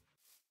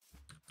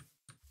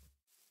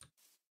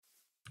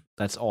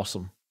 That's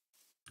awesome.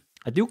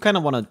 I do kind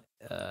of want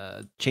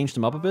to change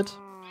them up a bit.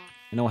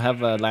 You know,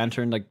 have a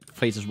lantern that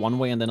faces one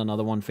way and then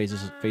another one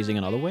facing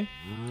another way.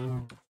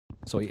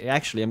 So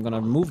actually, I'm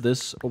gonna move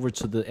this over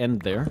to the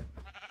end there.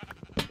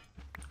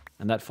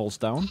 And that falls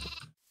down.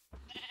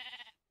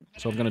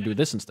 So I'm gonna do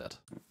this instead.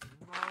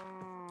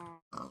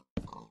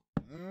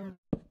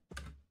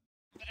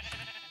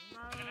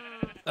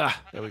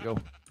 Ah, there we go.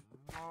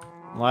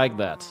 Like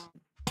that.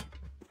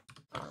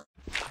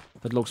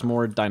 That looks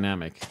more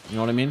dynamic. You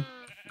know what I mean?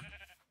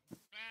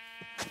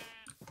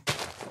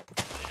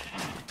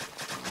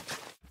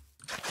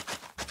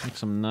 Make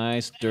some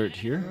nice dirt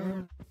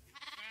here.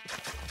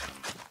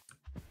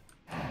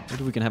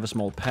 Maybe we can have a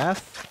small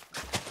path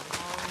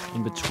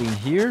in between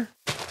here.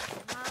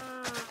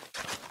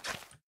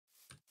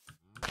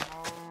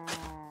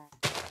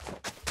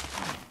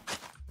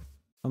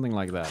 Something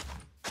like that.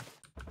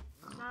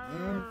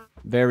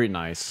 Very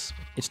nice.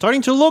 It's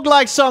starting to look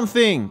like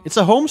something! It's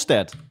a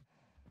homestead.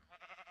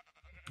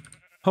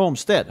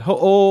 Homestead.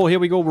 Oh, here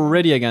we go. We're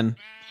ready again.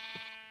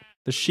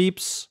 The sheep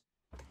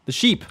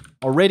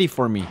are ready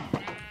for me.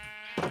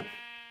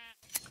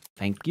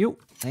 Thank you.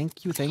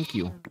 Thank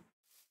you.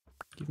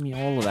 Give me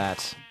all of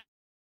that.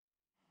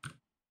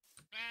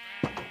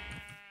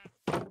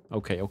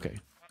 Okay, okay.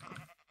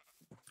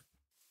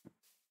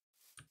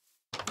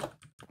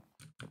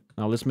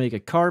 Now let's make a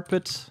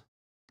carpet.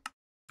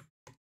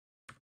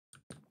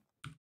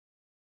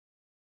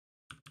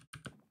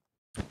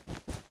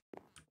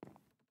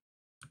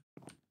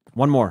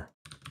 One more.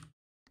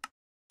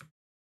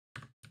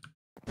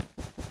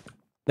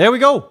 There we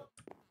go.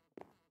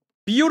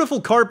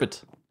 Beautiful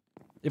carpet.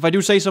 If I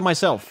do say so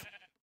myself.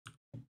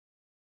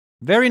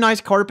 Very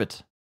nice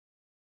carpet.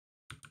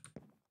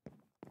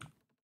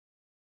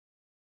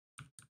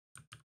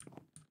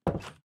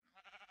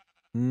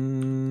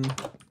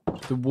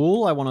 The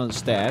wool I want to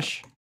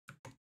stash.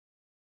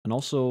 And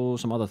also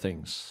some other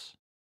things.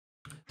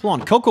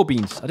 Hold on, cocoa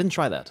beans. I didn't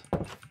try that.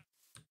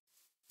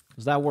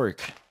 Does that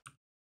work?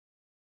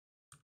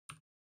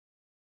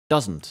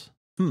 Doesn't.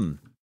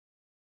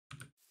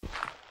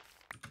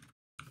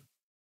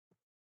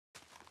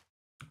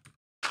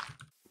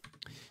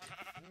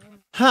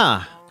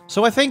 Huh.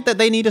 So I think that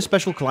they need a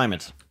special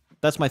climate.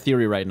 That's my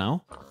theory right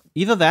now.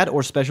 Either that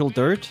or special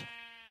dirt.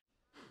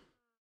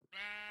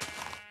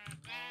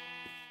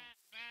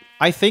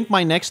 I think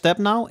my next step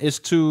now is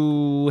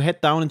to head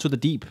down into the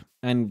deep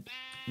and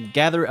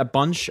gather a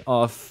bunch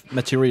of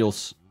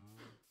materials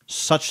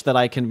such that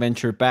I can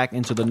venture back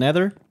into the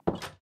nether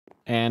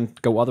and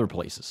go other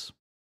places.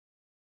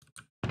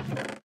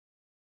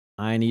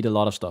 I need a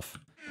lot of stuff.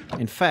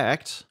 In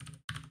fact,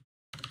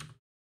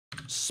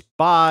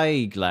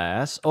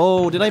 spyglass.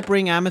 Oh, did I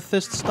bring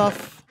amethyst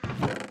stuff?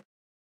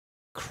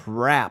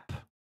 Crap.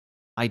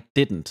 I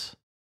didn't.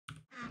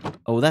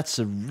 Oh, that's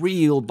a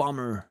real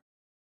bummer.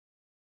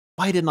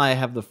 Why didn't I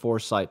have the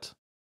foresight?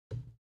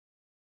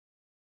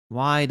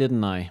 Why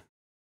didn't I?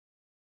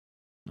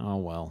 Oh,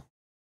 well.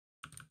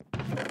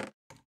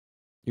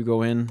 You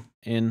go in.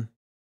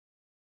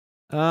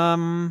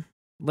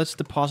 Let's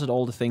deposit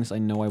all the things I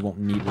know I won't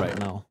need right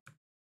now.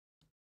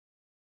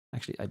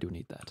 Actually, I do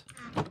need that.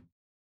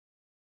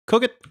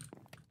 Cook it!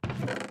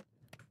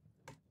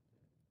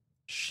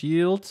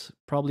 Shield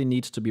probably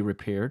needs to be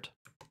repaired.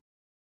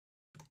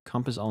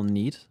 Compass I'll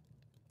need.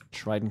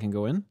 Trident can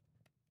go in.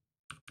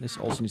 This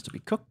also needs to be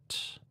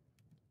cooked.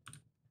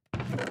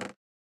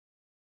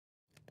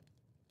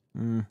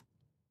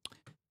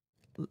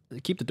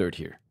 Keep the dirt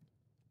here.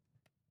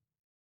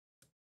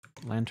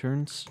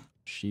 Lanterns,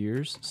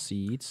 shears,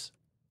 seeds,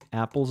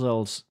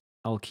 apples.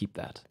 I'll keep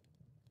that.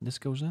 This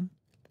goes in.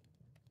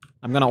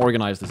 I'm gonna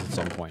organize this at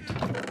some point.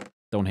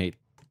 Don't hate.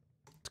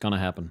 It's gonna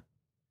happen.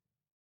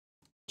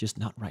 Just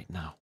not right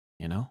now,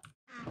 you know?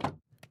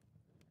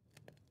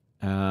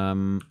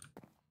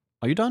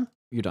 Are you done?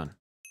 You're done.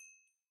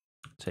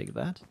 Take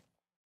that.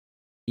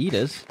 Eat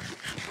it.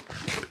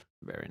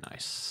 Very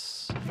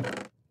nice.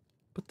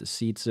 Put the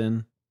seeds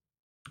in.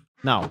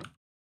 Now,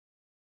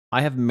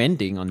 I have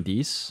mending on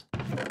these.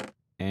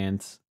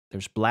 And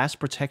there's blast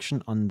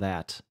protection on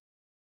that.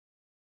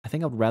 I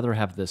think I'd rather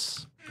have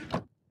this.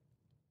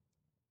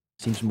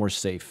 Seems more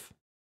safe.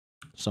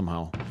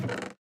 Somehow.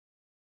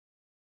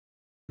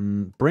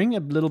 Bring a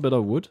little bit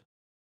of wood.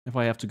 If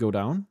I have to go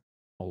down.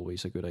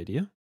 Always a good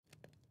idea.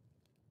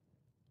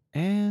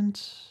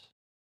 And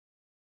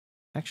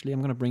actually, I'm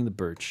going to bring the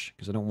birch,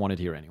 because I don't want it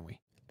here anyway.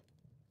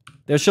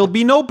 There shall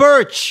be no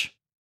birch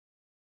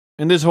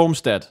in this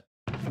homestead.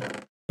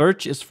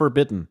 Birch is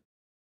forbidden.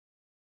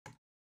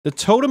 The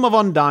Totem of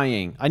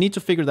Undying. I need to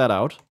figure that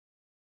out.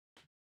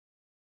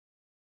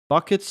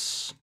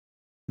 Buckets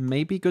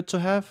may be good to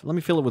have. Let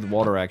me fill it with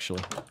water,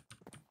 actually.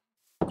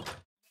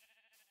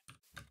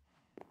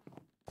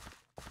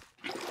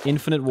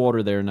 Infinite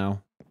water there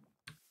now.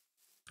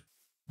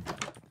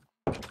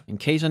 In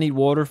case I need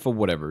water for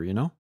whatever, you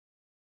know?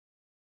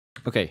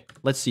 Okay,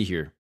 let's see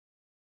here.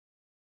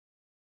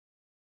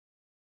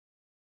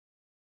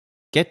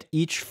 Get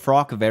each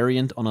frog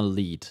variant on a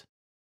lead.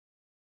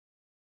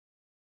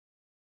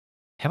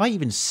 Have I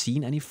even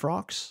seen any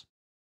frogs?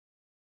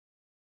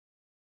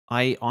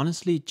 I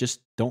honestly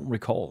just don't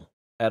recall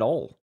at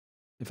all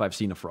if I've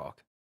seen a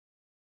frog.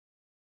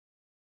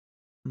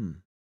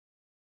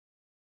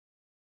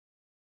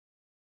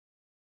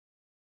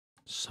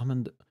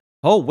 Summoned...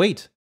 Oh,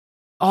 wait!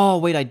 Oh,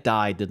 wait, I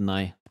died, didn't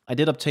I? I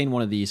did obtain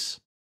one of these.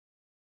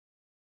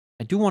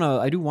 I do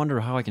wonder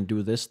how I can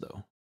do this,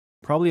 though.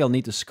 Probably I'll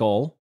need the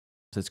skull,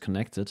 because it's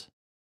connected.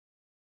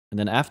 And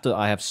then after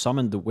I have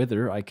summoned the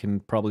wither, I can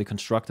probably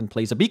construct and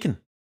place a beacon.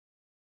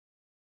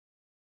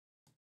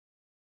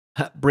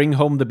 Bring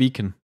home the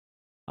beacon.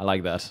 I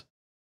like that.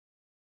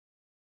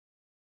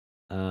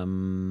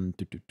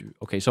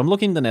 Okay, so I'm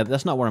looking in the net.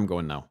 That's not where I'm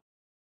going now.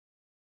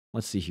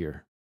 Let's see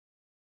here.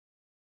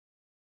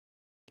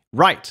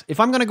 Right. If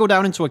I'm gonna go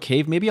down into a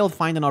cave, maybe I'll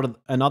find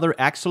another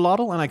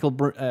axolotl, and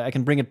I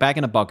can bring it back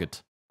in a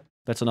bucket.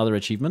 That's another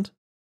achievement.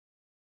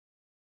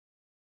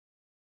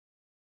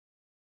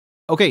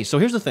 Okay, so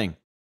here's the thing.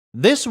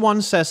 This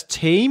one says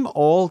tame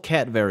all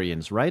cat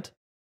variants, right?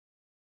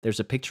 There's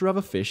a picture of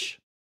a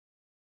fish,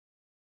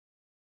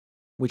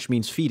 which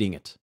means feeding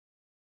it.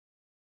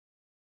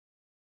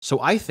 So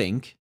I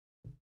think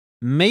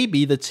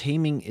maybe the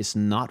taming is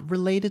not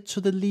related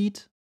to the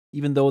lead.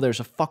 even though there's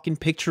a fucking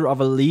picture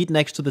of a lead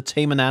next to the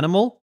tame an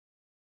animal.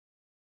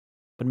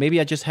 But maybe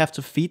I just have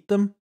to feed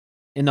them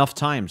enough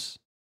times,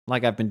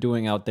 like I've been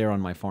doing out there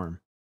on my farm.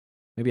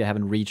 Maybe I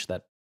haven't reached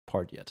that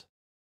part yet.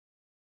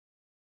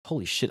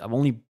 Holy shit, I've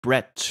only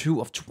bred 2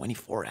 of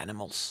 24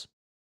 animals.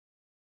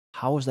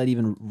 How is that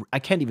even... I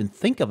can't even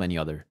think of any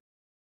other.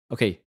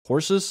 Okay,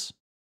 horses,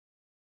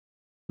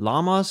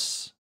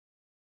 llamas,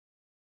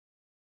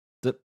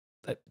 the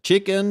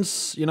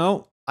chickens, you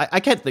know. I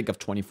can't think of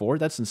 24.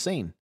 That's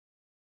insane.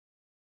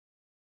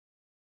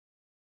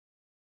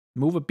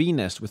 Move a bee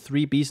nest with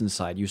 3 bees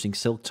inside using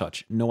silk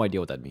touch. No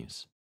idea what that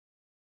means.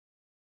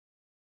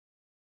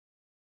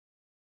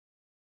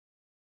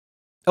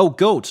 Oh,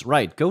 goats.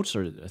 Right, goats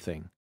are a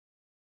thing.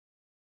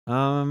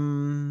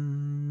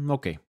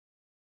 Okay.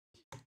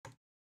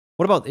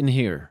 What about in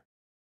here?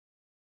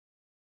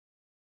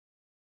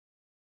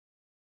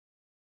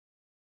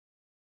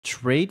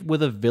 Trade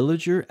with a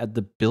villager at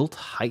the built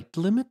height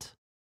limit?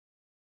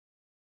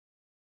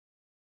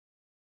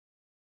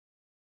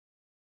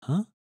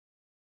 Huh?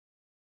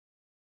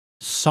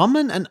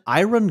 Summon an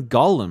iron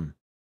golem.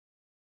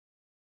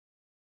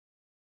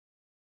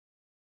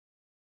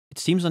 It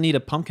seems I need a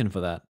pumpkin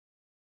for that.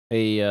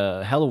 A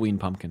Halloween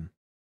pumpkin.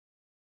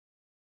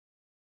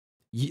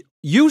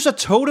 Use a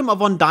totem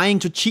of undying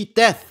to cheat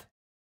death.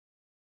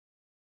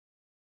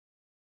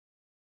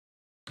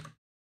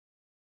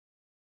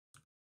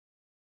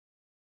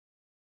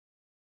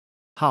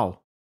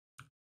 How?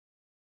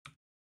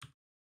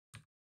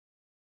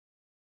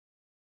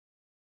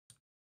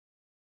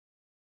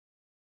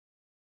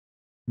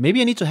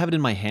 Maybe I need to have it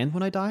in my hand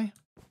when I die?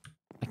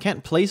 I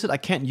can't place it, I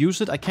can't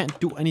use it, I can't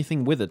do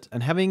anything with it.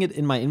 And having it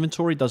in my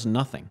inventory does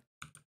nothing.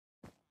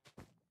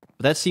 But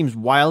that seems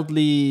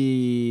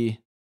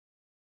wildly...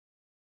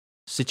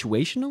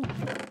 situational?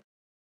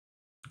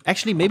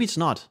 Actually, maybe it's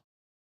not.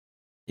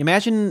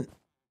 Imagine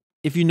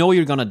if you know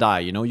you're gonna die,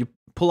 you know? You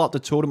pull out the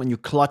totem and you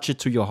clutch it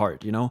to your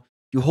heart, you know?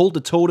 You hold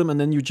the totem and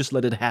then you just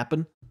let it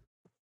happen.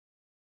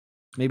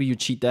 Maybe you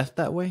cheat death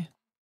that way?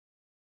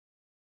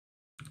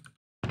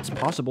 It's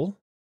possible.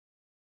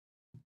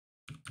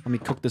 Let me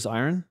cook this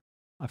iron.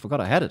 I forgot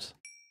I had it.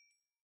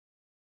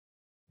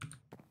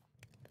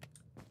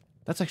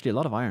 That's actually a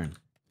lot of iron.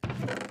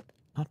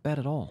 Not bad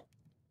at all.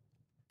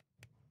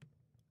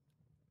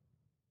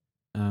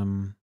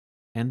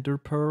 Ender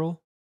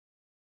pearl.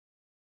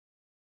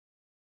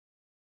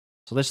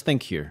 So let's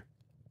think here.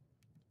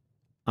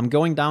 I'm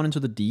going down into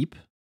the deep.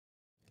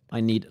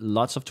 I need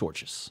lots of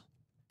torches.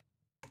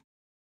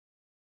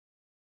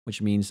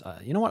 Which means,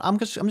 you know what? I'm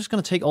just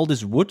gonna take all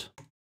this wood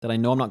that I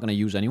know I'm not gonna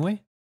use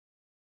anyway.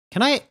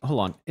 Can I...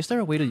 hold on. Is there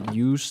a way to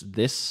use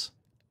this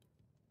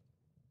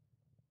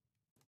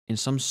in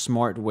some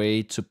smart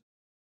way to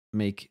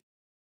make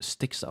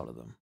sticks out of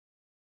them?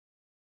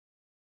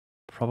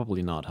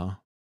 Probably not, huh?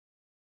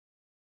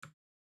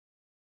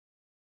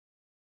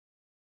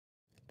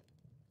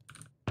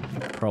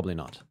 Probably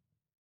not.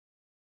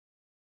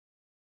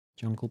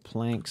 Jungle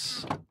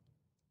planks.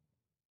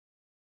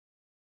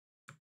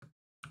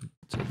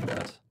 Take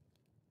that.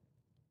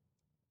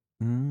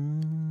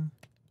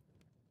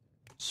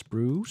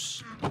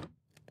 Spruce.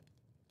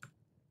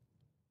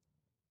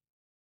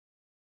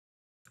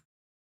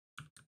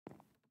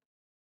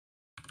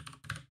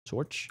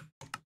 Torch.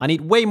 I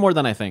need way more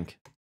than I think.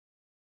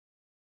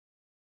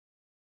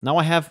 Now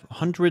I have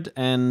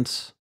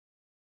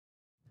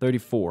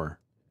 134.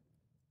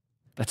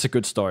 That's a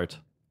good start.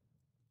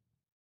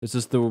 This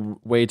is the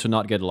way to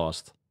not get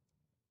lost.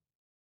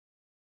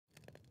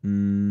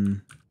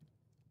 Iron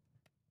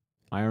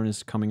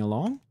is coming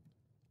along.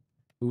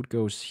 Food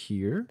goes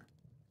here.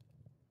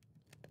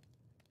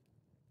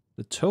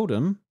 The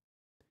totem.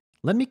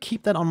 Let me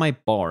keep that on my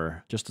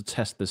bar, just to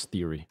test this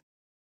theory.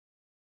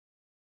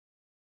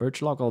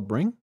 Birch log I'll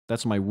bring.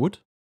 That's my wood.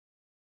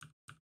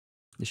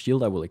 The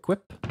shield I will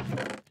equip.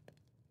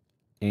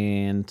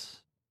 And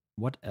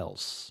what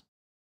else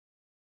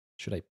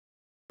should I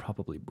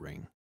probably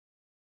bring?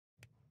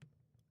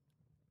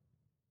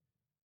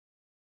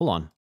 Hold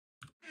on.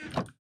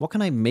 What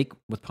can I make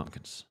with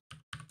pumpkins?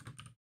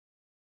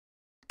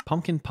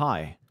 Pumpkin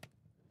pie.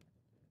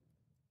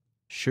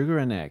 Sugar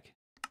and egg.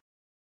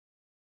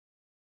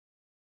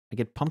 I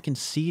get pumpkin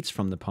seeds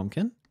from the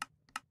pumpkin.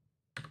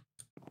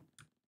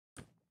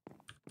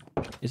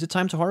 Is it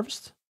time to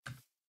harvest?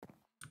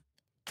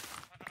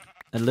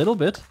 A little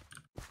bit.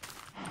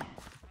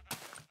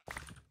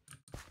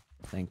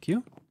 Thank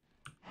you.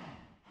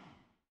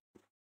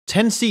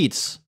 10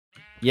 seeds.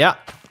 Yeah.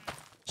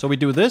 So we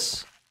do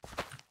this.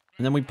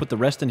 And then we put the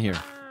rest in here.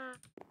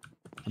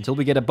 Until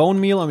we get a bone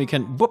meal and we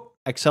can whoop,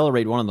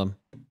 accelerate one of them.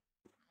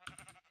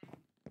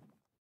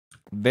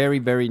 Very,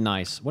 very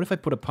nice. What if I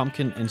put a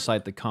pumpkin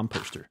inside the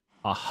composter?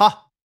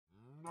 Aha!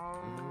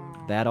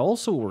 That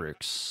also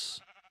works.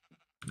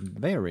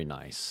 Very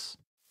nice.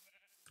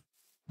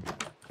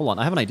 Hold on,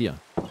 I have an idea.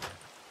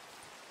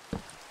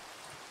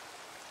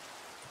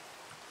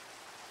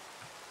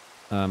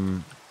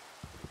 Can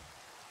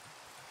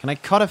I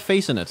cut a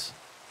face in it?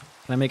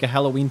 Can I make a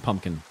Halloween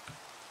pumpkin?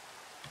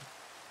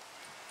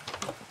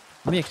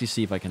 Let me actually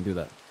see if I can do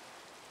that.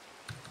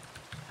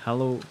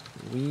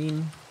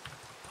 Halloween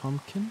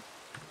pumpkin?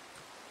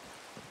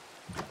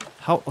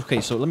 How?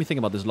 Okay, so let me think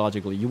about this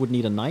logically. You would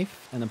need a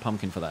knife and a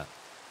pumpkin for that.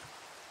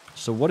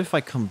 So what if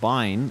I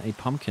combine a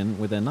pumpkin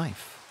with a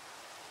knife?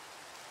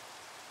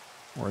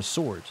 Or a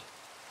sword?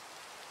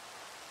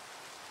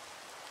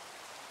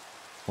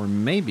 Or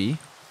maybe...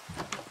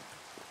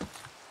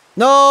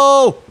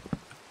 No!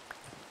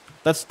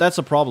 That's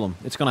a problem.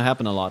 It's gonna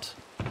happen a lot.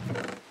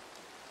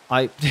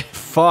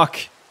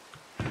 Fuck.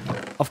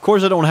 Of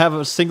course I don't have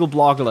a single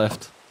block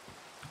left.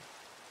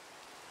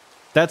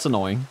 That's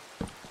annoying.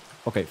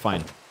 Okay,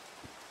 fine.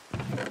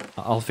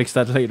 I'll fix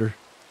that later.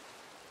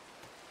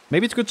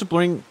 Maybe it's good to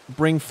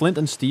bring flint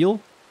and steel.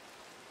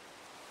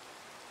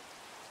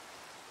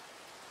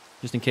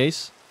 Just in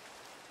case.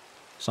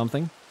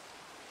 Something.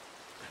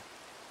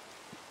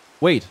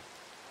 Wait.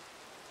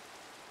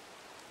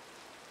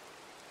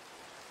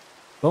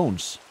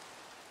 Bones.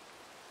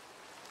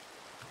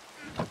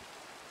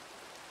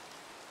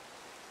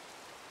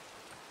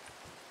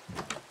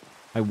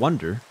 I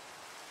wonder.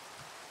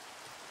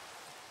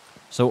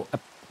 So,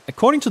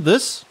 according to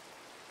this,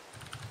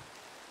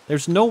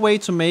 there's no way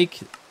to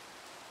make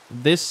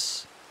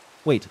this...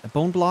 Wait, a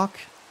bone block?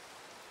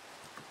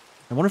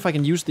 I wonder if I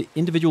can use the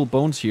individual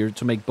bones here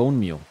to make bone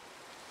meal.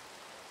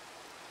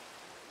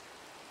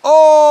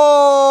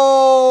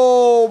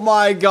 Oh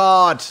my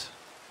god!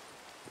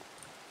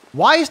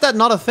 Why is that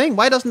not a thing?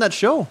 Why doesn't that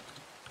show?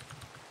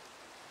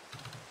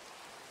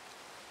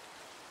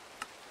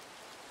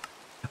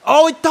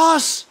 Oh, it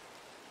does!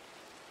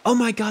 Oh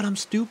my god, I'm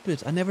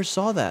stupid. I never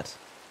saw that.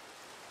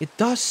 It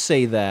does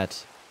say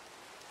that.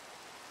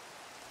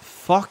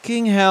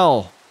 Fucking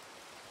hell.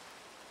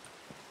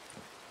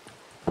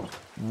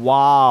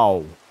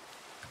 Wow.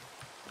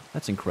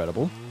 That's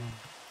incredible.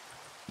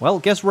 Well,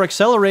 guess we're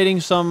accelerating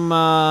some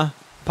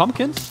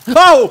pumpkins.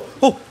 Oh!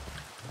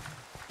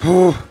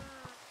 Oh!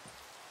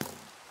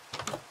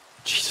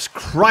 Jesus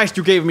Christ,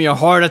 you gave me a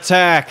heart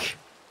attack.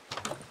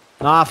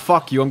 Nah,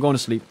 fuck you. I'm going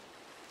to sleep.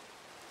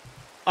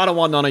 I don't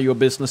want none of your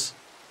business.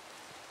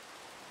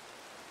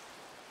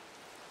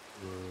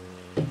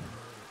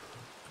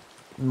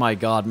 My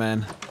god,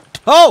 man.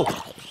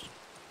 Oh!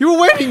 You were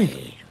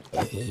waiting!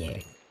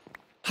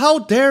 How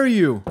dare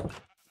you?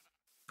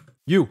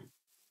 You.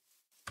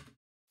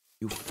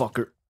 You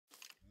fucker.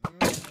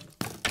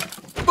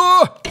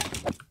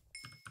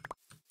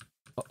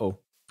 Uh-oh.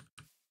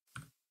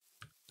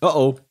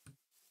 Uh-oh.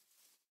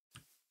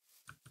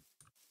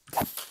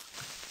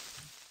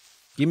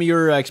 Give me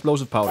your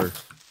explosive powder.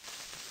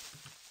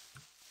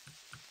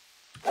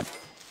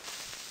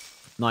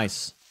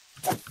 Nice.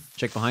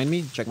 Check behind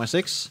me. Check my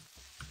 6.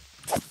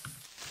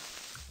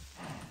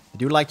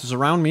 Would you like to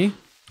surround me?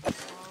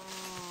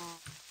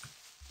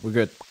 We're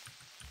good.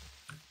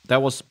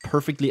 That was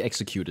perfectly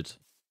executed.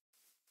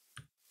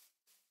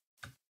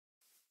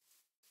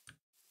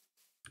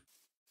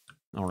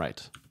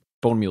 Alright.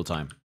 Bone meal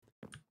time.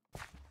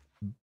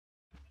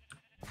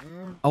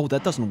 Oh,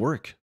 that doesn't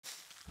work.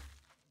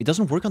 It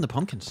doesn't work on the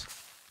pumpkins.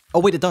 Oh,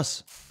 wait, it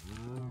does.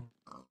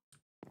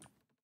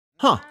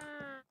 Huh.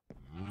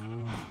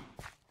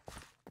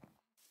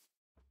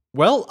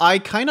 Well, I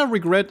kind of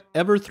regret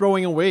ever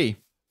throwing away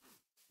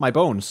my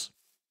bones.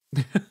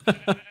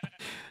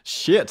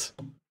 Shit.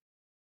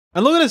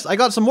 And look at this, I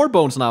got some more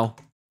bones now.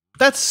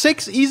 That's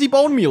 6 easy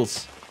bone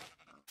meals.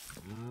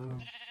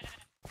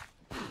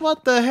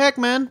 What the heck,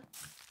 man?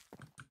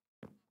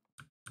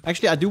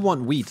 Actually, I do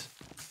want wheat.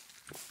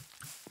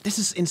 This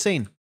is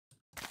insane.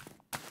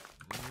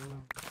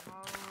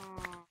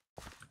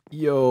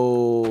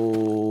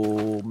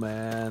 Yo,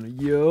 man.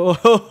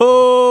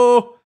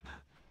 Yo.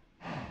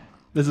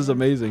 This is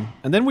amazing.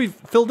 And then we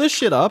fill this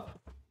shit up.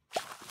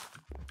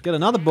 Get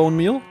another bone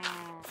meal.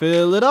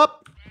 Fill it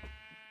up.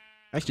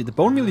 Actually, the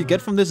bone meal you get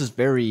from this is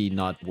very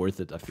not worth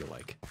it, I feel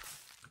like.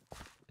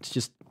 It's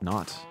just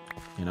not,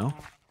 you know?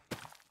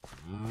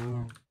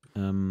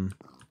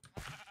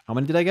 How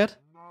many did I get?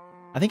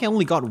 I think I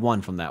only got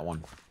 1 from that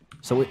one.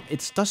 So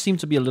it does seem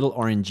to be a little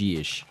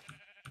RNG-ish.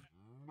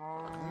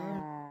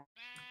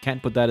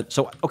 Can't put that in.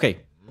 So,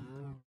 okay.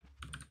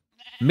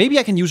 Maybe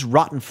I can use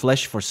rotten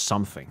flesh for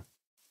something.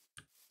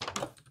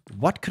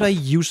 What could I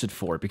use it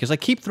for? Because I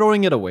keep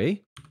throwing it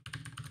away.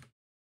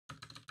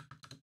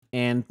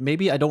 And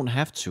maybe I don't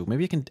have to.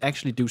 Maybe I can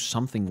actually do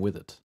something with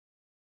it.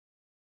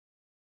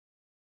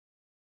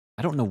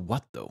 I don't know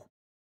what, though.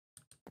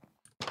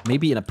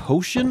 Maybe in a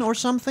potion or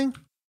something?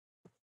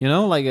 You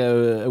know, like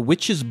a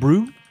witch's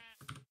brew?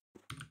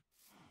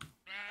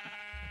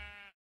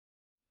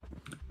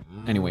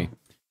 Anyway.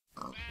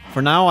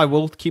 For now, I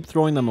will keep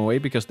throwing them away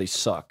because they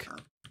suck.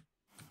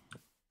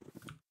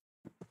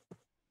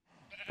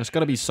 There's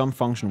gotta be some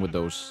function with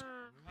those.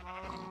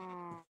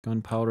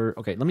 Gunpowder.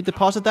 Okay, let me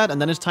deposit that,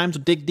 and then it's time to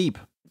dig deep.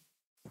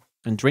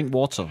 And drink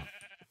water.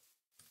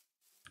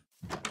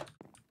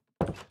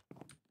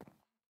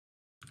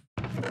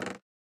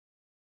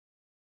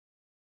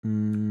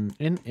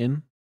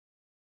 In.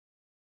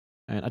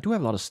 And I do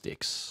have a lot of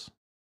sticks.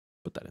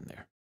 Put that in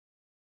there.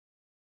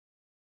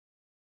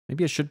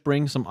 Maybe I should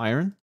bring some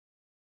iron.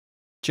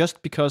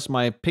 Just because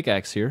my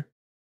pickaxe here.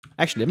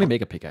 Actually, let me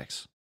make a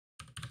pickaxe.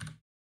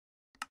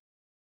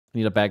 I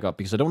need a backup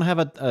because I don't have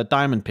a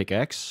diamond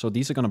pickaxe, so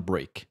these are gonna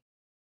break.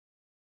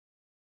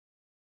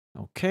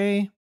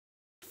 Okay.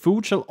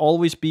 Food shall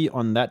always be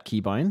on that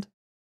keybind.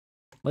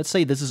 Let's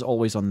say this is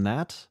always on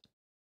that.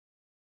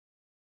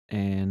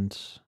 And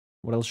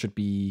what else should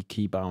be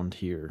keybound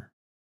here?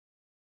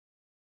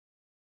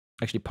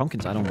 Actually,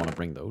 pumpkins, I don't want to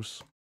bring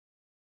those.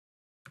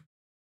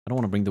 I don't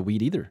want to bring the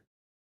wheat either.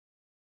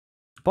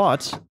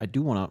 But I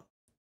do want to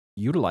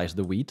utilize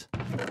the wheat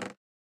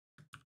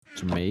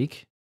to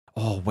make...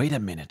 Oh, wait a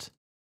minute.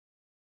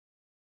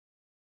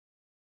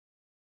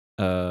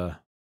 Right.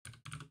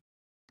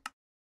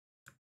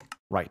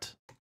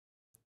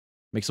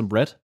 Make some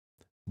bread.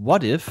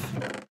 What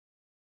if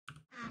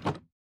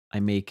I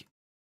make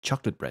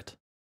chocolate bread?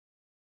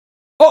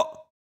 Oh!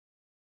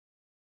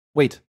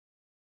 Wait.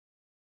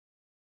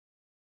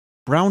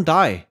 Brown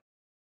dye.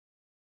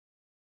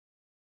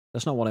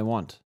 That's not what I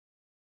want.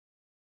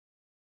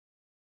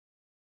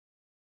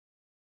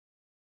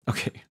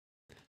 Okay.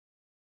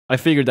 I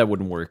figured that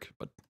wouldn't work,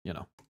 but, you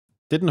know.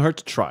 Didn't hurt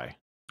to try.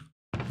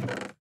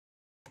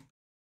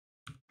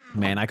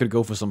 Man, I could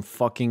go for some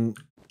fucking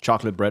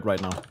chocolate bread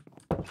right now.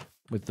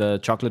 With the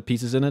chocolate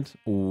pieces in it.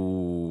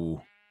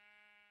 Ooh.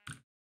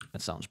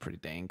 That sounds pretty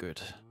dang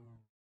good.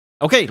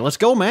 Okay, let's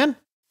go, man.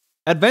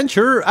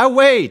 Adventure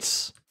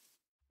awaits.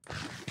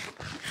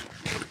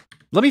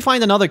 Let me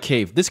find another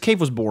cave. This cave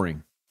was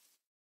boring.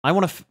 I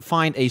want to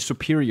find a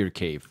superior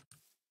cave.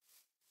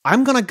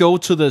 I'm gonna go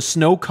to the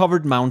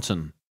snow-covered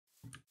mountain.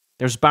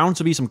 There's bound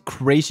to be some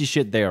crazy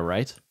shit there,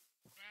 right?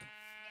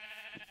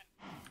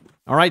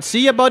 Alright,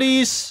 see ya,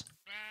 buddies!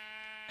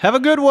 Have a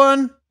good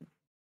one!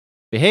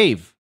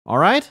 Behave,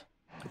 alright?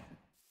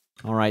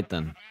 Alright,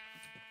 then.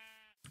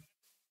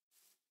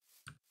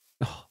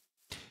 Oh,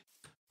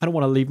 I don't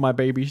want to leave my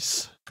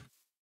babies.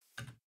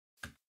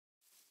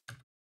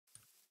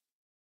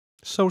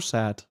 So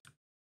sad.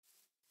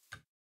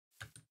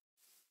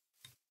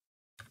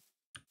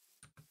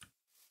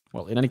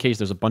 Well, in any case,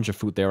 there's a bunch of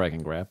food there I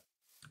can grab.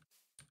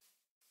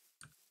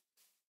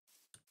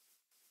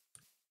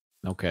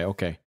 Okay,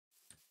 okay.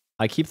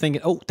 I keep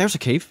thinking, oh, there's a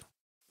cave.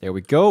 There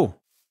we go.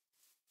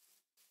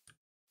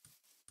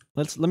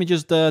 Let me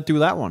just do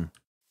that one.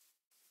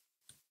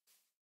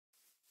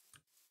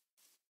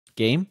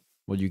 Game,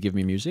 will you give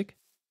me music?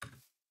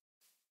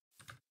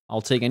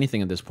 I'll take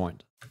anything at this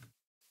point.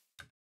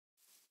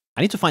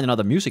 I need to find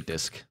another music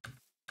disc.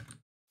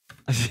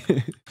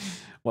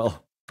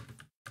 Well,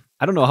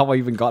 I don't know how I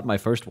even got my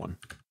first one,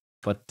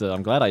 but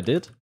I'm glad I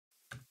did.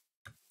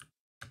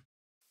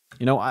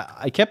 You know,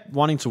 I kept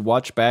wanting to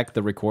watch back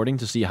the recording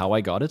to see how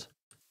I got it.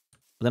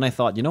 But then I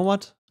thought, you know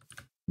what?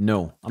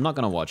 No, I'm not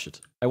gonna watch it.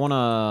 I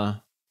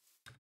wanna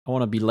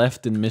be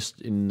left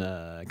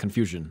in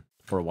confusion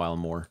for a while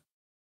more.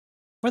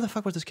 Where the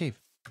fuck was this cave?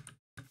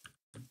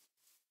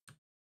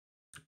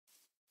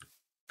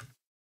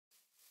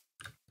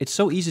 It's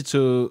so easy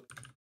to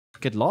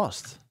get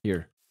lost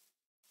here.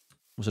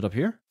 Was it up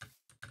here?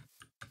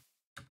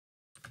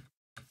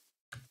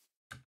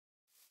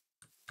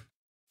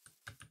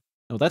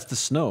 Oh, that's the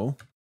snow.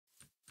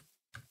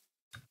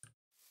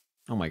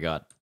 Oh my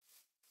god.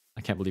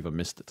 I can't believe I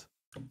missed it.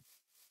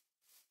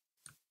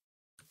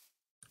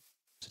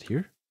 Is it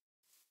here?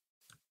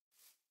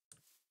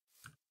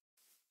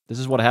 This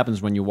is what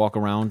happens when you walk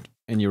around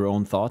in your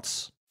own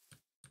thoughts.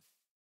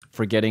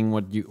 Forgetting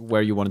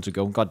where you wanted to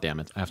go. God damn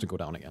it, I have to go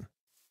down again.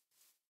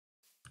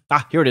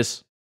 Ah, here it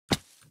is.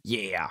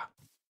 Yeah.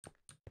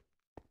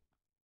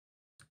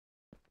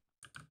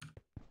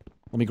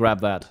 Let me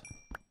grab that.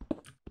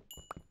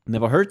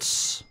 Never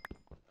hurts.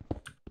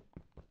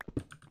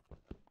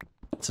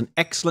 It's an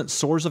excellent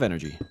source of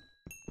energy.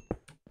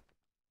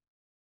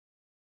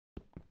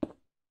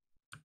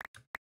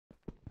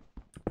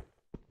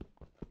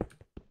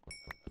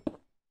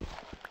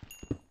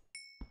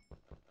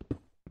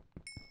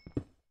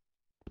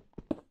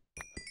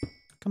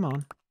 Come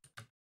on.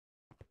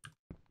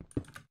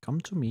 Come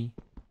to me.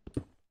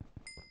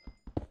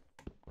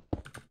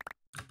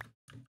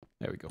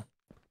 There we go.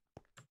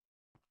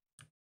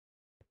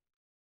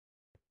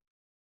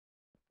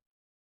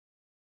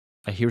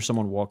 I hear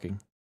someone walking.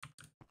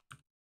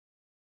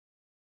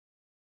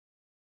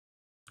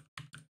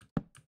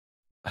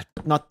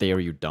 Not there,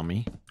 you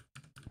dummy.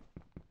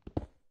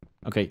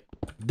 Okay,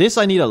 this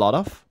I need a lot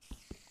of.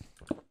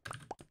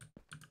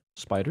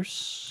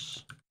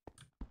 Spiders.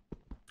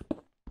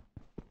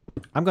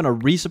 I'm gonna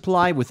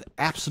resupply with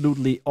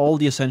absolutely all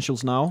the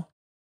essentials now.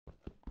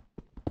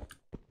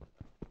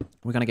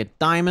 We're gonna get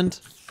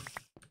diamond.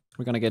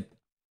 We're gonna get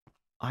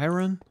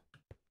iron.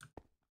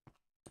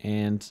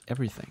 And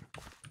everything.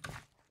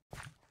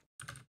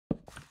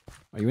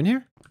 Are you in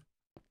here?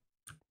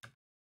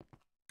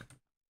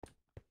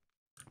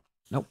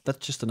 Nope,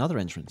 that's just another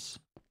entrance.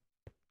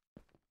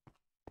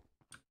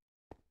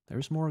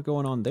 There's more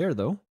going on there,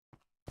 though.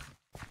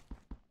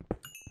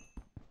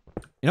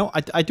 You know,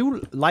 I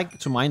do like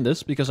to mine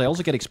this because I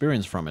also get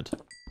experience from it.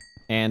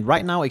 And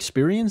right now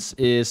experience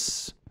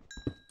is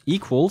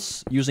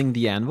equals using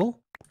the anvil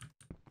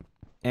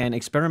and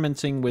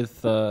experimenting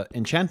with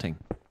enchanting.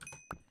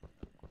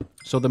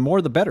 So the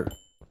more the better.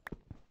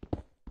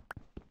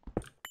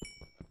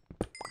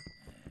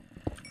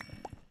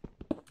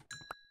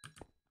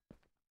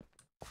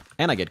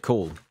 And I get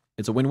coal.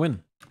 It's a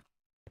win-win.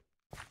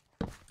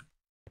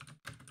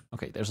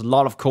 Okay, there's a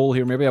lot of coal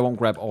here. Maybe I won't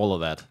grab all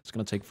of that. It's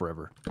gonna take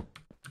forever.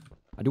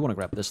 I do want to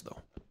grab this, though.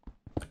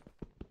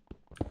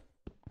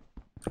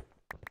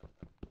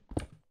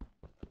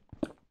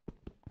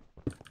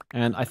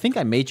 And I think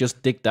I may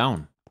just dig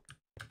down.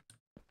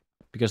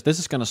 Because this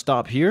is gonna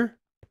stop here.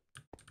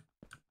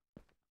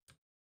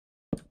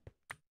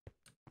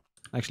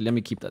 Actually, let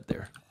me keep that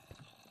there.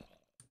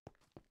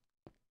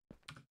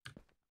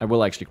 I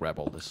will actually grab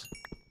all this.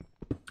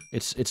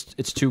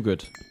 It's too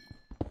good.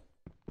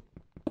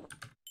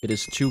 It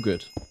is too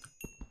good.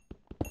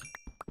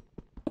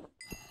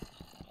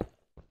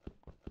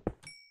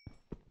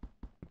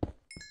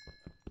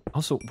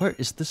 Also, where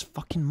is this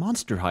fucking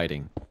monster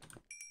hiding?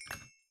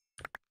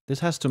 This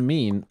has to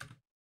mean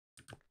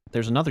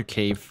there's another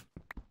cave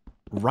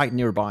right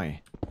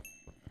nearby.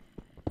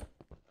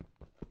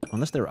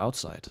 Unless they're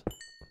outside.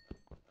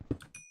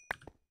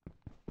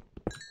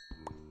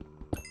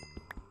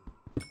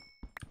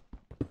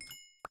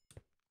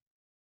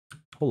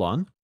 Hold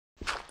on.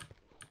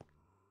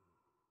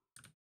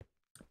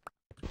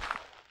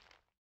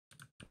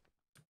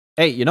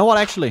 Hey, you know what,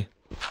 actually?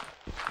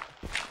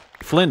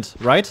 Flint,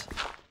 right?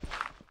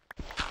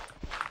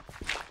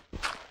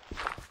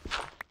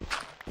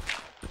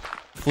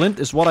 Flint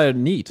is what I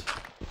need.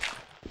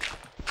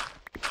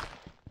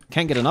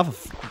 Can't get enough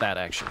of that,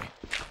 actually.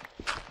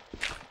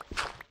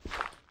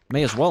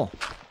 May as well.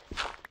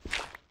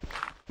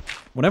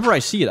 Whenever I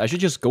see it, I should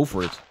just go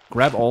for it.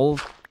 Grab all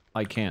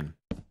I can.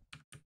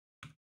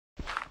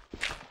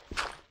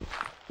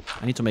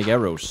 I need to make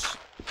arrows.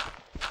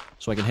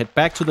 So I can head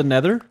back to the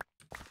nether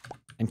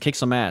and kick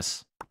some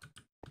ass.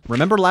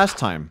 Remember last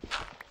time?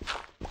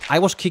 I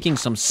was kicking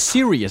some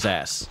serious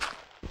ass.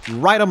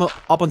 Right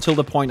up until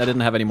the point I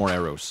didn't have any more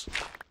arrows.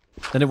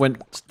 Then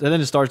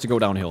it starts to go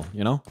downhill,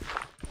 you know?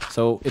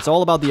 So it's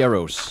all about the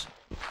arrows.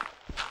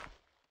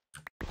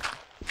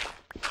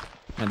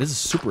 Man, this is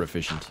super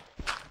efficient.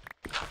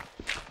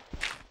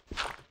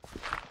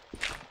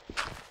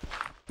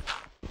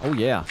 Oh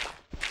yeah.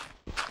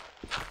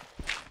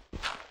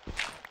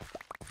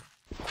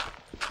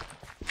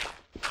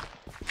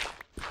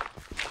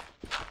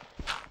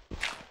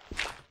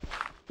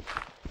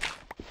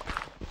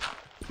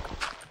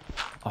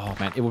 Oh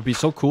man, it would be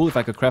so cool if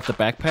I could craft a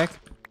backpack.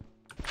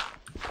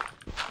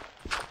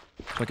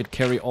 So I could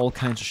carry all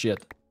kinds of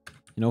shit.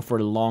 You know, for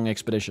a long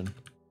expedition.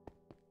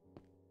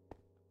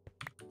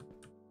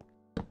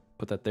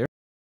 Put that there.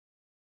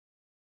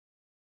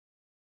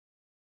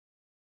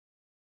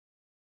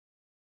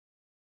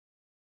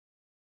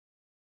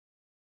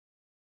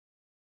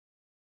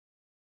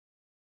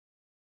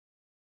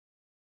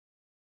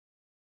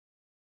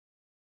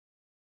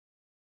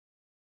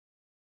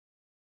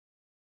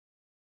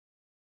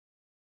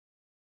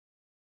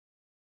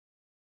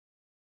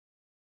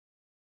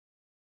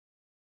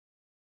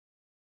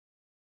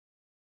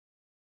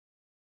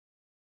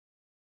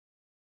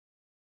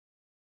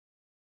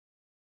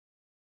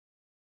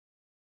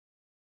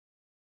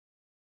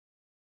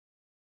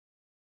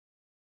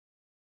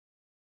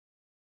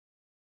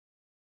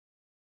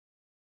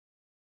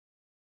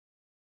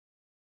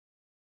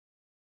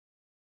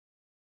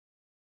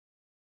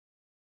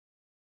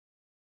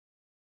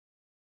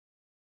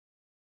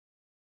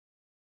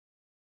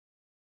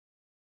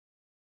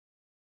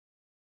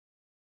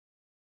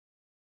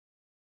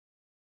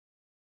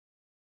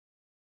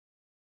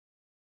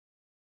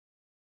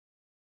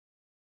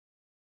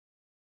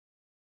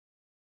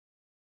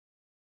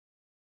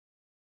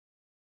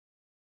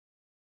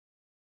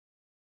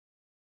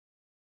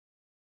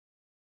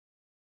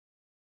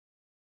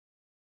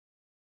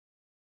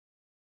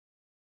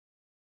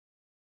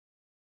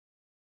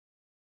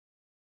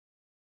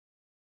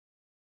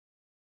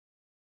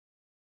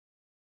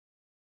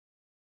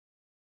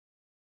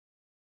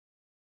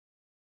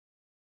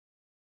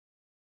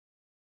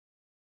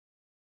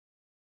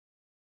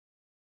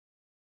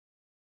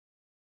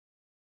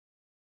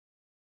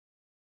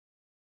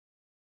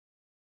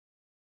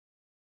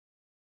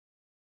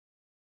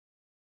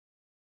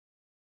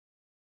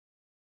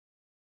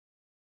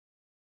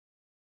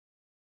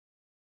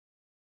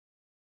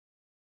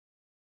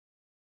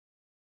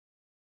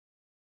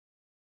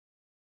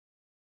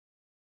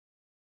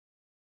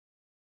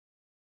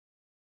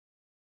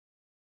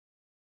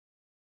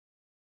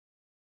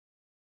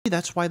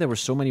 That's why there were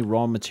so many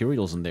raw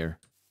materials in there.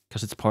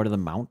 Because it's part of the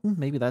mountain?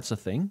 Maybe that's a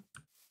thing?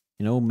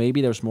 You know,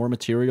 maybe there's more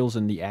materials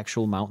in the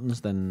actual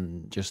mountains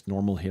than just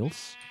normal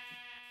hills?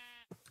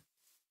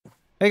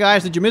 Hey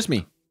guys, did you miss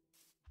me?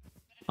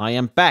 I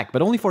am back,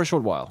 but only for a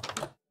short while.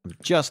 I'm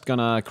just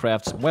gonna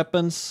craft some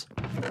weapons.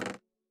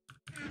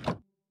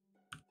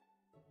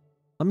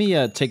 Let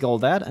me take all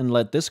that and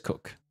let this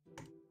cook.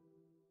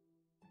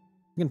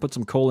 We can put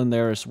some coal in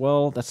there as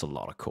well. That's a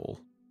lot of coal.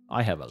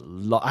 I have a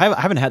lot. I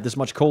haven't had this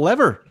much coal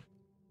ever.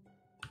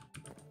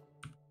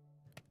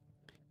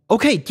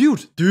 Okay,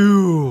 dude.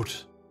 Dude.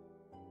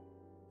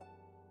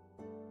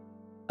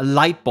 A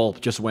light bulb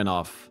just went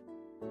off.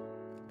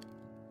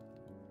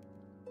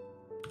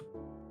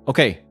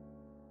 Okay.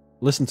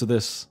 Listen to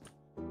this.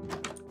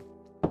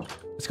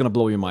 It's gonna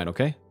blow your mind,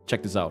 okay?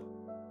 Check this out.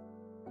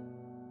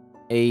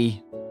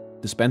 A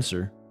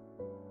dispenser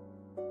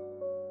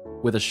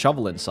with a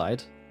shovel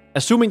inside.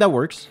 Assuming that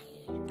works.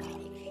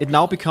 It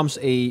now becomes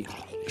a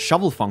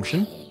shovel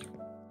function.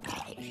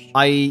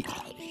 I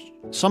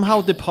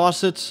somehow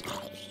deposit...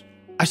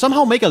 I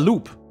somehow make a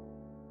loop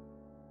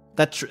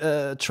that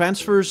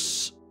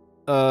transfers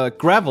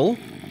gravel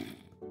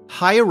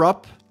higher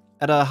up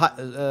at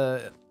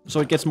a so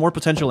it gets more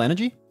potential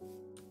energy.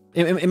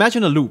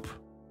 Imagine a loop,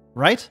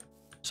 right?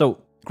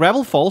 So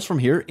gravel falls from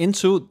here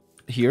into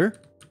here.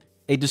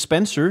 A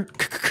dispenser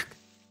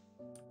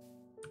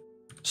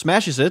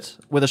smashes it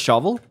with a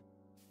shovel,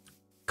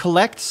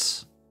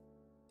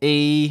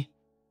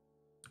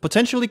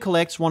 potentially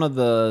collects one of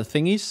the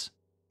thingies,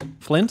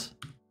 flint,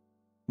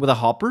 with a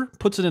hopper,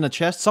 puts it in a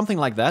chest, something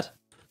like that,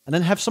 and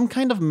then have some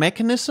kind of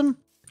mechanism.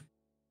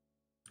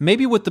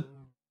 Maybe with the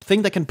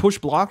thing that can push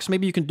blocks,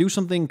 maybe you can do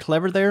something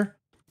clever there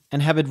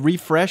and have it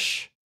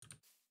refresh.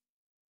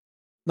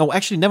 No,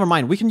 actually, never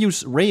mind. We can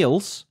use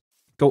rails,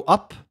 go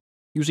up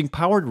using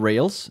powered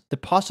rails,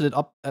 deposit it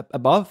up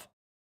above,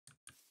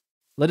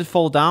 let it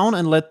fall down,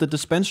 and let the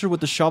dispenser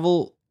with the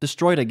shovel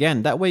destroy it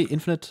again. That way,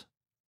 infinite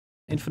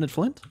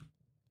flint?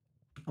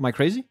 Am I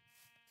crazy?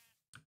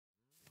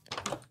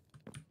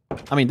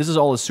 I mean, this is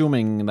all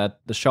assuming that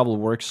the shovel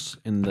works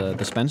in the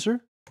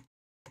dispenser.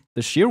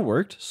 The shear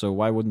worked, so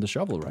why wouldn't the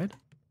shovel, right?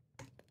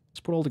 Let's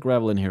put all the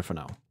gravel in here for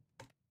now.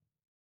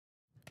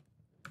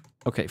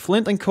 Okay,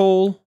 flint and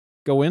coal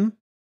go in.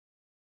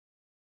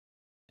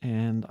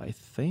 And I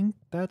think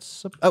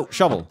that's... oh,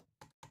 shovel!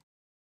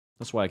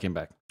 That's why I came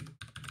back.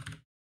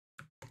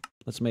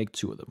 Let's make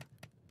 2 of them.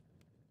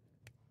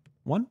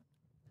 1,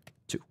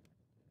 2.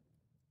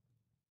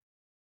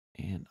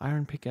 And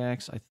iron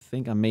pickaxe, I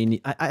think I may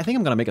need... I think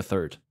I'm gonna make a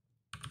 3rd.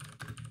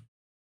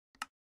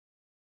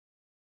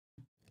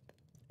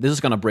 This is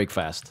gonna break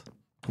fast.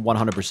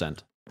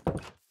 100%.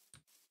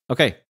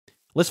 Okay,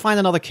 let's find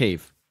another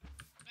cave.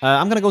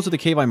 I'm gonna go to the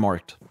cave I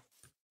marked.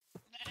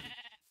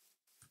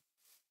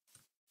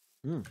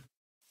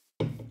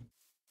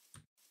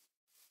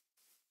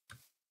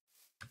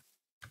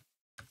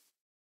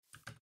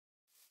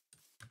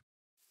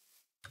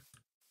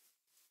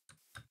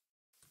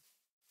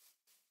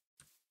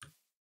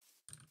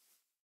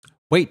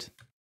 Wait.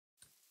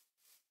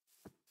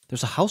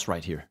 There's a house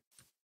right here.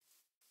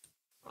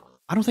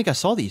 I don't think I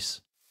saw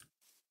these.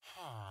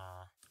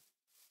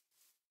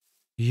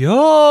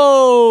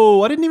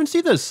 Yo! I didn't even see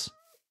this.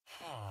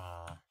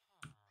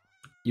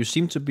 You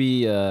seem to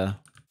be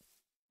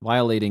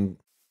violating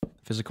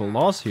physical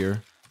laws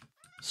here,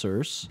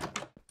 sirs.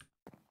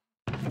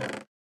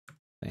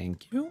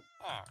 Thank you.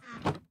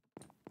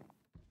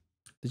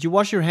 Did you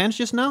wash your hands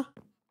just now?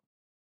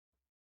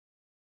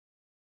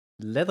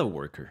 Leather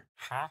worker.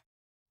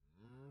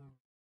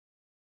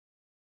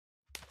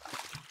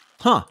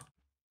 Huh.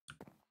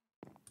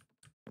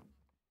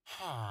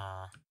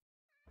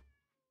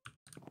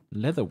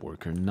 Leather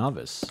worker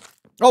novice.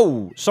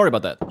 Oh, sorry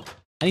about that.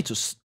 I need to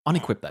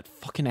unequip that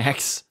fucking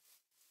axe.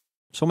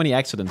 So many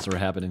accidents are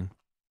happening.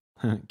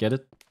 Get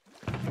it?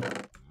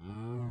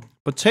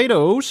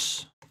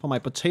 Potatoes for my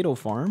potato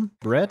farm.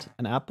 Bread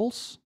and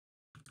apples.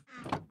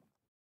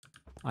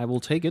 I will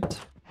take it.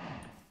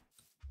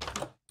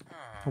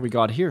 What we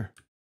got here?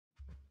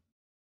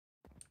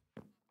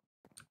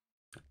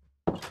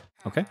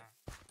 Okay.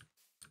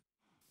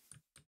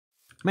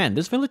 Man,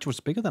 this village was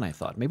bigger than I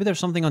thought. Maybe there's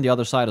something on the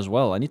other side as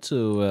well. I need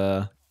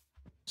to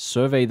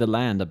survey the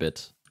land a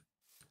bit.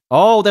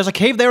 Oh, there's a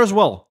cave there as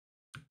well.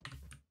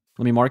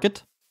 Let me mark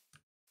it.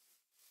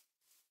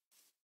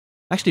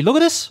 Actually, look at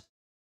this.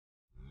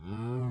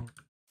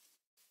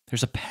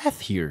 There's a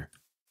path here.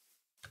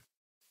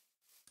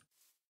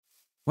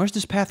 Where's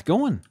this path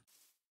going?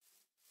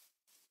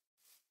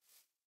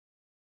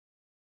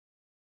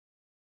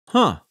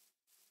 Huh.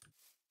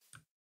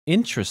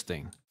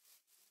 Interesting.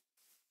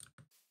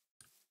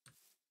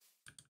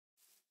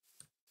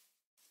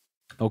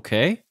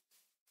 Okay.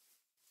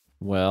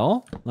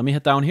 Well, let me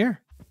head down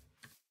here.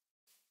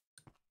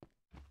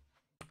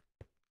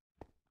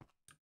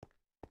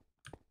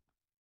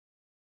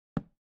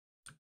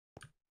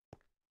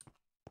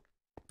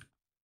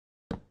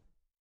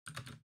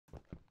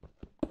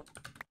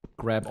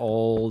 Grab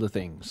all the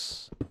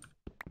things.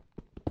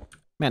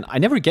 Man, I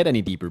never get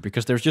any deeper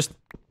because there's just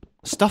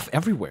stuff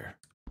everywhere.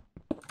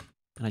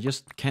 And I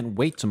just can't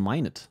wait to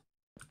mine it.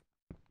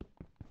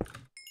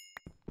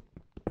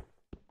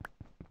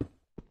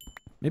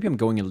 Maybe I'm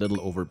going a little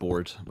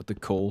overboard with the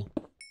coal.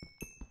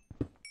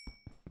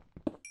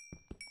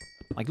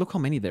 Like, look how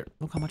many there.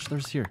 Look how much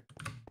there's here.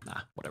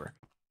 Nah, whatever.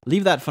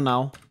 Leave that for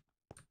now.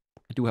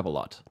 I do have a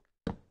lot.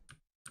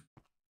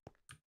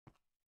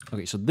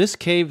 Okay, so this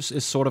cave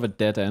is sort of a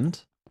dead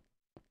end.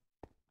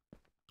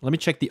 Let me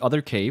check the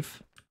other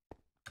cave.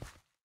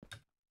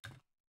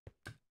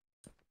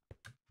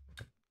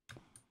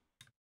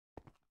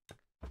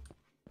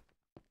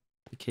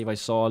 The cave I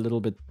saw a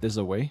little bit this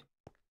away.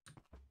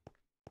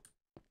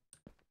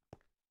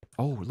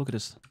 Oh, look at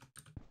this.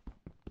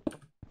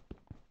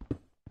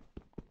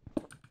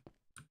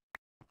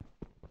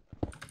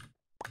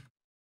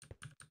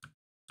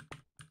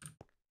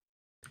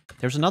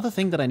 There's another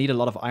thing that I need a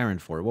lot of iron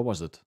for. What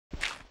was it?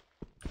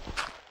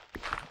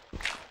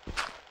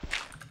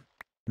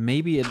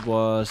 Maybe it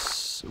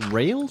was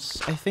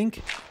rails, I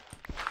think?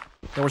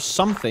 There was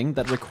something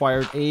that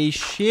required a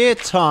shit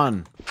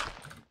ton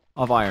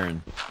of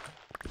iron.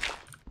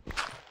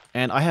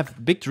 And I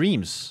have big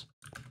dreams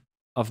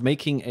of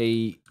making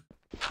a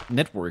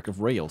network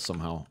of rails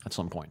somehow at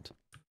some point.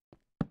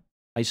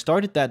 I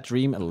started that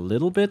dream a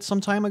little bit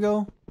some time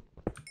ago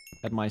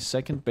at my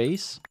second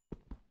base,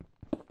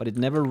 but it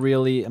never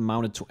really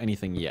amounted to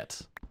anything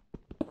yet.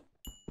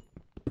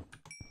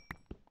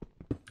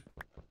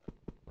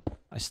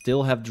 I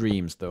still have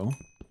dreams though.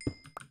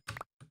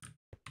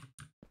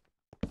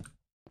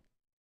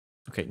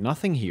 Okay,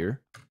 nothing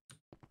here.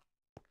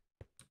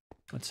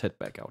 Let's head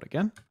back out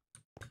again.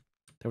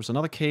 There was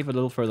another cave a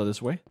little further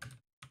this way.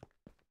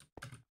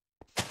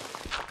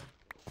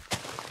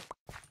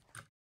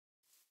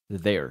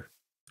 There.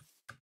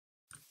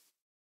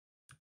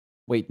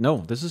 Wait, no,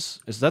 this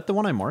is that the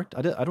one I marked?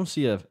 I don't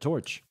see a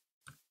torch.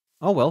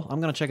 Oh well, I'm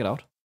gonna check it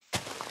out.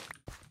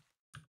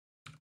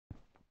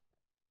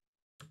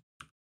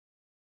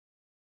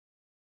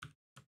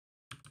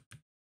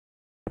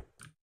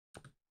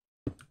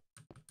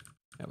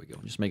 There we go,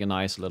 just make a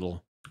nice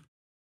little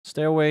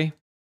stairway.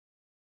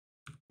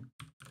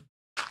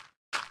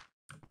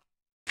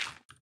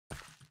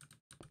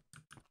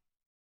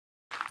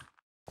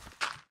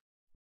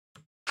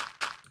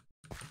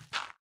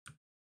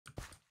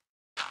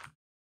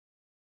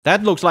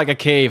 That looks like a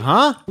cave,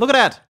 huh? Look at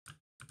that!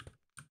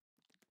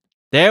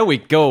 There we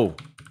go!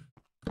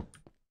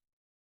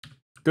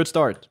 Good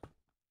start.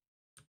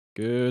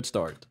 Good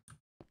start.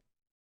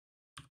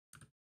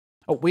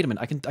 Oh, wait a minute,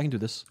 I can do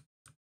this.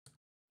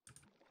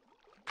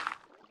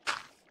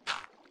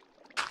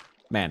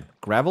 Man,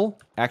 gravel?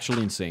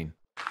 Actually insane.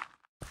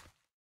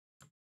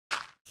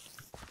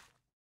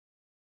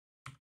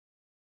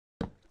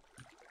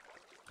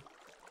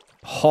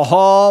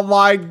 Oh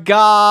my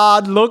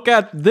god, look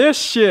at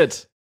this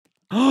shit!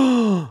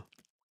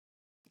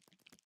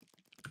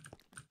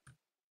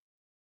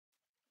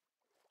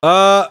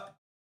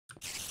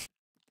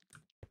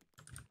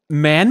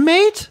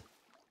 Man-made?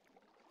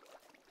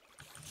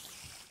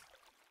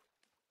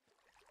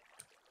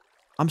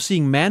 I'm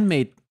seeing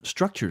man-made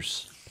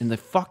structures in the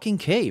fucking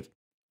cave.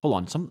 Hold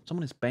on,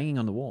 someone is banging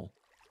on the wall.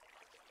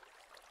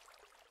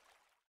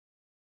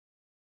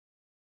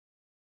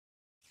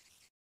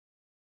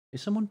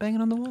 Is someone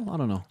banging on the wall? I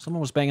don't know. Someone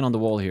was banging on the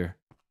wall here.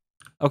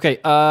 Okay,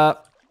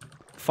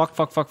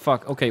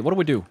 fuck. Okay, what do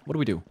we do? What do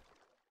we do?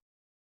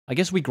 I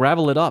guess we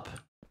gravel it up.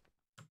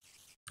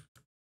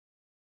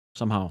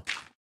 Somehow.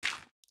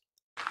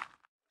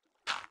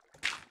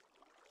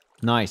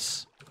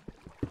 Nice.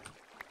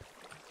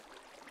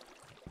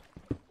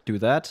 Do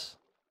that.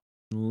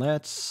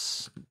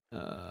 Let's...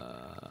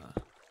 what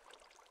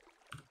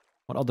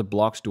other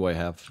blocks do I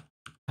have?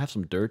 I have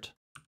some dirt.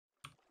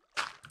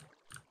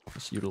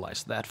 Let's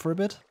utilize that for a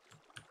bit.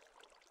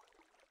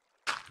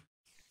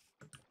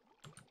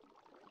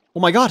 Oh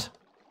my god!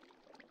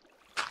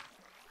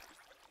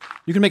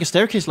 You can make a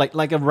staircase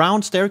like a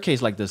round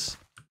staircase like this.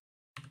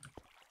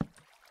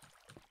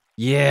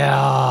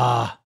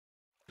 Yeah!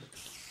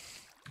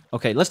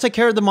 Okay, let's take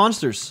care of the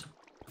monsters.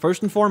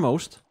 First and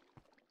foremost.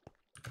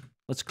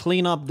 Let's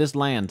clean up this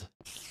land.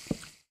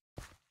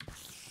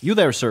 You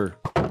there, sir.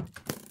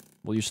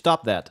 Will you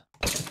stop that?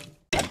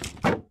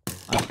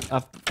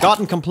 I've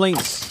gotten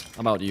complaints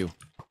about you.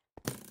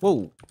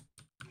 Whoa.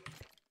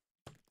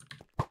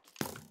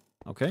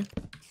 Okay.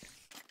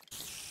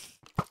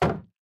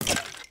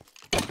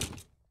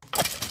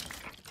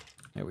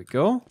 There we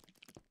go.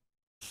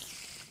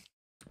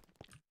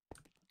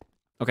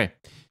 Okay.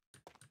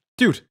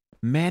 Dude,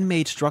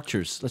 man-made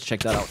structures. Let's check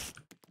that out.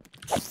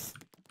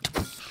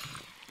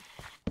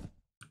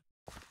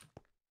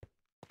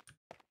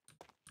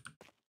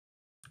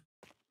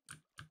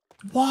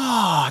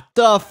 What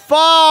the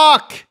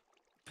fuck?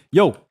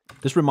 Yo,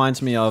 this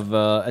reminds me of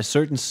a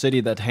certain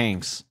city that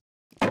hangs.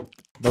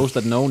 Those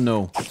that know,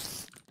 know.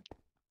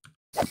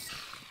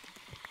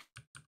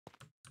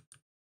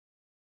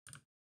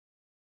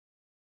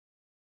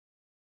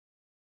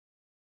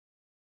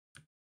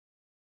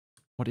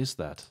 What is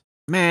that?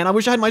 Man, I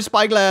wish I had my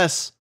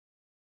spyglass!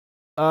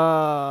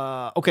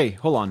 Okay,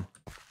 hold on.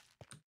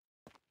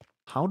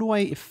 How do I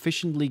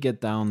efficiently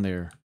get down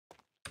there?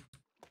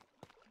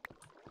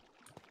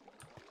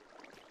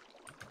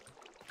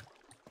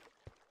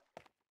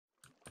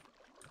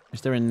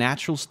 Is there a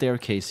natural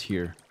staircase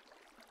here?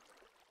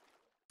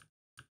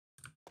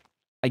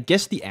 I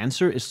guess the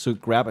answer is to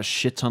grab a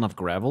shit ton of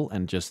gravel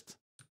and just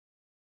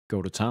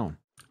go to town.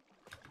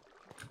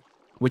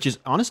 Which is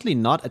honestly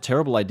not a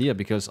terrible idea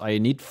because I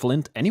need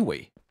flint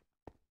anyway.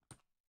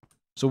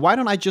 So why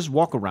don't I just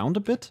walk around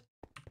a bit,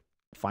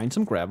 find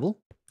some gravel,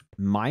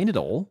 mine it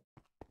all,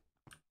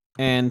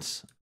 and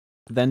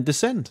then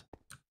descend.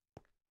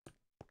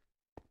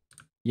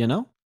 You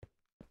know?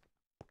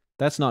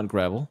 That's not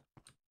gravel.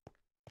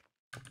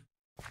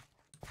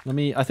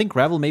 I think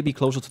gravel may be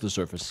closer to the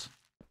surface.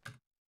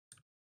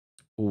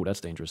 Oh,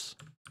 that's dangerous.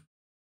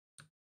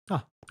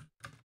 Ah.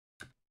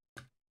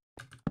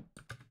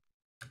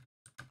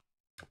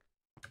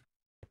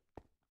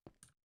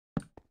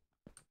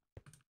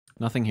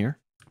 Nothing here.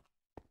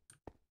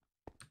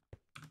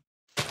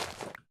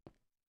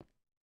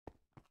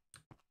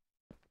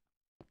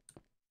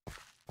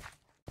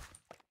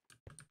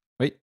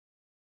 Wait.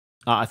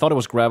 I thought it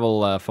was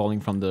gravel falling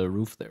from the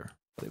roof there.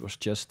 But it was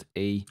just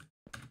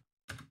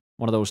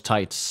one of those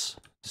tights.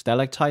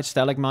 Stalactite,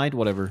 stalagmite,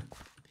 whatever.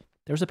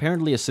 There's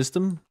apparently a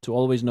system to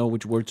always know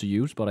which word to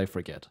use, but I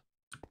forget.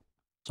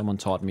 Someone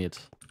taught me it.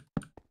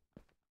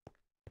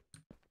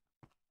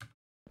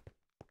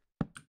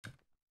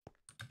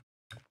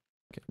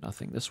 Okay,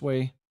 nothing this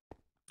way.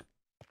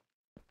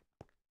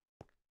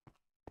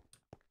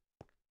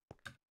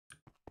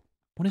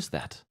 What is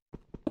that?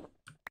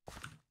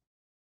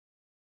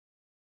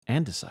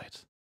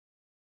 Andesite.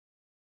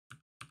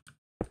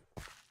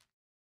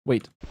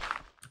 Wait,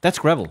 that's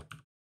gravel.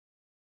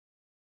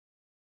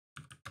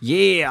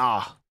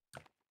 Yeah!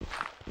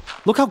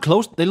 Look how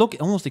close, they look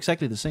almost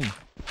exactly the same.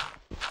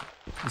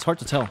 It's hard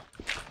to tell.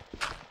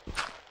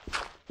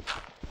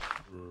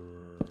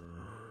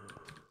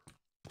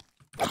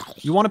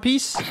 You want a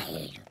piece?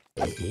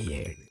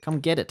 Come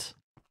get it.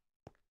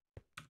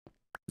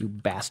 You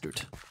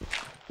bastard.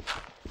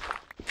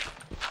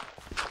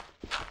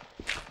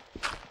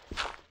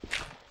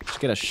 Let's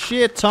get a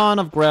shit ton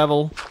of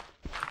gravel.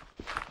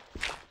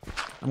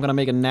 I'm gonna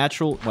make a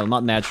natural, well,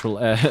 not natural,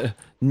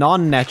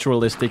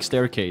 non-naturalistic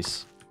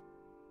staircase.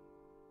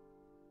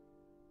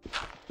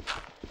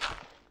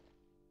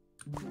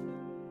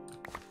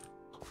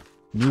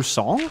 New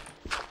song?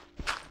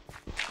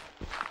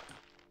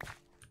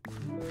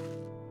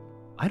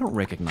 I don't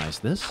recognize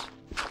this.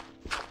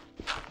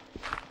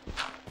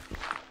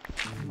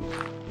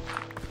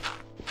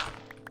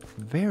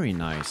 Very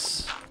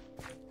nice.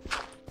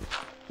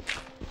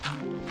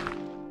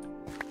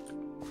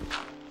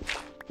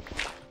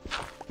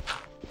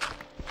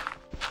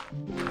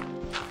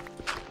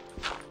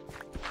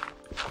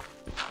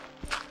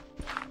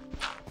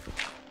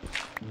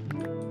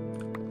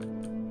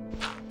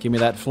 Give me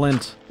that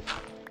flint.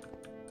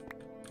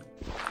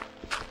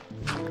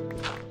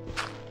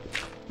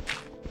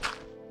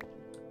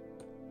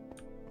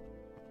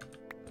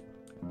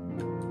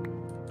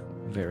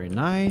 Very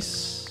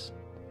nice.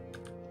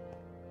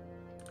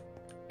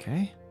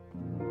 Okay.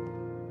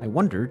 I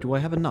wonder, do I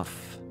have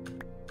enough?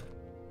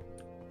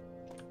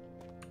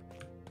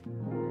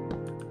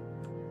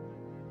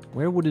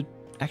 Where would it...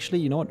 Actually,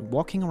 you know what?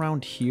 Walking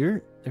around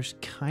here, there's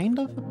kind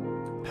of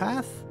a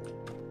path.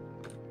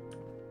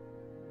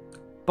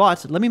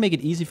 But let me make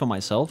it easy for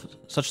myself,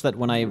 such that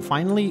when I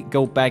finally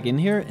go back in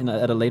here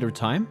at a later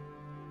time,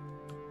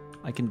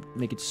 I can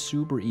make it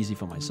super easy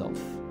for myself.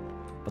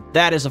 But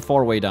that is a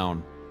far way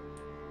down.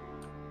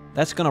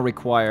 That's gonna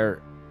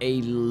require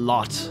a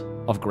lot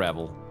of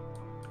gravel.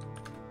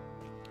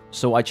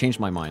 So I changed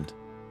my mind.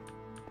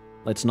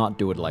 Let's not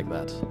do it like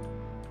that.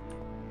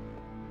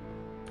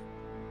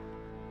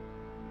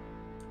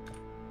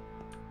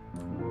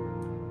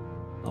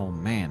 Oh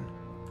man.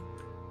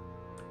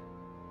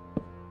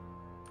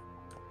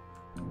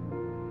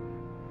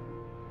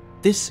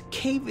 This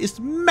cave is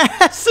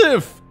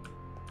massive!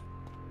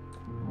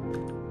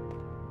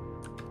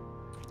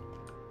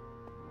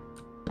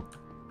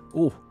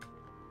 Oh,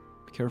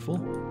 be careful.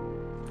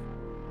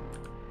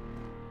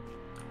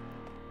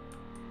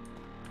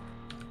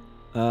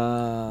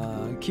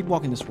 Keep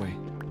walking this way.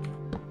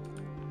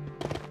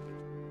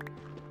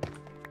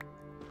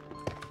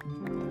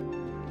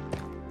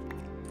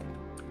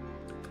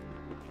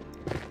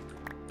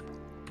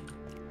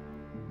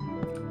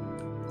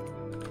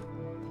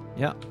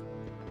 Yeah.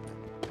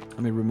 Let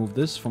me remove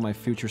this for my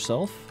future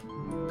self.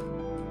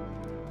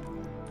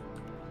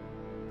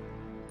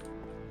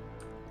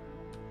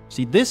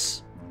 See,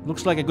 this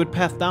looks like a good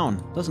path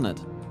down, doesn't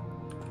it?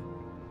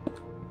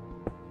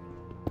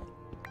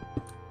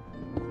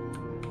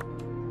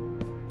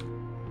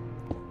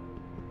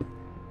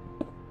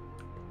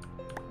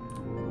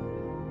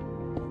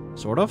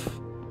 Sort of.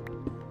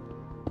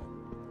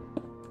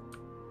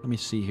 Let me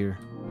see here.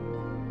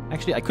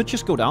 Actually, I could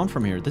just go down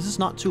from here. This is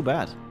not too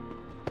bad.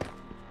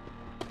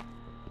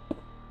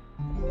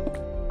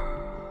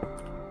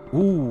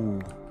 Ooh.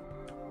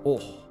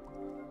 Oh.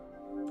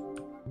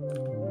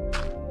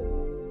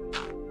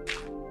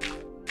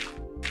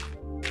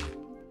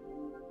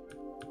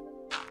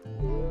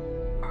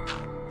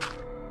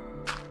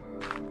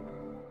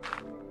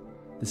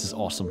 This is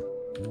awesome.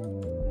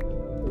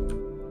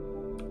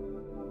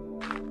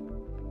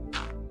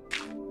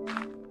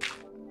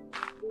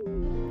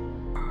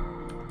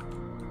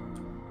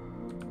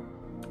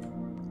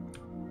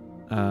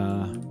 Yep.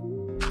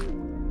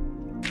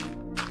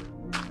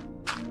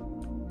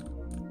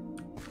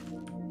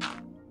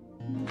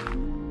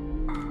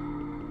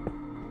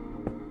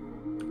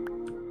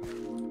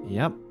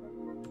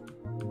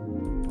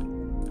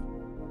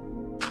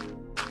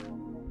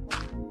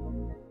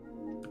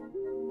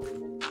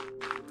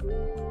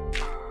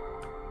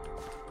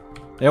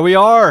 There we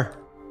are!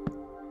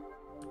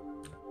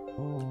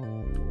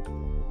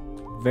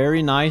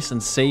 Very nice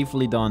and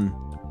safely done.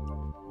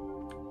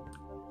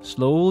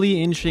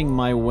 Slowly inching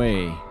my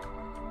way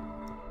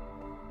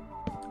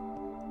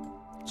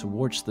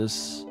towards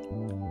this.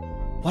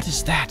 What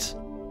is that?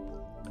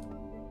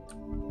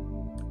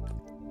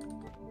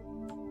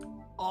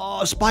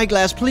 Oh,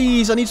 spyglass,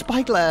 please! I need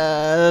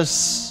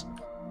spyglass!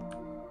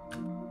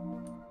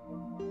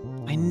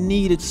 I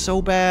need it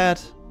so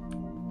bad.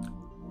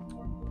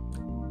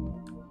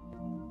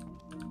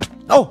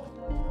 Oh!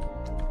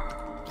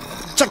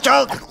 Chuck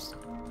child!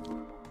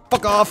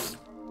 Fuck off!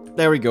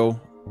 There we go.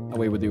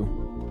 Away with you.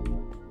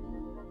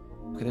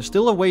 Okay, there's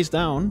still a ways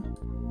down.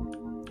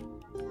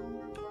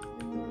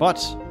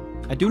 But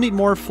I do need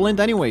more flint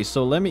anyway,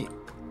 so let me...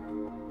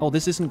 Oh,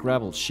 this isn't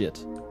gravel.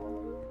 Shit.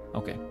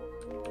 Okay.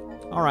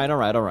 Alright,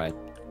 alright, alright.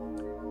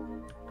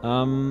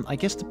 I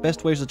guess the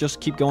best way is to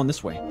just keep going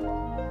this way.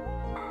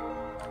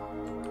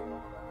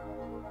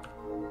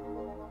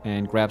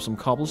 And grab some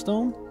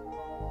cobblestone.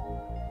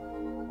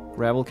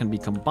 Gravel can be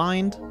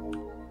combined.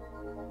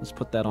 Let's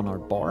put that on our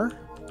bar.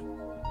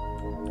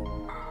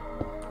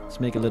 Let's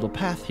make a little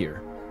path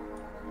here.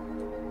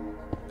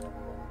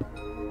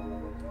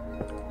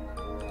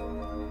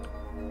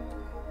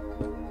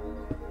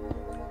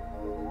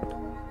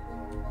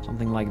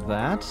 Something like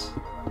that.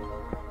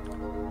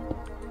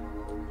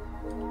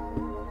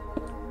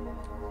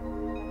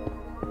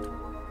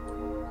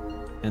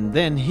 And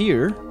then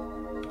here,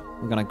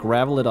 we're gonna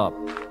gravel it up.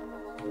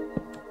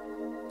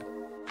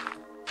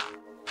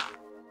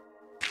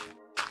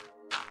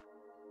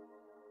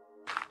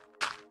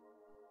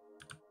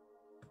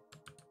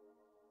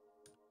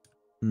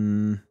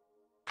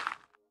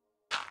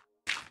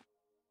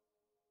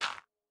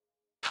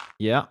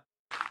 Yeah.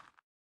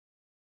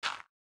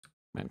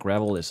 Man,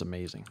 gravel is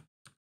amazing.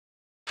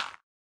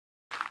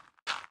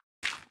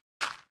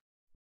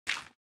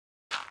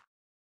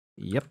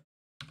 Yep.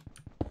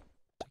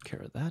 Take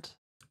care of that.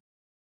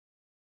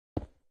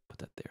 Put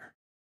that there.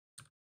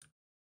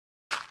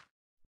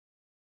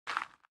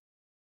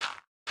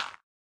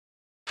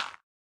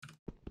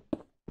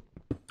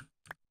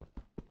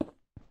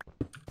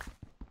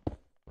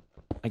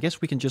 I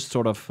guess we can just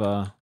sort of,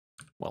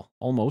 well,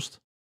 almost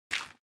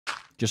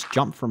just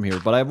jump from here.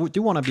 But I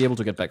do want to be able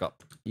to get back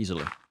up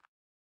easily.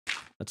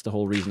 That's the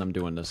whole reason I'm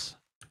doing this.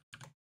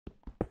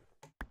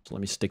 So let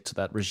me stick to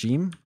that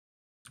regime.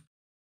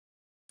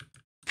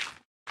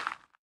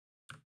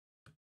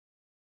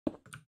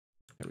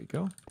 There we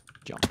go.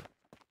 Jump.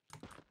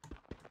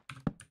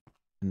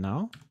 And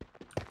now?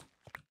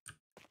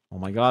 Oh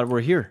my god,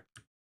 we're here.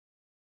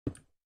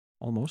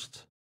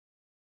 Almost.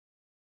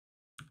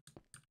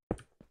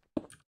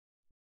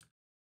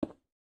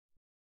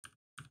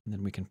 And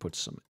then we can put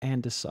some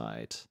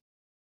andesite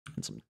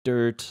and some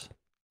dirt.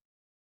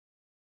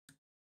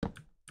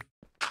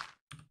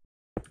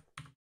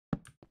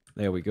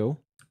 There we go.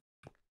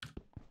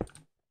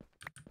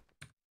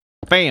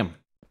 Bam!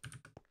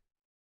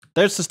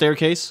 There's the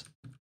staircase.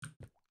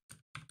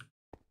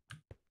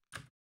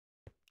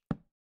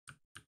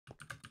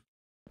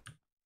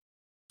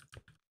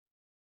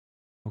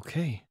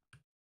 Okay.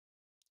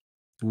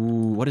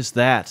 Ooh, what is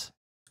that?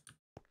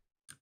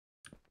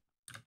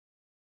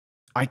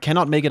 I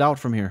cannot make it out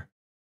from here.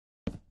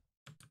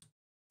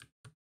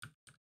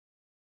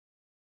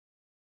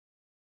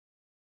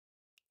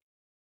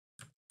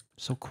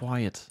 So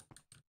quiet.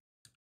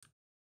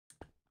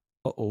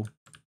 Uh-oh.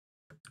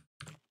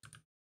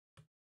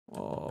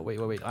 Oh, wait,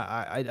 wait, wait.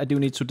 I do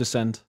need to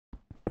descend.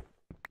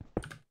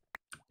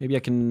 Maybe I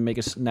can make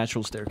a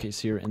natural staircase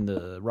here in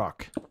the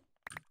rock.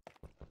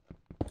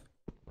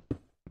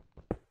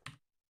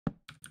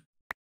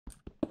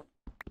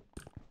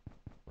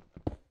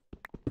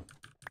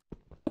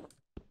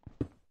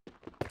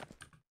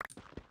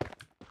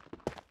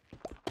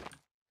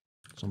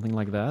 Something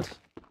like that.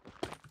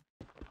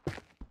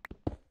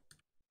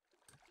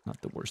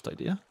 Not the worst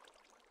idea.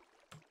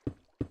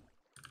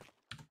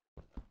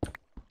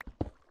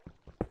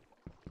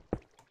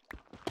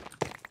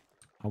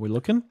 Are we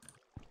looking?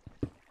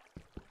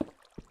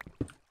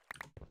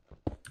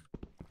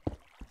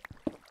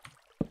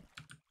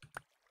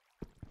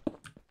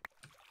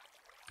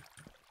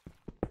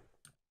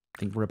 I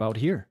think we're about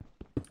here.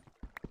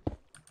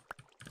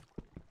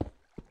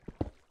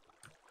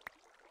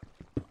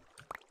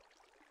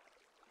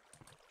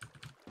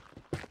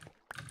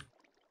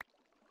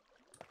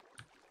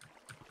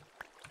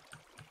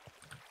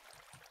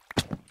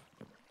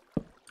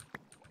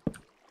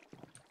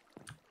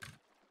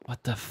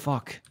 What the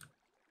fuck?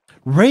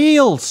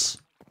 Rails!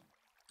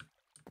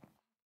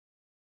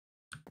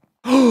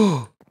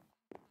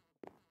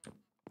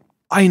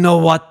 I know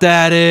what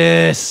that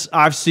is.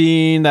 I've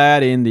seen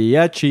that in the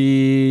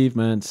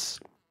achievements.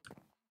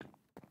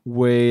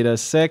 Wait a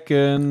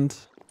second.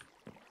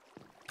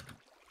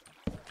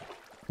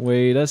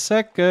 Wait a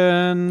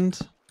second.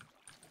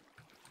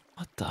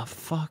 What the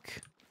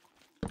fuck?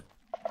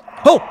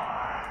 Oh!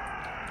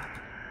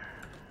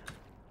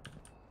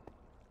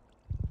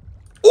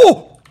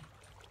 Oh!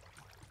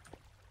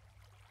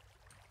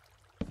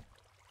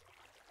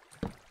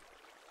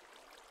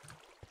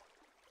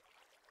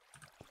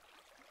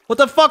 What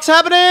the fuck's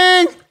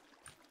happening?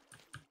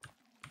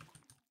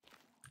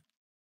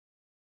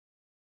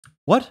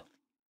 What?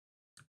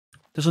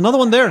 There's another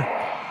one there.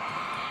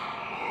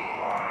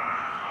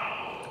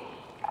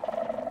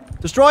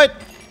 Destroy it!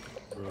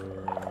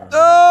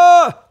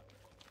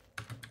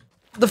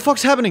 The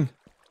fuck's happening?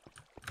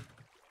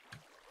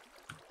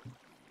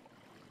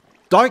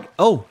 Dark.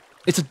 Oh,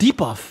 it's a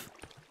debuff.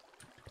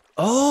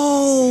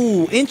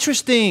 Oh,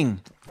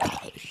 interesting.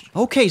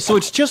 Okay, so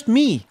it's just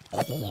me.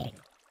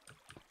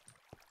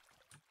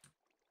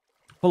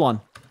 Hold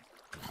on.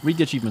 Read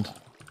the achievement.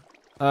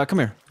 Come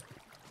here.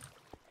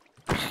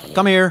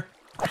 Come here.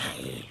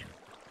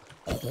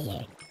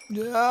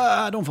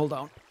 Don't fall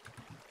down.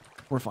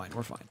 We're fine,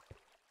 we're fine.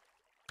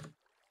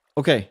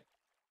 Okay.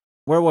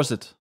 Where was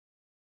it?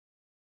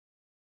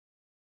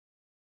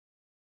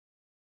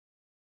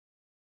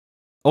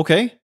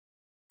 Okay.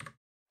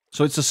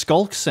 So it's a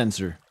skulk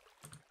sensor.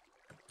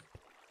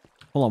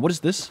 Hold on, what is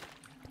this?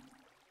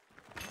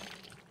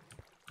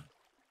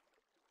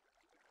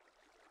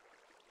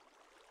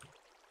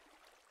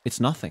 It's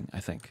nothing, I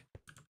think.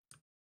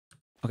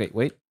 Okay,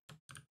 wait.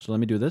 So let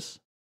me do this.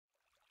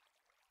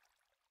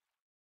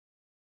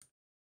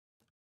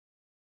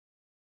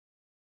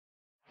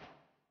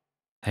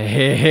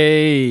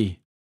 Hey!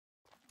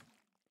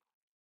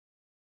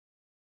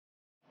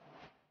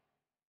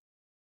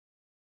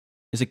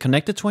 Is it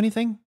connected to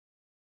anything?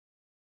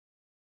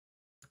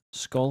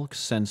 Skulk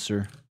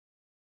sensor.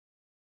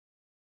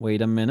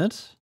 Wait a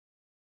minute.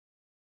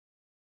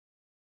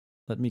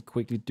 Let me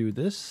quickly do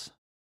this.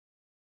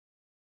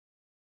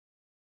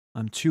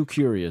 I'm too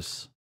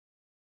curious.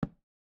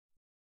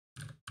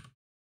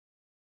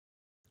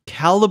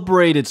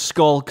 Calibrated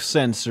skulk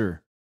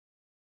sensor.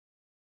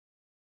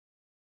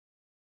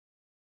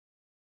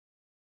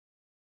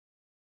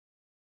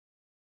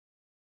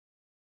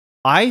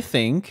 I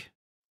think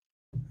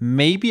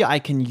maybe I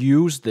can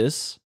use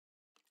this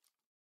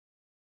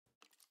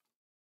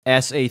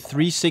as a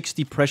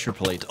 360 pressure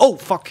plate. Oh,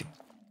 fuck!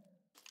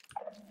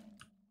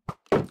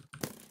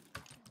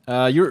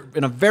 You're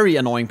in a very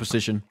annoying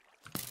position.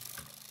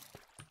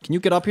 Can you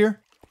get up here?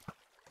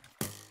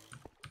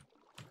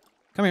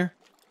 Come here.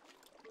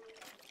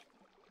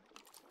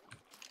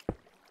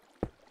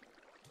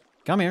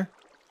 Come here.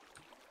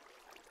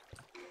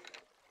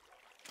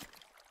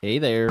 Hey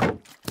there.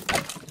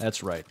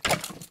 That's right.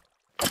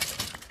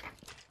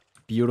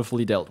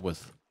 Beautifully dealt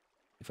with,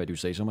 if I do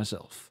say so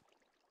myself.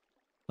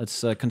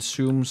 Let's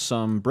consume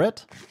some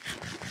bread.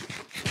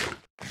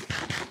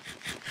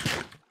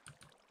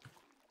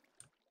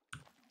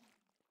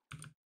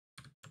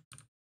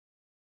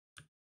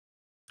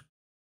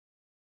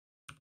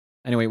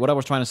 Anyway, what I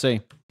was trying to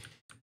say.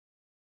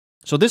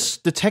 So this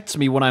detects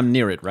me when I'm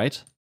near it,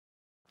 right?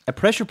 A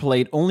pressure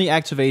plate only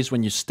activates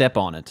when you step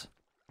on it.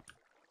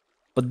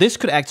 But this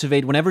could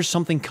activate whenever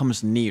something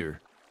comes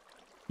near.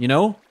 You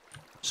know?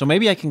 So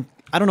maybe I can...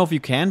 I don't know if you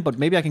can, but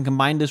maybe I can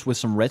combine this with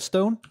some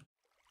redstone.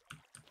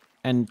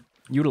 And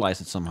utilize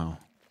it somehow.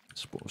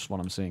 That's what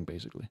I'm saying,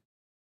 basically.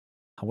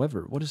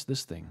 However, what is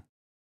this thing?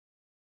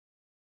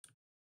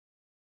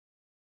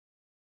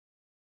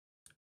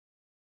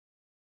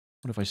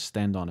 What if I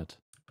stand on it?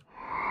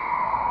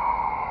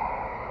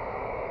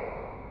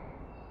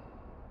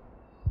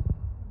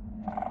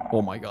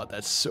 Oh my god,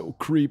 that's so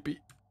creepy.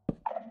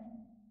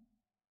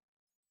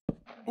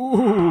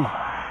 Ooh.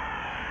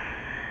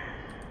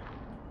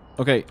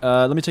 Okay,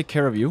 let me take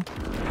care of you.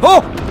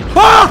 Oh!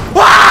 Ah!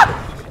 Ah!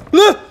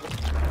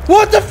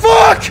 What the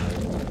fuck?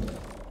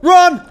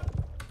 Run!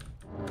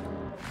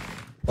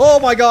 Oh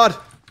my god.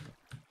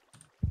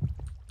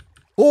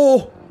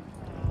 Oh.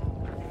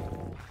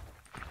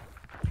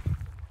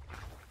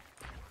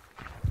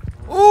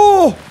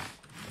 Oh!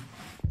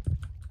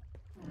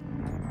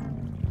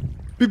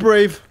 Be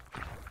brave.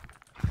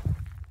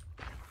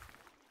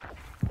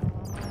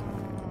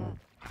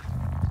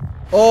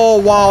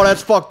 Oh, wow,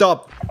 that's fucked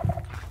up.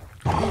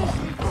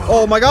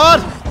 Oh my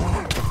god!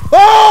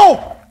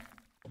 Oh!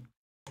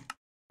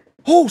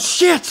 Oh,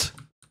 shit!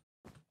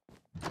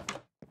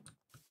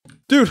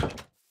 Dude.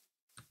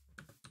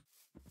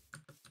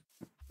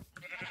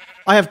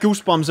 I have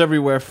goosebumps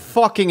everywhere.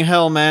 Fucking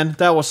hell, man.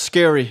 That was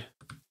scary.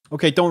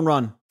 Okay, don't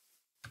run.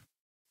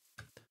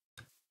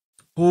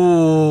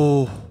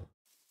 Oh.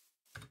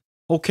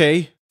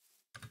 Okay.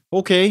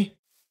 Okay.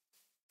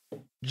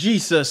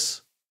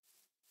 Jesus.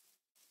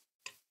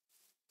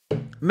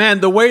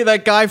 Man, the way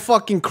that guy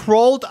fucking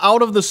crawled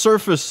out of the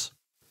surface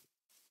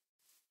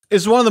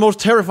is one of the most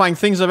terrifying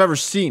things I've ever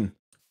seen.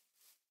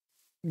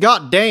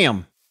 God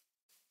damn.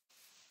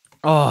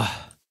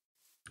 Oh.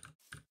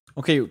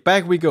 Okay,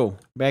 back we go.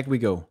 Back we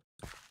go.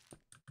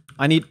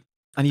 I need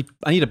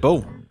a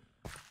bow.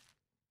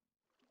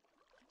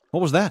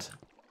 What was that?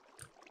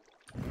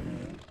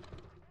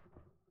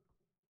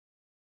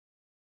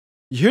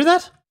 You hear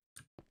that?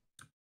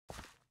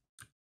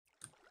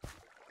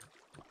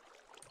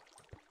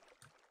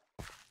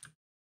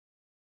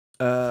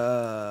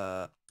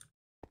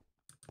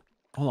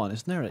 Hold on,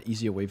 isn't there an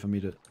easier way for me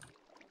to...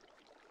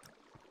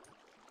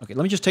 Okay,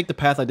 let me just take the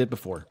path I did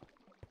before.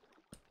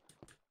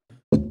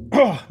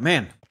 Oh,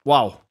 man.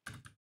 Wow.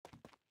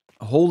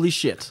 Holy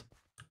shit.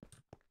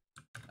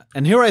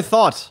 And here I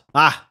thought,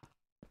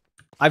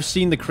 I've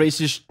seen the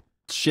craziest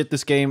shit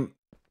this game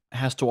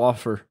has to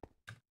offer.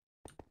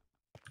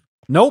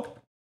 Nope.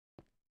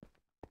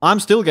 I'm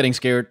still getting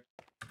scared.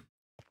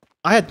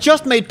 I had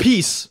just made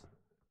peace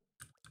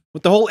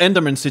with the whole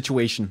Enderman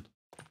situation.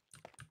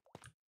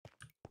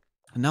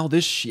 And now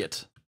this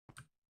shit.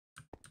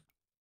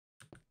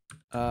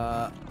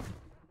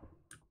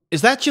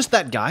 Is that just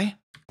that guy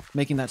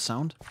making that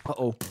sound?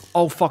 Uh-oh.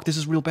 Oh, fuck, this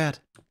is real bad.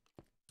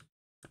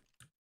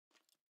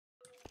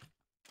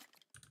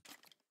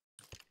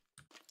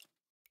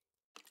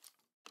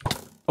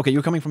 Okay,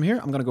 you're coming from here?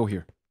 I'm gonna go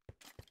here.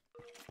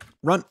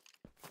 Run.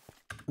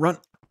 Run.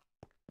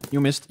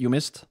 You missed. You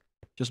missed.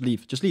 Just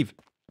leave. Just leave.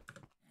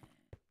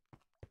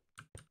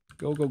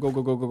 Go, go, go,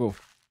 go, go, go, go.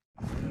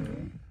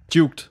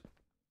 Juked.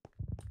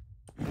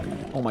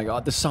 Oh my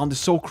god, this sound is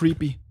so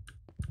creepy.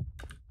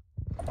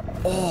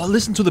 Oh,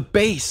 listen to the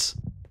bass.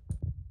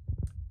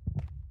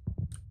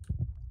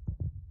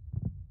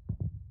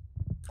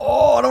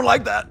 Oh, I don't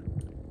like that.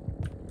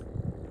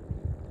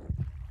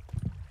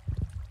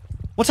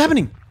 What's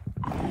happening?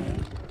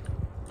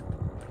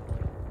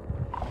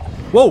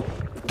 Whoa.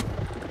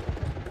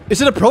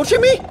 Is it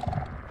approaching me?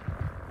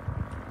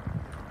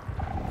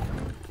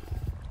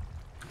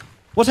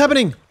 What's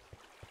happening?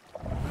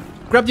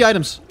 Grab the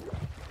items.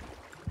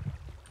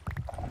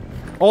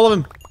 All of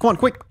them. Come on,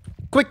 quick.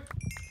 Quick.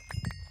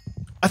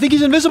 I think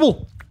he's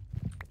invisible.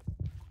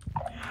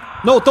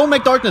 No, don't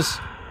make darkness.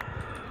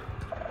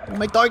 Don't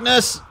make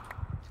darkness.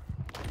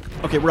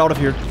 Okay, we're out of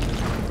here.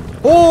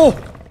 Oh!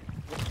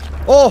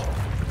 Oh!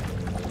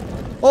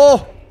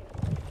 Oh!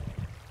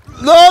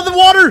 No, the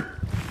water!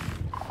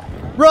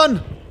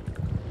 Run!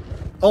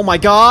 Oh my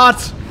god!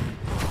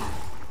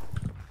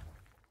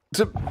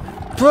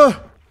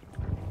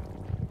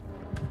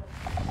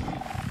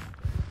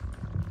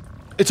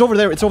 It's over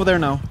there. It's over there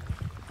now.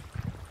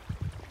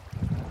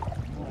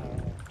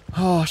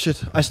 Oh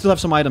shit. I still have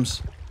some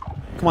items.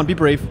 Come on, be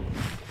brave.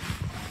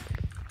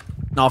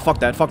 No, fuck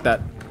that. Fuck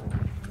that.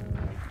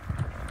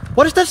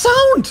 What is that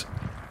sound?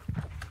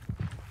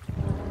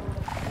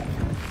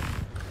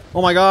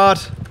 Oh my god.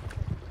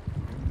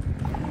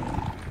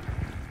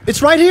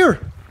 It's right here.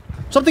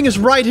 Something is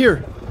right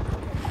here.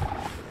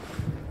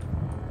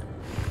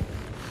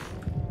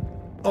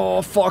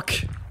 Oh, fuck.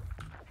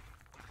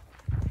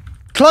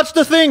 Clutch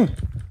the thing!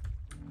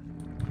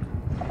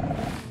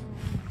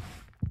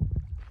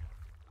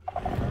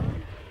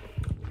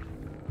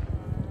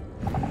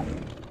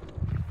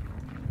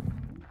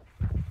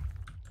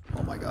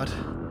 Oh my god.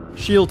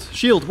 Shield,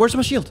 shield. Where's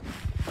my shield?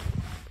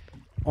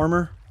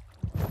 Armor.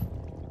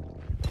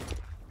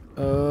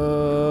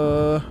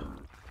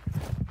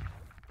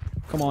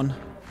 Come on.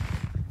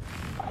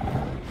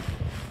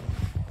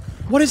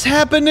 What is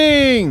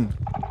happening?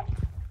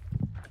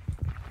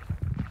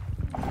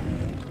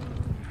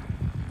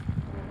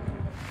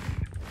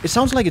 It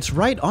sounds like it's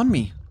right on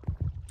me.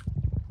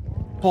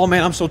 Oh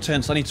man, I'm so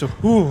tense. I need to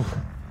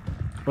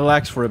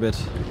relax for a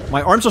bit.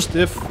 My arms are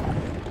stiff.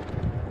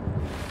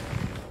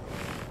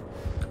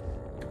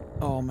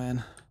 Oh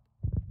man.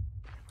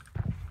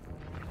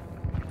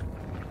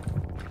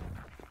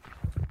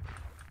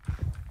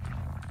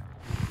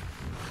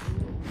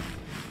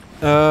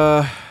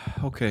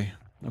 Okay.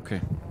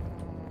 Okay.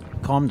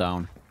 Calm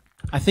down.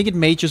 I think it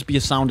may just be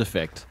a sound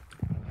effect.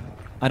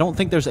 I don't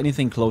think there's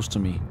anything close to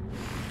me.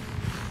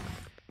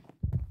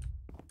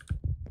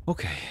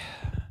 Okay.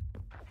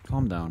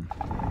 Calm down.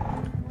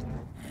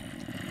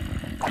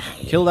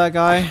 Kill that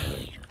guy.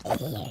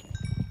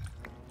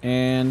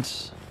 And...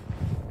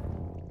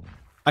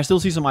 I still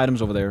see some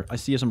items over there. I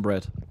see some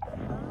bread.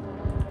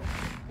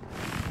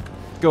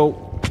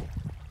 Go.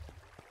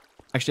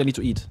 Actually, I need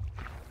to eat.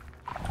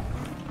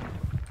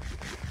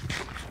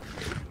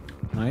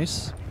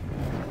 Nice.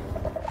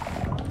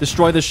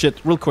 Destroy this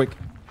shit real quick.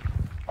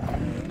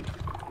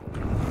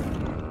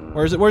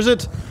 Where is it? Where is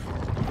it?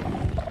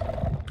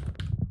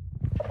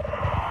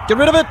 Get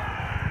rid of it!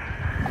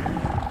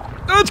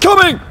 It's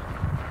coming!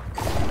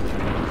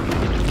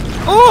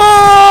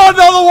 Oh,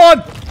 another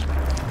one!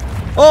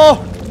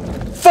 Oh!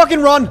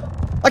 Fucking run!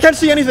 I can't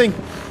see anything!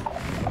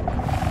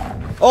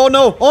 Oh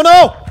no! Oh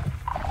no!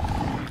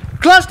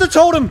 Clutch the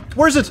totem!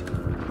 Where is it?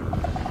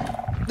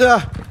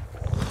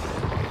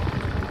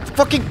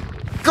 Fucking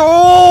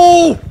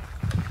go!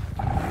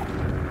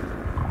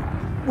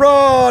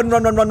 Run!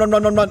 Run, run, run, run,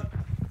 run, run, run.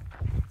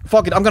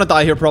 Fuck it, I'm gonna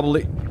die here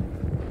probably.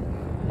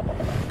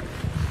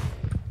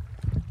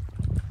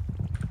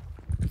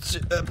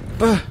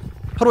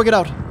 How do I get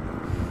out?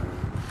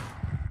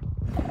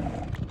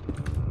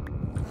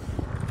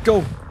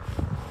 Go.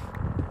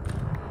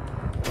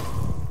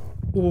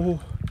 Oh.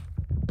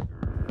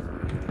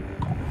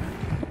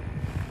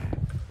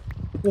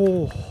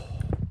 Oh.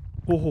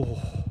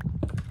 Oh.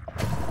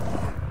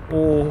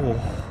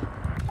 Oh.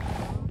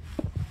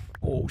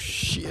 Oh,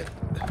 shit.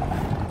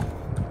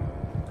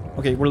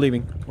 Okay, we're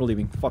leaving. We're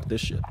leaving. Fuck this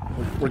shit.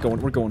 We're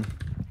going. We're going.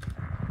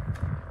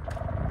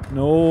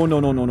 No, no,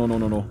 no, no, no, no,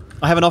 no, no.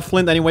 I have enough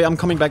flint anyway. I'm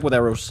coming back with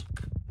arrows.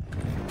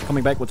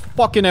 Coming back with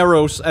fucking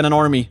arrows and an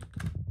army.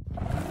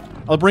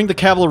 I'll bring the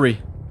cavalry.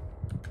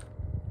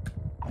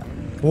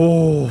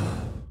 Oh.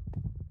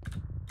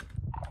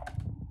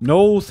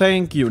 No,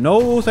 thank you.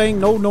 No,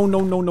 no, no, no,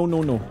 no, no,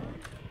 no, no.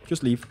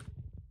 Just leave.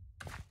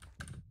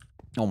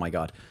 Oh my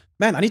god.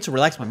 Man, I need to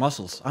relax my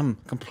muscles. I'm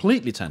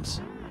completely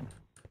tense.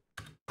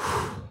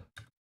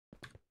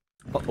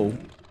 Uh-oh.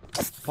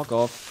 Fuck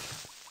off.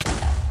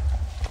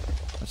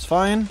 That's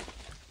fine.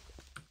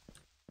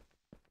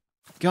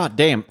 God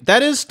damn.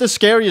 That is the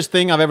scariest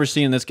thing I've ever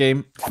seen in this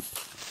game.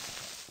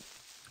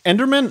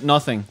 Enderman?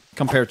 Nothing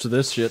compared to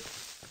this shit.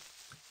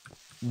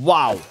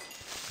 Wow.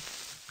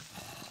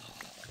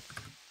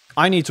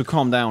 I need to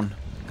calm down.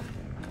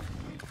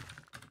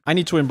 I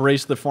need to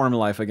embrace the farm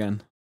life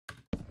again.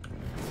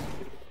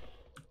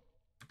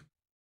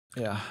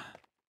 Yeah.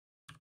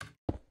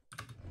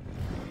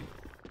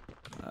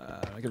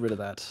 Get rid of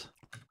that.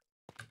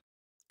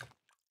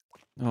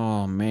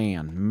 Oh,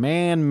 man.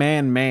 Man,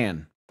 man,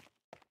 man.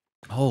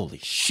 Holy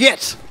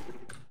shit!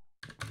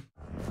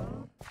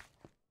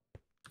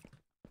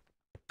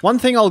 One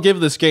thing I'll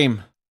give this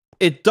game.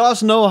 It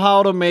does know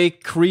how to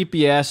make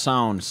creepy-ass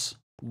sounds.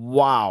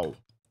 Wow.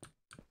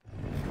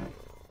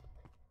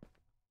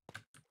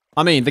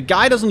 I mean, the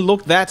guy doesn't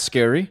look that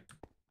scary.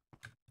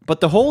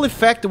 But the whole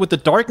effect with the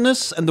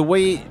darkness and the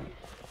way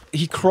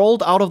he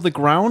crawled out of the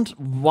ground,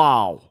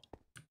 wow.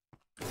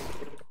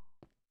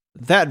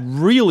 That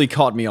really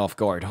caught me off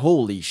guard.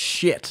 Holy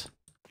shit.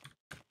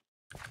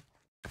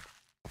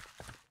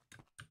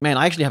 Man,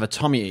 I actually have a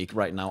tummy ache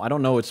right now. I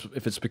don't know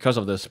if it's because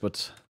of this,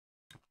 but...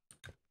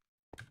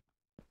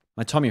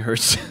 my tummy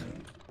hurts.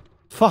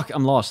 Fuck,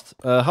 I'm lost.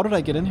 How did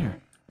I get in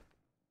here?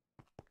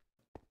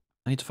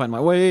 I need to find my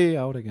way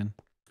out again.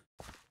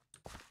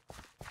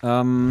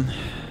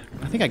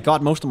 I think I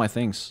got most of my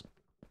things.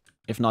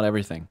 If not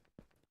everything.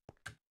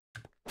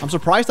 I'm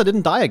surprised I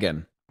didn't die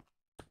again.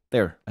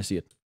 There, I see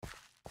it.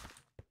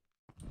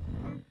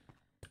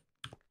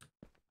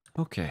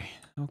 Okay,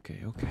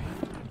 okay, okay.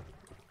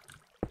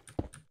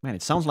 Man,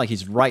 it sounds like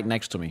he's right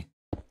next to me.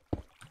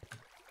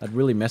 That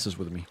really messes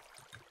with me.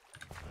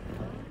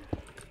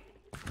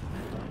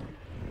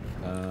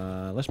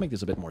 Let's make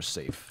this a bit more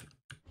safe.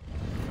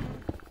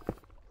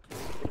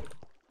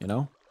 You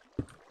know?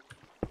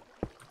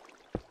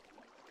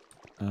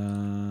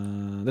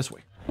 This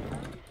way.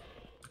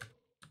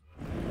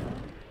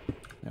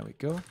 There we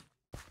go.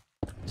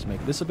 Let's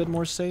make this a bit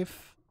more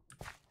safe.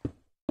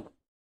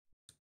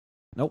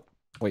 Nope.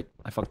 Wait,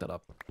 I fucked that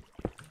up.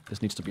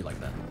 This needs to be like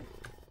that.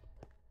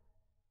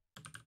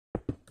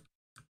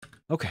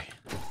 Okay.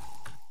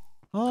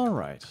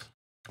 Alright.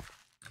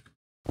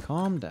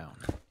 Calm down.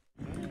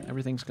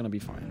 Everything's gonna be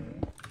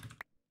fine.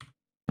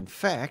 In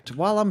fact,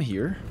 while I'm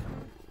here,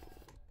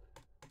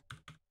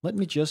 let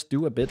me just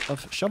do a bit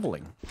of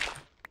shoveling.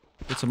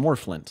 Get some more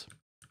flint.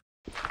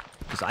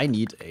 Because I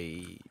need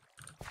a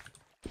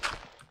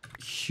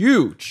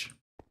huge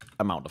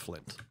amount of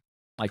flint.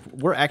 Like,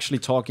 we're actually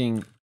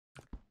talking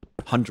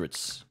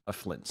hundreds of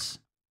flints.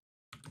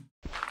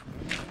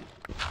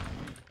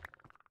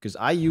 Because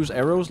I use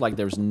arrows like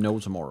there's no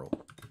tomorrow.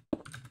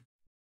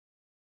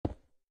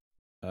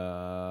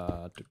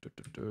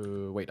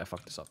 Wait, I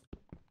fucked this up.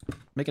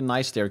 Make a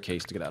nice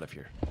staircase to get out of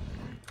here.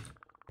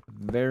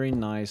 Very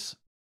nice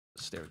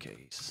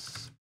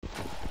staircase.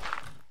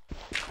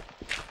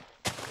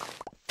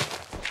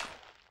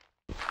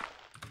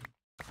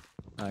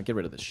 Get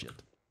rid of this shit.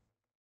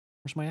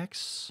 Where's my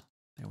axe?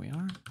 There we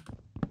are.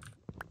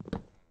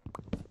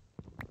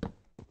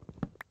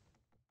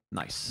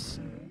 Nice.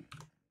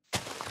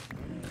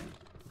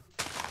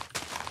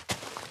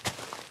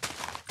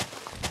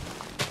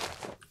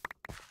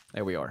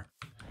 There we are.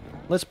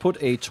 Let's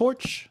put a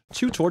torch.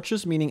 2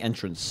 torches, meaning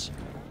entrance.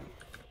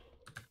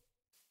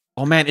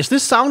 Oh man, is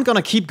this sound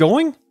gonna keep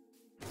going?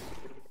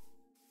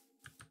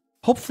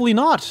 Hopefully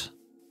not.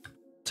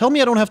 Tell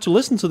me I don't have to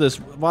listen to this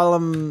while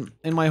I'm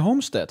in my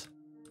homestead.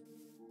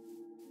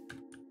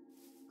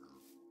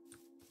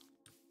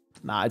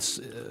 Nah, it's...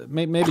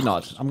 maybe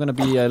not. I'm gonna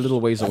be a little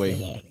ways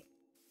away.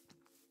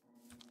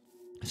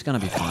 It's gonna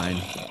be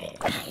fine.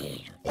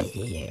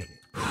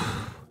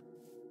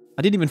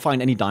 I didn't even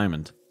find any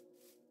diamond.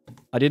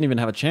 I didn't even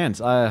have a chance.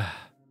 I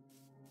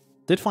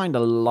did find a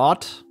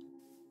lot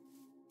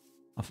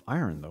of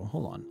iron, though.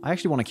 Hold on. I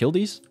actually want to kill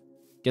these.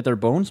 Get their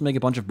bones, make a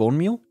bunch of bone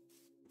meal.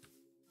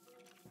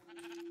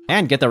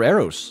 And get their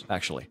arrows,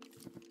 actually.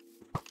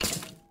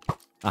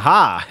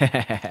 Aha!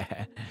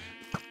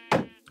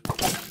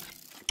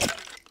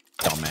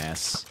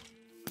 Dumbass.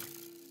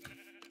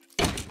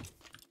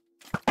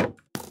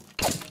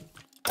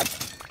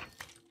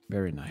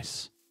 Very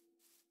nice.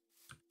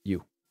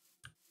 You.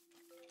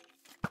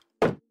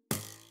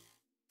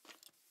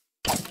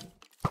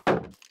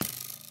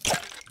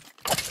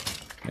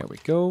 There we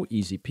go.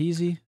 Easy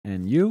peasy.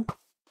 And you?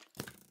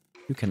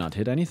 You cannot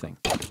hit anything.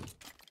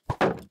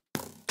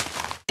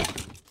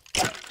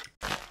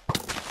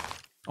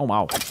 Oh,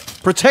 wow.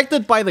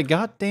 Protected by the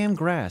goddamn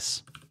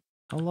grass.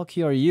 How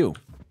lucky are you?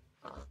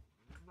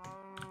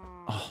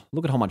 Oh,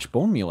 look at how much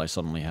bone meal I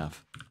suddenly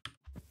have.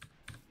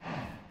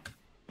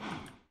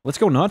 Let's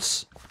go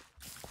nuts.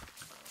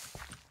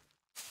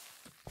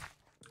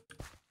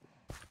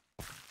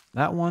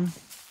 That one.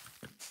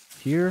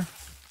 Here.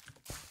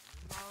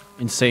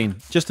 Insane.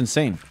 Just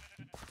insane.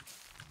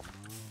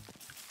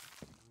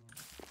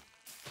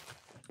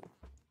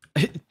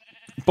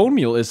 Bone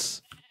meal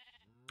is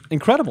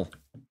incredible.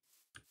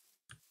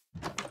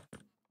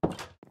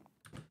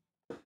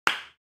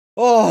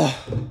 Oh,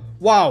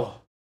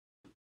 wow.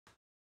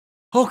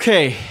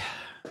 Okay.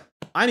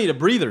 I need a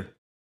breather.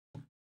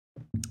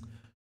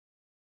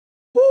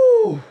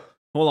 Woo.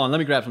 Hold on, let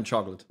me grab some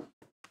chocolate.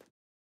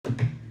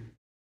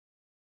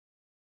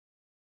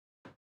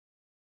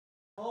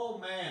 Oh,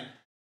 man.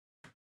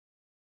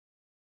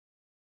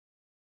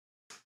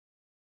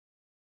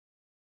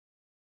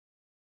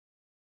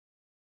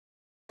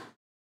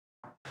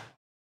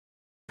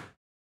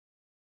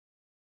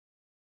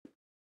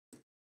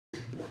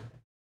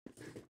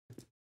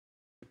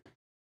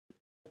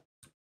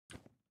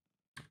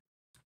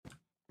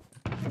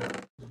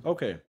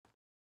 Okay.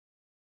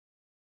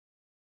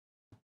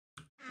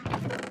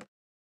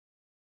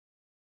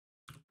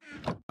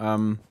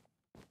 Hold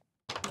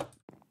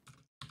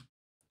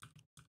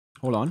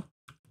on.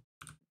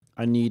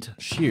 I need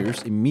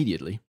shears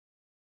immediately.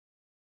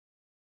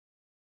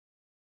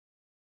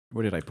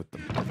 Where did I put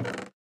them?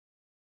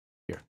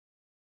 Here.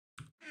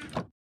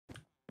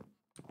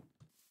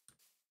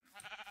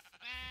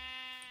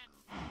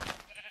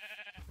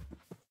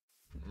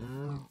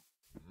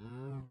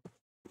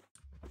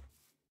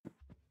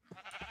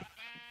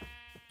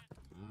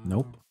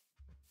 Nope.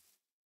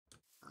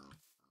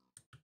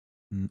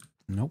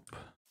 Nope.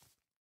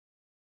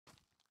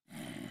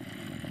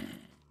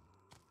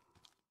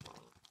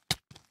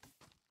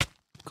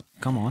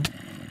 Come on.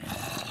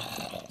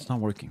 It's not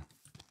working.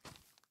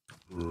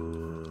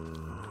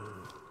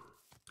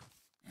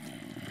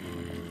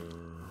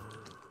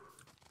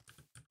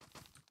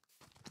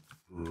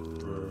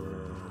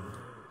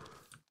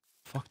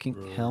 Fucking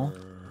hell.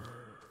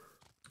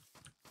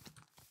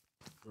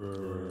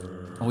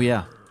 Oh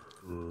yeah.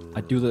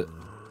 I do the...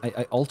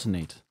 I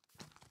alternate.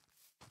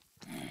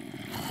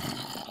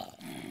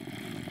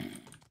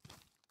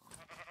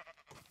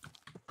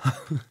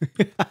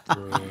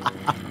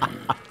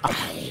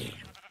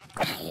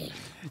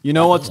 You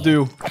know what to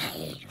do.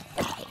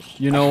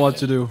 You know what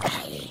to do.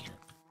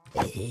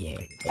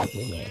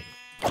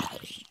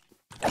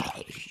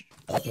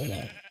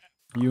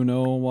 You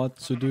know what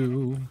to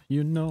do.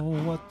 You know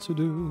what to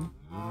do.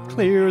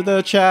 Clear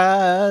the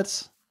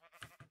chat.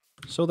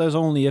 So there's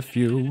only a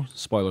few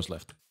spoilers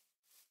left.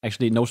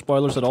 Actually, no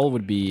spoilers at all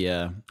would be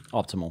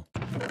optimal.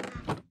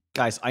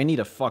 Guys, I need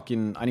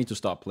to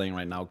stop playing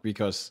right now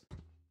because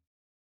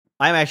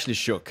I'm actually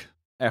shook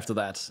after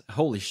that.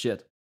 Holy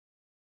shit.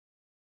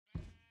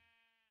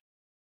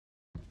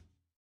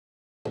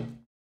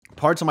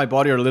 Parts of my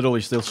body are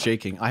literally still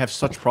shaking. I have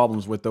such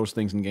problems with those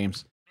things in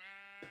games.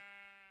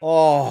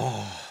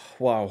 Oh,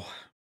 wow.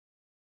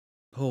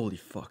 Holy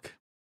fuck.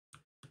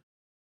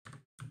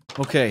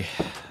 Okay.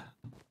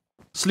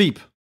 Sleep.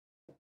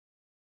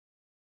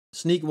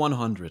 Sneak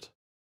 100.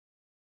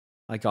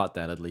 I got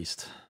that at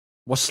least.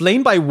 Was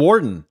slain by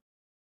warden.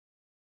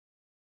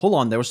 Hold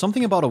on, there was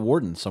something about a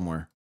warden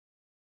somewhere.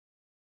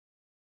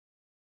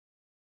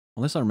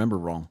 Unless I remember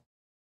wrong.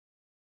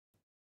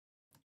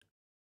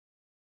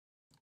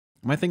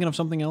 Am I thinking of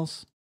something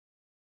else?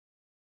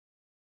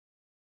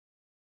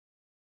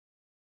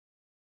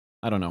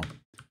 I don't know.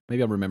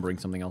 Maybe I'm remembering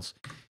something else.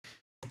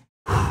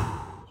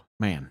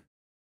 Man.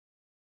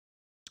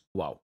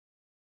 Wow.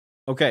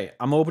 Okay,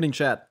 I'm opening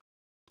chat.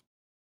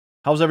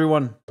 How's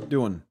everyone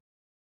doing?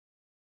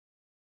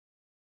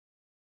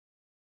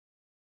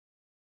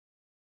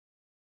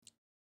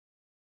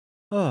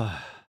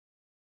 Glad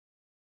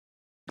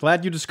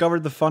you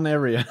discovered the fun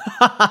area.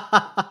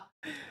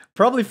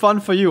 Probably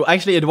fun for you.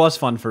 Actually, it was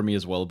fun for me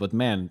as well, but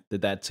man,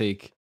 did that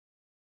take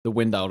the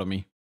wind out of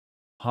me.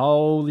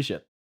 Holy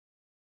shit.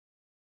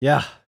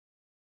 Yeah.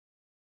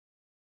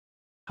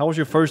 How was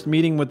your first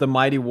meeting with the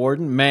mighty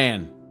warden?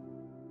 Man.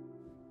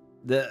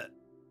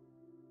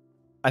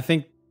 I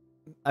think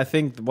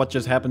what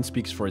just happened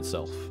speaks for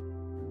itself.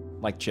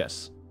 Like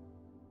chess.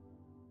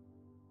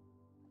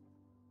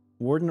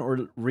 Warden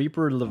or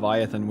Reaper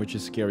Leviathan, which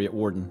is scary at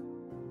Warden.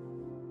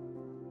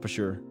 For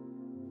sure.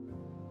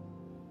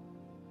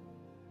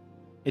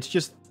 It's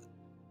just...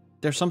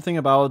 There's something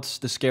about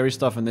the scary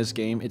stuff in this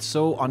game. It's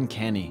so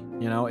uncanny,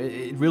 you know?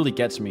 It really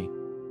gets me.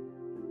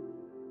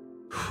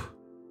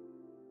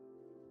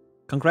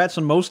 Congrats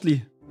on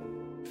mostly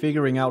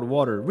figuring out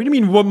water. What do you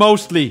mean,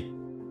 mostly?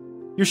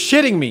 You're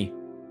shitting me.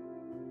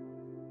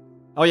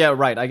 Oh yeah,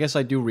 right. I guess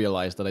I do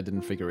realize that I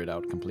didn't figure it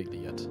out completely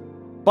yet.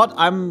 But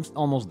I'm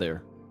almost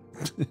there.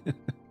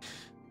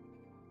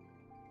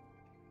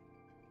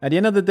 At the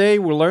end of the day,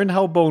 we learned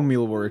how bone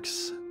meal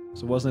works.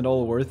 So wasn't it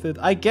all worth it?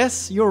 I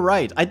guess you're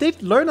right. I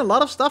did learn a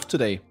lot of stuff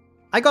today.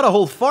 I got a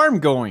whole farm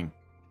going.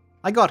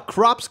 I got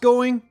crops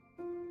going.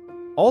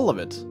 All of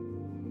it.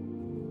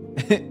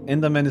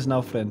 Enderman is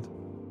now friend.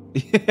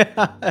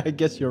 Yeah, I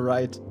guess you're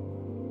right.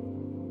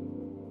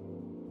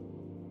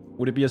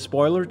 Would it be a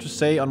spoiler to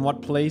say on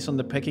what place on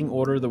the pecking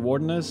order the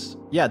warden is?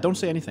 Yeah, don't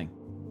say anything.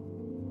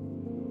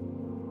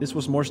 This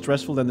was more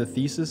stressful than the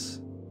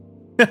thesis.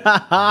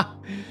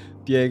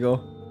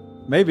 Diego.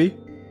 Maybe.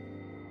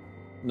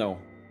 No,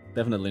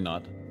 definitely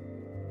not.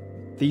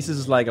 Thesis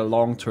is like a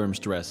long-term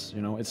stress,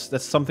 you know?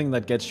 That's something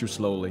that gets you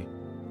slowly.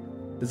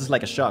 This is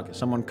like a shock.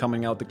 Someone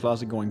coming out the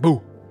closet going,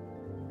 boo!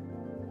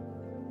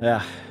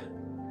 Yeah.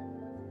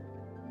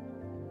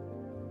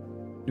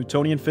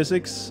 Newtonian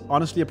physics,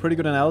 honestly a pretty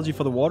good analogy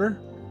for the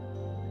water.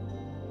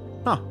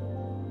 Huh.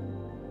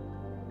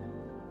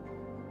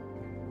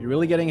 You're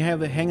really getting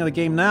the hang of the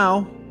game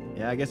now?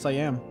 Yeah, I guess I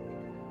am.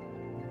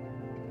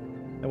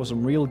 That was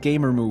some real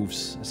gamer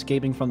moves,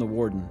 escaping from the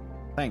warden.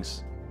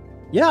 Thanks.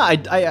 Yeah,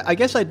 I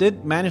guess I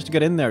did manage to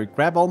get in there,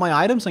 grab all my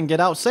items and get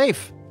out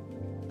safe.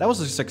 That was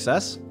a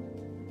success.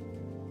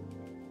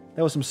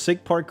 That was some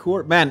sick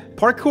parkour. Man,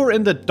 parkour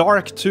in the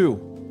dark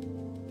too.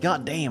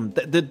 God damn,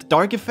 the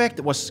dark effect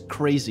was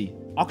crazy.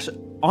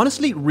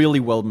 Honestly, really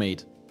well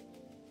made.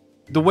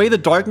 The way the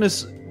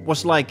darkness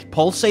was like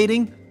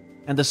pulsating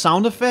and the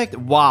sound effect,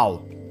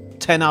 wow.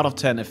 10 out of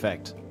 10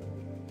 effect.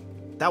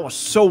 That was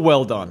so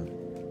well done.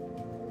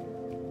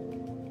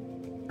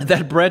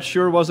 That bread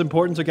sure was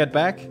important to get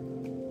back.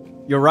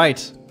 You're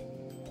right.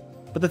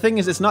 But the thing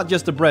is, it's not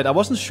just the bread. I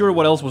wasn't sure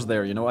what else was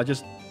there, you know? I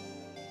just...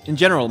 In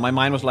general, my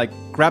mind was like,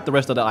 grab the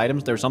rest of the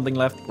items. There's something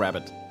left, grab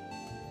it.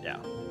 Yeah.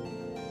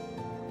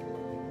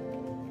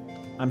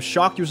 I'm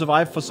shocked you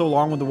survived for so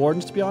long with the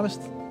wardens, to be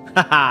honest.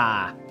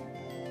 Haha.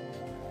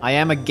 I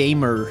am a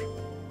gamer.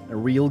 A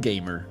real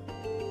gamer.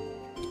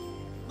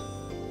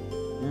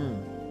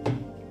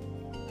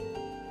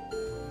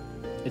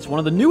 It's one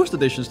of the newest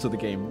additions to the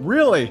game.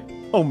 Really?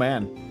 Oh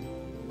man.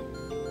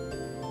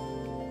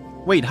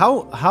 Wait,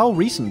 how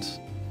recent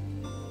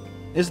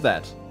is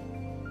that?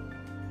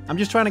 I'm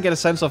just trying to get a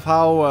sense of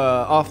how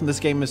often this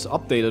game is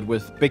updated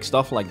with big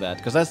stuff like that,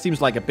 because that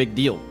seems like a big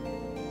deal.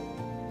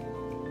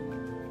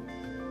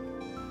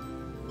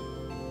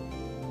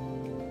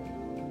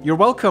 You're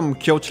welcome,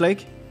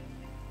 Kjochlake.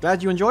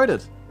 Glad you enjoyed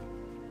it.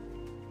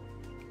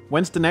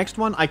 When's the next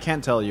one? I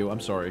can't tell you,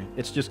 I'm sorry.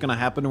 It's just gonna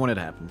happen when it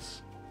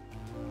happens.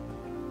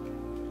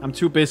 I'm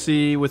too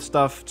busy with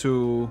stuff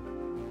to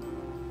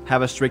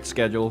have a strict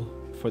schedule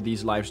for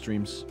these live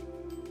streams.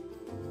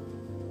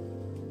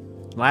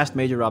 Last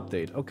major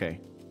update, okay.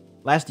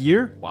 Last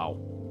year? Wow.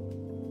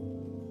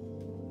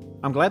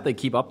 I'm glad they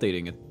keep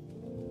updating it.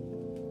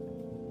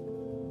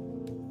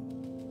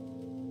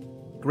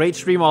 Great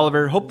stream,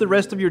 Oliver. Hope the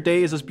rest of your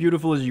day is as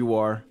beautiful as you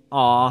are.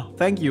 Aw,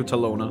 thank you,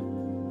 Talona.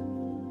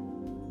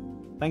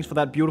 Thanks for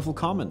that beautiful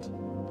comment.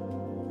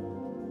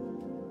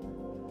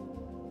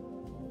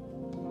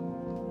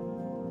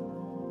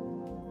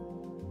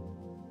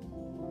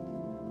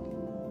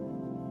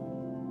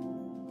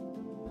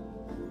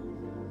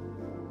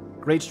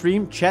 Great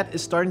stream. Chat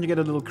is starting to get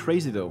a little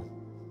crazy though.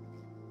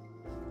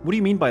 What do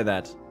you mean by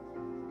that?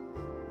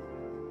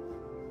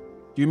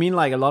 Do you mean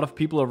like a lot of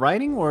people are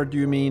writing, or do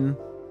you mean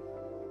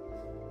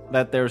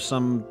that there's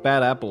some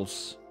bad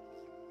apples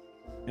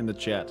in the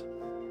chat?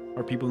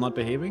 Are people not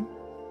behaving?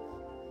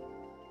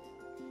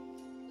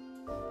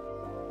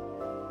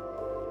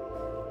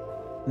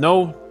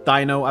 No,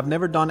 Dino, I've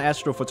never done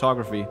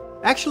astrophotography.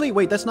 Actually,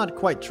 wait, that's not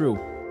quite true.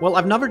 Well,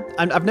 I've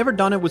never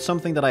done it with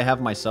something that I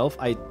have myself.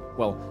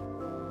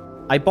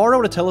 I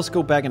borrowed a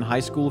telescope back in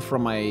high school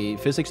from my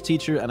physics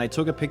teacher, and I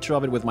took a picture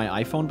of it with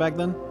my iPhone back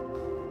then.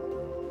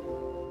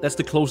 That's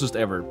the closest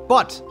ever.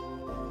 But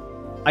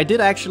I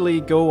did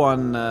actually go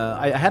on...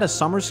 I had a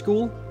summer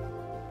school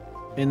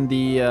in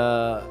the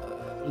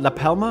La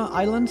Palma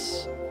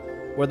Islands,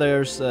 where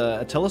there's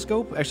a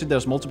telescope. Actually,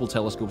 there's multiple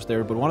telescopes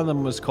there, but one of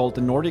them was called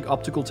the Nordic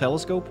Optical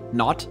Telescope,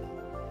 NOT.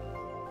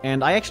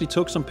 And I actually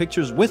took some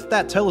pictures with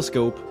that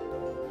telescope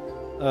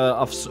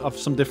of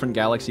some different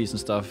galaxies and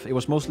stuff. It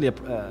was mostly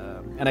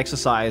an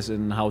exercise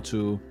in how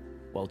to,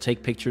 well,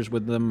 take pictures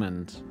with them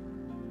and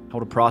how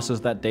to process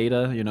that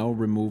data, you know,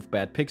 remove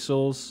bad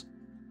pixels,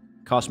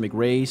 cosmic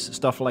rays,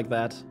 stuff like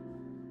that.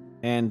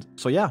 And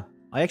so yeah,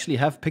 I actually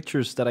have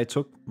pictures that I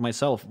took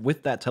myself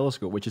with that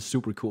telescope, which is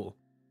super cool.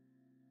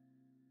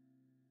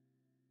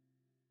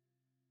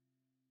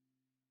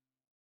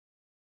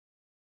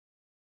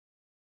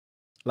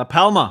 La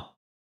Palma.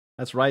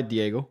 That's right,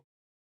 Diego.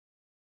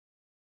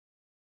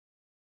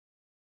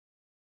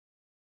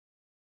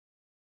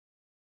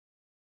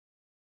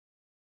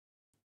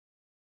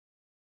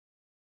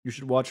 You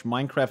should watch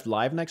Minecraft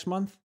Live next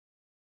month.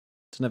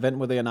 It's an event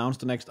where they announce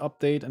the next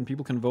update and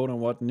people can vote on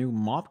what new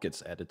mob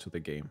gets added to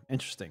the game.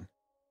 Interesting.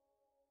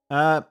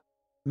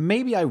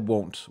 Maybe I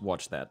won't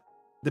watch that.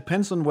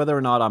 Depends on whether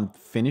or not I'm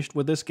finished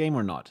with this game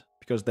or not.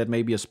 Because that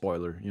may be a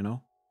spoiler, you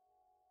know?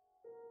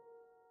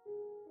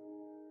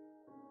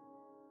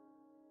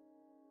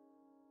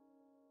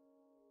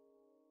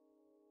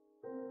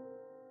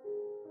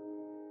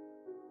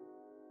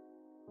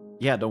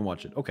 Yeah, don't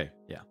watch it. Okay,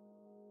 yeah.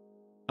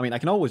 I mean, I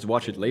can always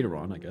watch it later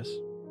on, I guess.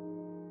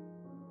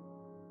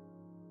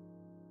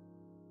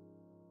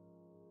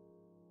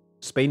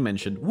 Spain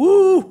mentioned.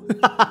 Woo!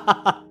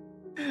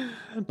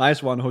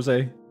 Nice one,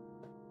 Jose.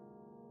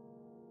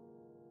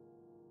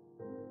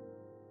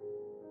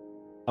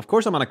 Of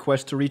course I'm on a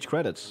quest to reach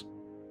credits.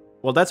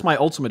 Well, that's my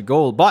ultimate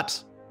goal,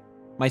 but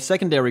my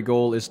secondary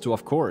goal is to,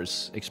 of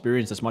course,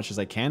 experience as much as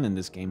I can in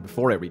this game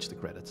before I reach the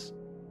credits.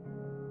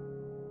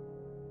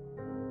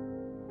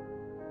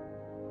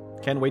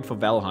 Can't wait for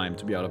Valheim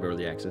to be out of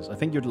early access. I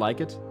think you'd like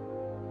it.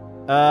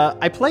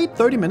 I played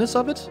 30 minutes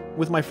of it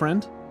with my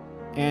friend,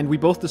 and we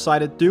both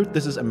decided, dude,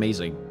 this is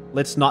amazing.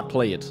 Let's not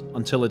play it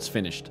until it's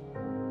finished.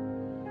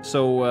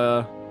 So,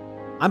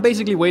 I'm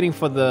basically waiting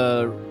for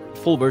the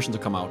full version to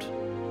come out.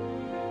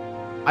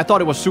 I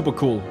thought it was super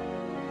cool.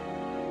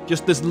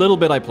 Just this little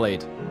bit I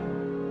played.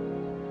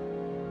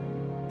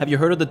 Have you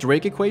heard of the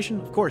Drake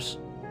equation? Of course.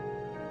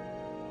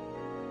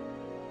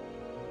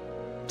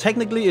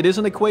 Technically, it is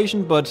an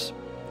equation, but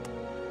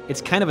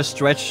it's kind of a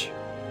stretch.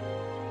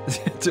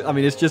 I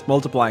mean, it's just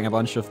multiplying a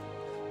bunch of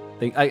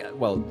things.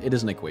 Well, it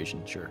is an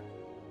equation, sure.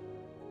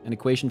 An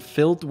equation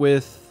filled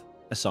with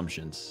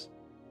assumptions.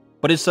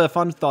 But it's a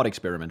fun thought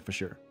experiment, for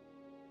sure.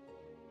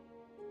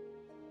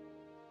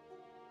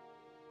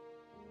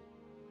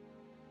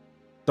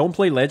 Don't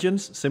play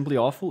Legends, simply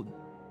awful.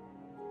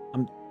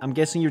 I'm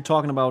guessing you're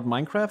talking about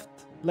Minecraft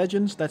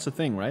Legends? That's a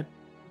thing, right?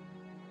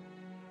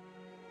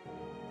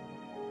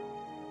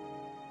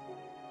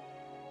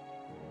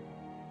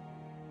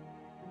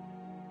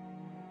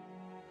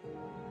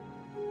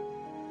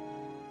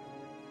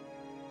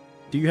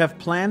 Do you have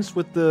plans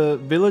with the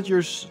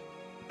villagers'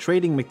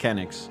 trading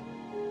mechanics?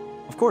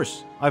 Of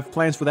course, I have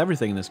plans with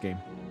everything in this game.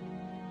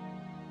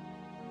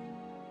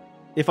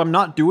 If I'm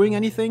not doing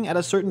anything at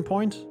a certain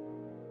point,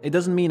 it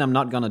doesn't mean I'm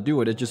not gonna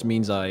do it, it just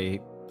means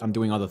I'm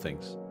doing other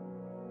things.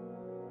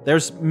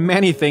 There's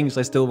many things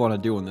I still want to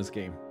do in this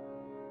game.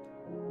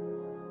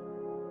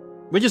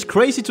 Which is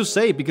crazy to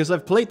say, because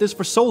I've played this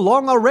for so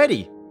long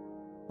already.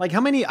 Like,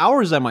 how many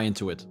hours am I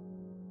into it?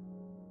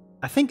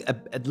 I think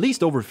at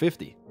least over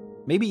 50.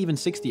 Maybe even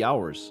 60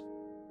 hours.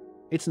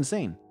 It's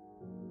insane.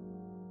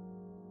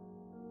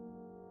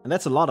 And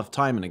that's a lot of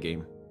time in a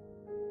game.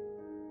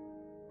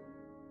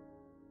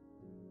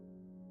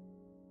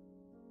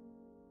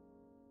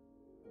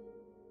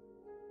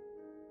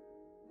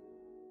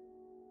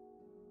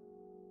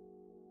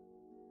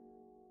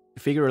 You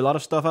figure a lot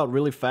of stuff out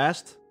really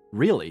fast?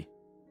 Really?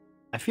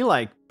 I feel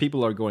like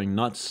people are going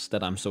nuts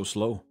that I'm so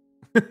slow.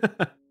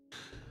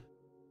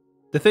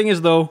 The thing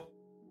is, though,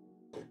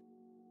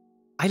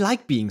 I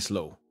like being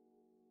slow.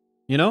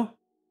 You know?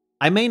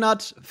 I may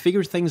not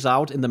figure things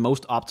out in the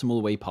most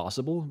optimal way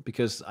possible,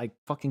 because I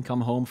fucking come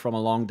home from a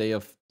long day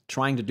of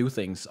trying to do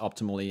things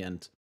optimally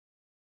and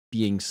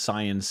being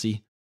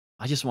science-y.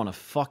 I just want to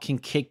fucking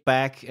kick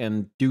back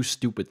and do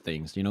stupid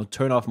things, you know?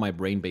 Turn off my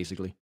brain,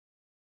 basically.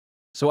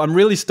 So I'm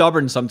really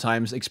stubborn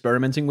sometimes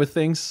experimenting with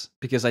things,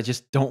 because I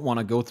just don't want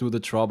to go through the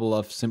trouble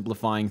of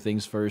simplifying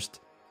things first.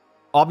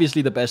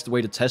 Obviously, the best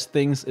way to test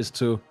things is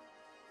to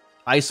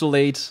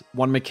isolate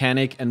one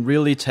mechanic and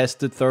really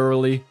test it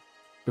thoroughly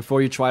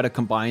before you try to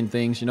combine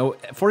things. You know,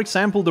 for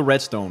example, the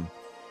redstone.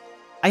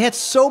 I had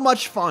so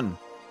much fun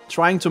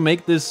trying to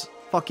make this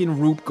fucking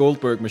Rube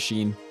Goldberg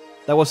machine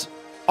that was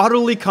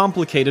utterly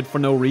complicated for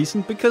no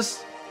reason,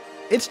 because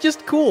it's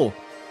just cool.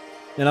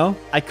 You know,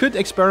 I could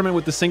experiment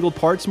with the single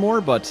parts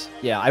more, but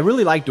yeah, I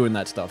really like doing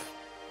that stuff.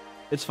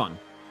 It's fun.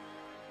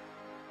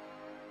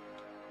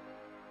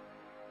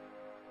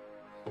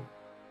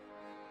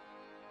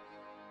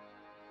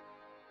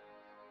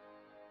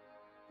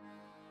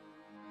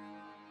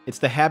 It's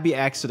the happy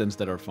accidents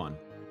that are fun.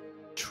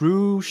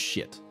 True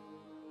shit.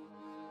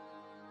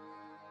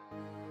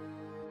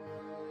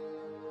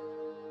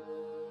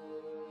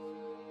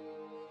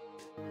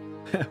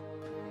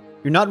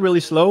 You're not really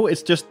slow,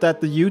 it's just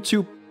that the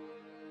YouTube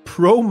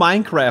pro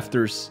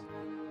Minecrafters.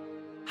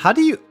 How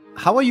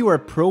are you a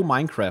pro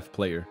Minecraft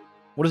player?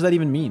 What does that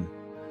even mean?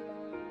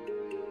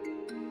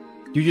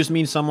 Do you just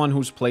mean someone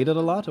who's played it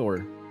a lot,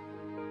 or?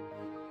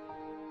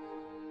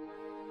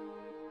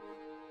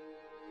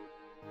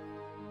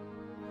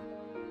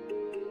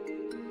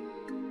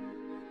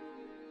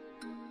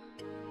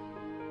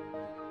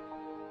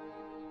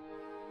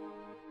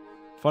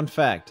 Fun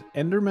fact,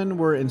 Endermen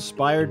were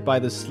inspired by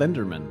the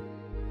Slenderman.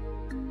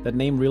 That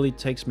name really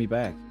takes me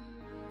back.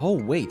 Oh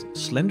wait,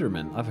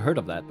 Slenderman. I've heard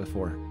of that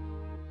before.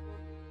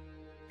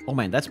 Oh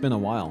man, that's been a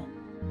while.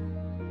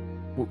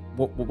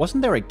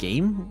 Wasn't there a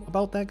game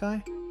about that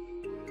guy?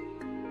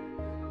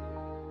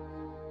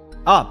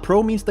 Ah,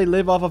 pro means they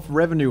live off of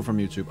revenue from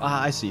YouTube.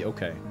 Ah, I see,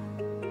 okay.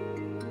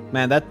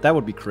 Man, that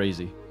would be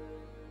crazy.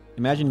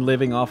 Imagine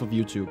living off of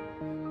YouTube.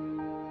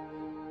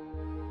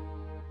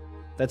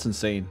 That's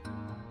insane.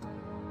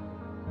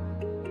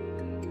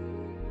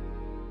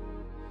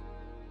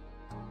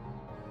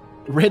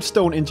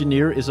 Redstone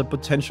engineer is a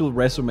potential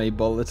resume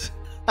bullet.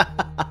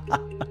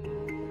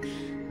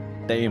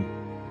 Damn.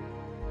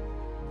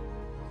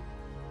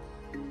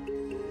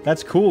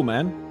 That's cool,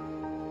 man.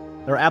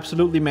 There are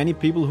absolutely many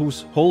people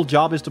whose whole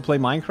job is to play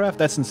Minecraft.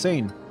 That's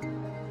insane.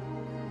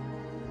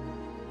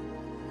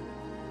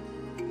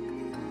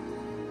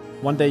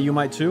 One day you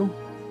might too.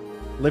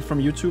 Live from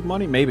YouTube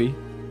money? Maybe.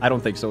 I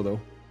don't think so, though.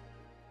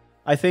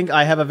 I think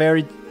I have a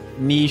very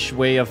niche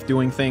way of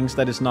doing things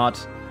that is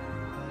not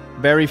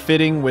very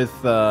fitting with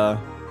the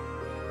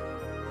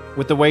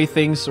way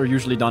things are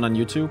usually done on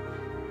YouTube.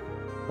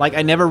 Like,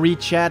 I never read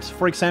chat,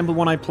 for example,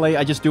 when I play.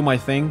 I just do my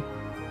thing.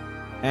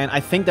 And I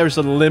think there's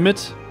a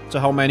limit to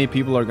how many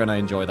people are gonna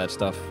enjoy that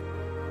stuff.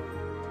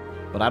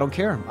 But I don't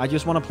care. I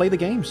just want to play the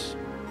games.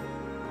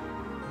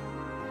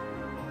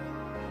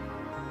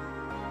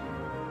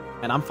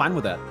 And I'm fine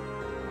with that.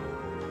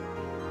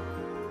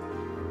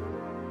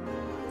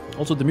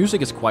 Also, the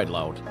music is quite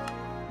loud.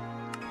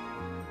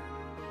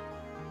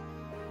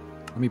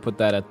 Let me put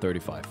that at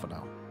 35 for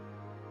now.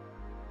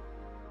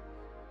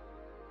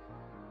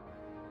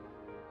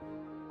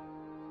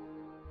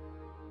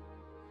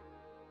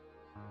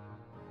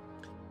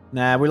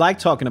 Nah, we like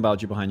talking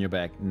about you behind your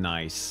back.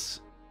 Nice.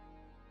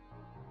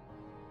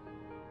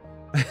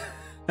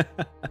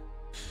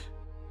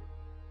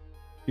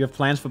 You have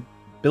plans for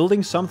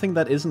building something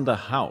that isn't a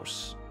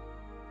house?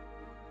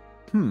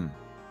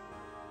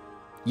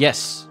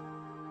 Yes.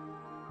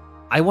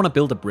 I want to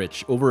build a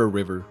bridge over a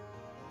river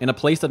in a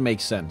place that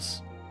makes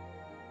sense.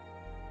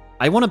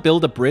 I want to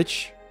build a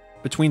bridge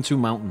between two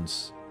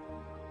mountains.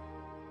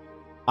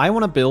 I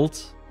want to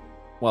build...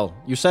 Well,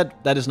 you said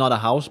that is not a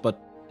house, but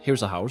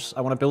here's a house.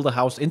 I want to build a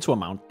house into a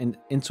mountain,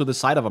 into the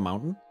side of a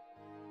mountain.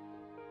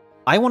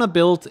 I want to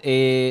build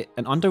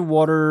an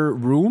underwater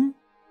room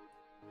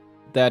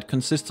that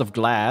consists of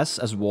glass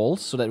as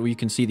walls so that we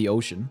can see the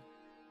ocean.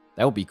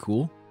 That would be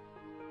cool.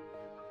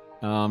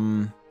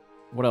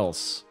 What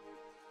else?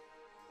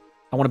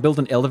 I want to build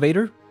an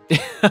elevator.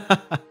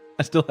 I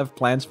still have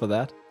plans for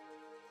that.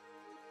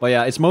 But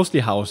yeah, it's mostly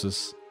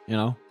houses, you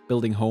know,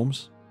 building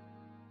homes.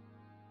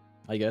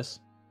 I guess.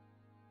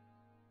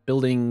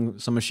 Building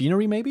some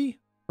machinery, maybe?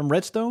 From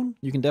redstone?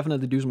 You can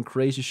definitely do some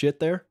crazy shit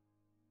there.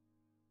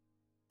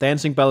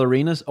 Dancing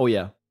ballerinas? Oh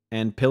yeah.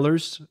 And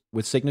pillars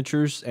with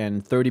signatures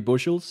and 30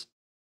 bushels?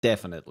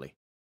 Definitely.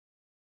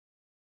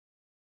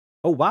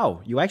 Oh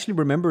wow, you actually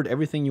remembered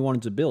everything you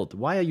wanted to build.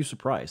 Why are you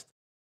surprised?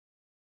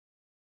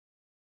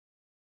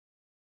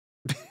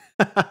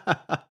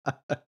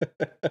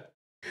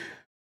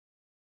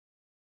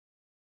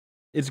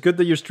 It's good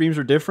that your streams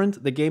are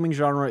different. The gaming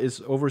genre is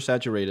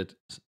oversaturated.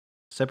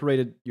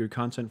 Separated your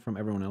content from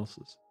everyone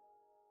else's.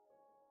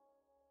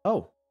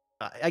 Oh,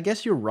 I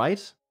guess you're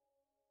right,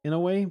 in a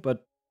way,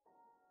 but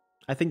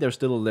I think there's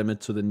still a limit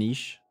to the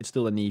niche. It's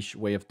still a niche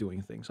way of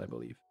doing things, I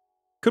believe.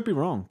 Could be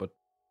wrong, but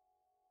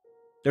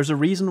there's a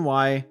reason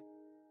why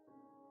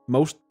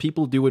most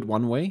people do it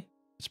one way.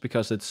 It's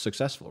because it's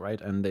successful, right?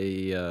 And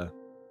they, a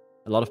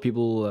lot of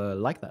people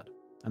like that,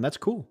 and that's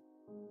cool.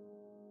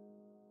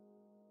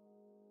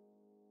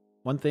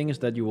 One thing is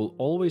that you will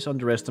always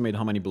underestimate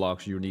how many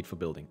blocks you need for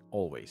building.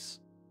 Always.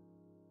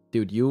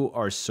 Dude, you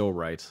are so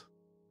right.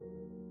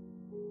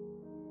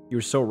 You're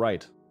so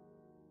right.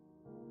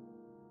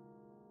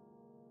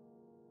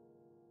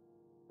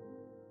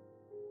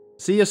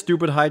 See ya,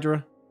 stupid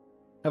Hydra.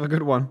 Have a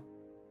good one.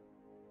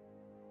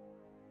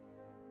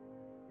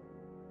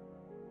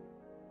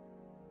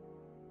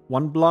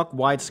 One block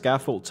wide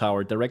scaffold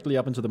tower directly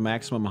up into the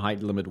maximum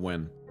height limit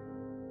when?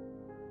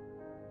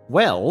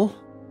 Well...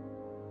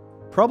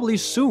 probably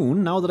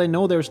soon, now that I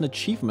know there's an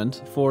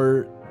achievement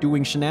for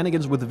doing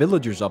shenanigans with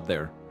villagers up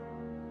there.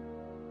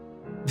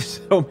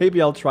 So maybe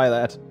I'll try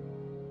that.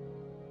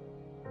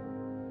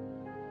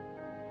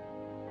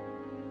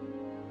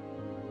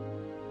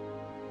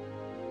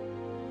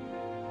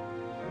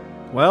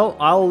 Well,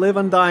 I'll live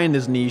and die in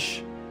this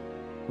niche.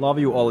 Love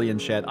you, Ollie and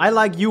chat. I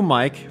like you,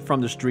 Mike,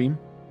 from the stream.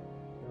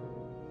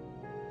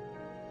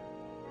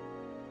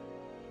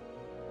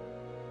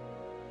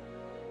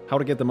 How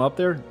to get them up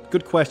there?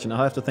 Good question.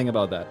 I'll have to think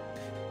about that.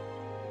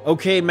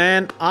 Okay,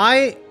 man.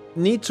 I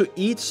need to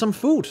eat some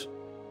food.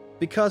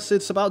 Because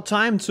it's about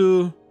time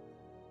to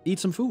eat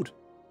some food.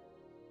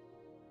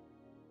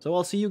 So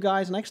I'll see you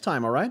guys next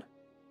time, alright?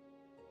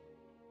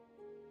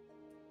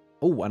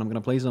 Oh, and I'm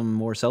gonna play some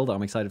more Zelda.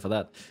 I'm excited for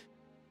that.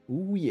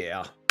 Ooh,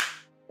 yeah.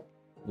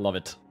 Love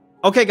it.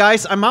 Okay,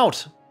 guys. I'm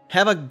out.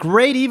 Have a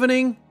great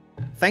evening.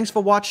 Thanks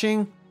for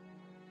watching.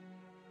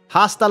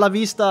 Hasta la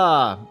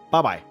vista.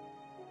 Bye-bye.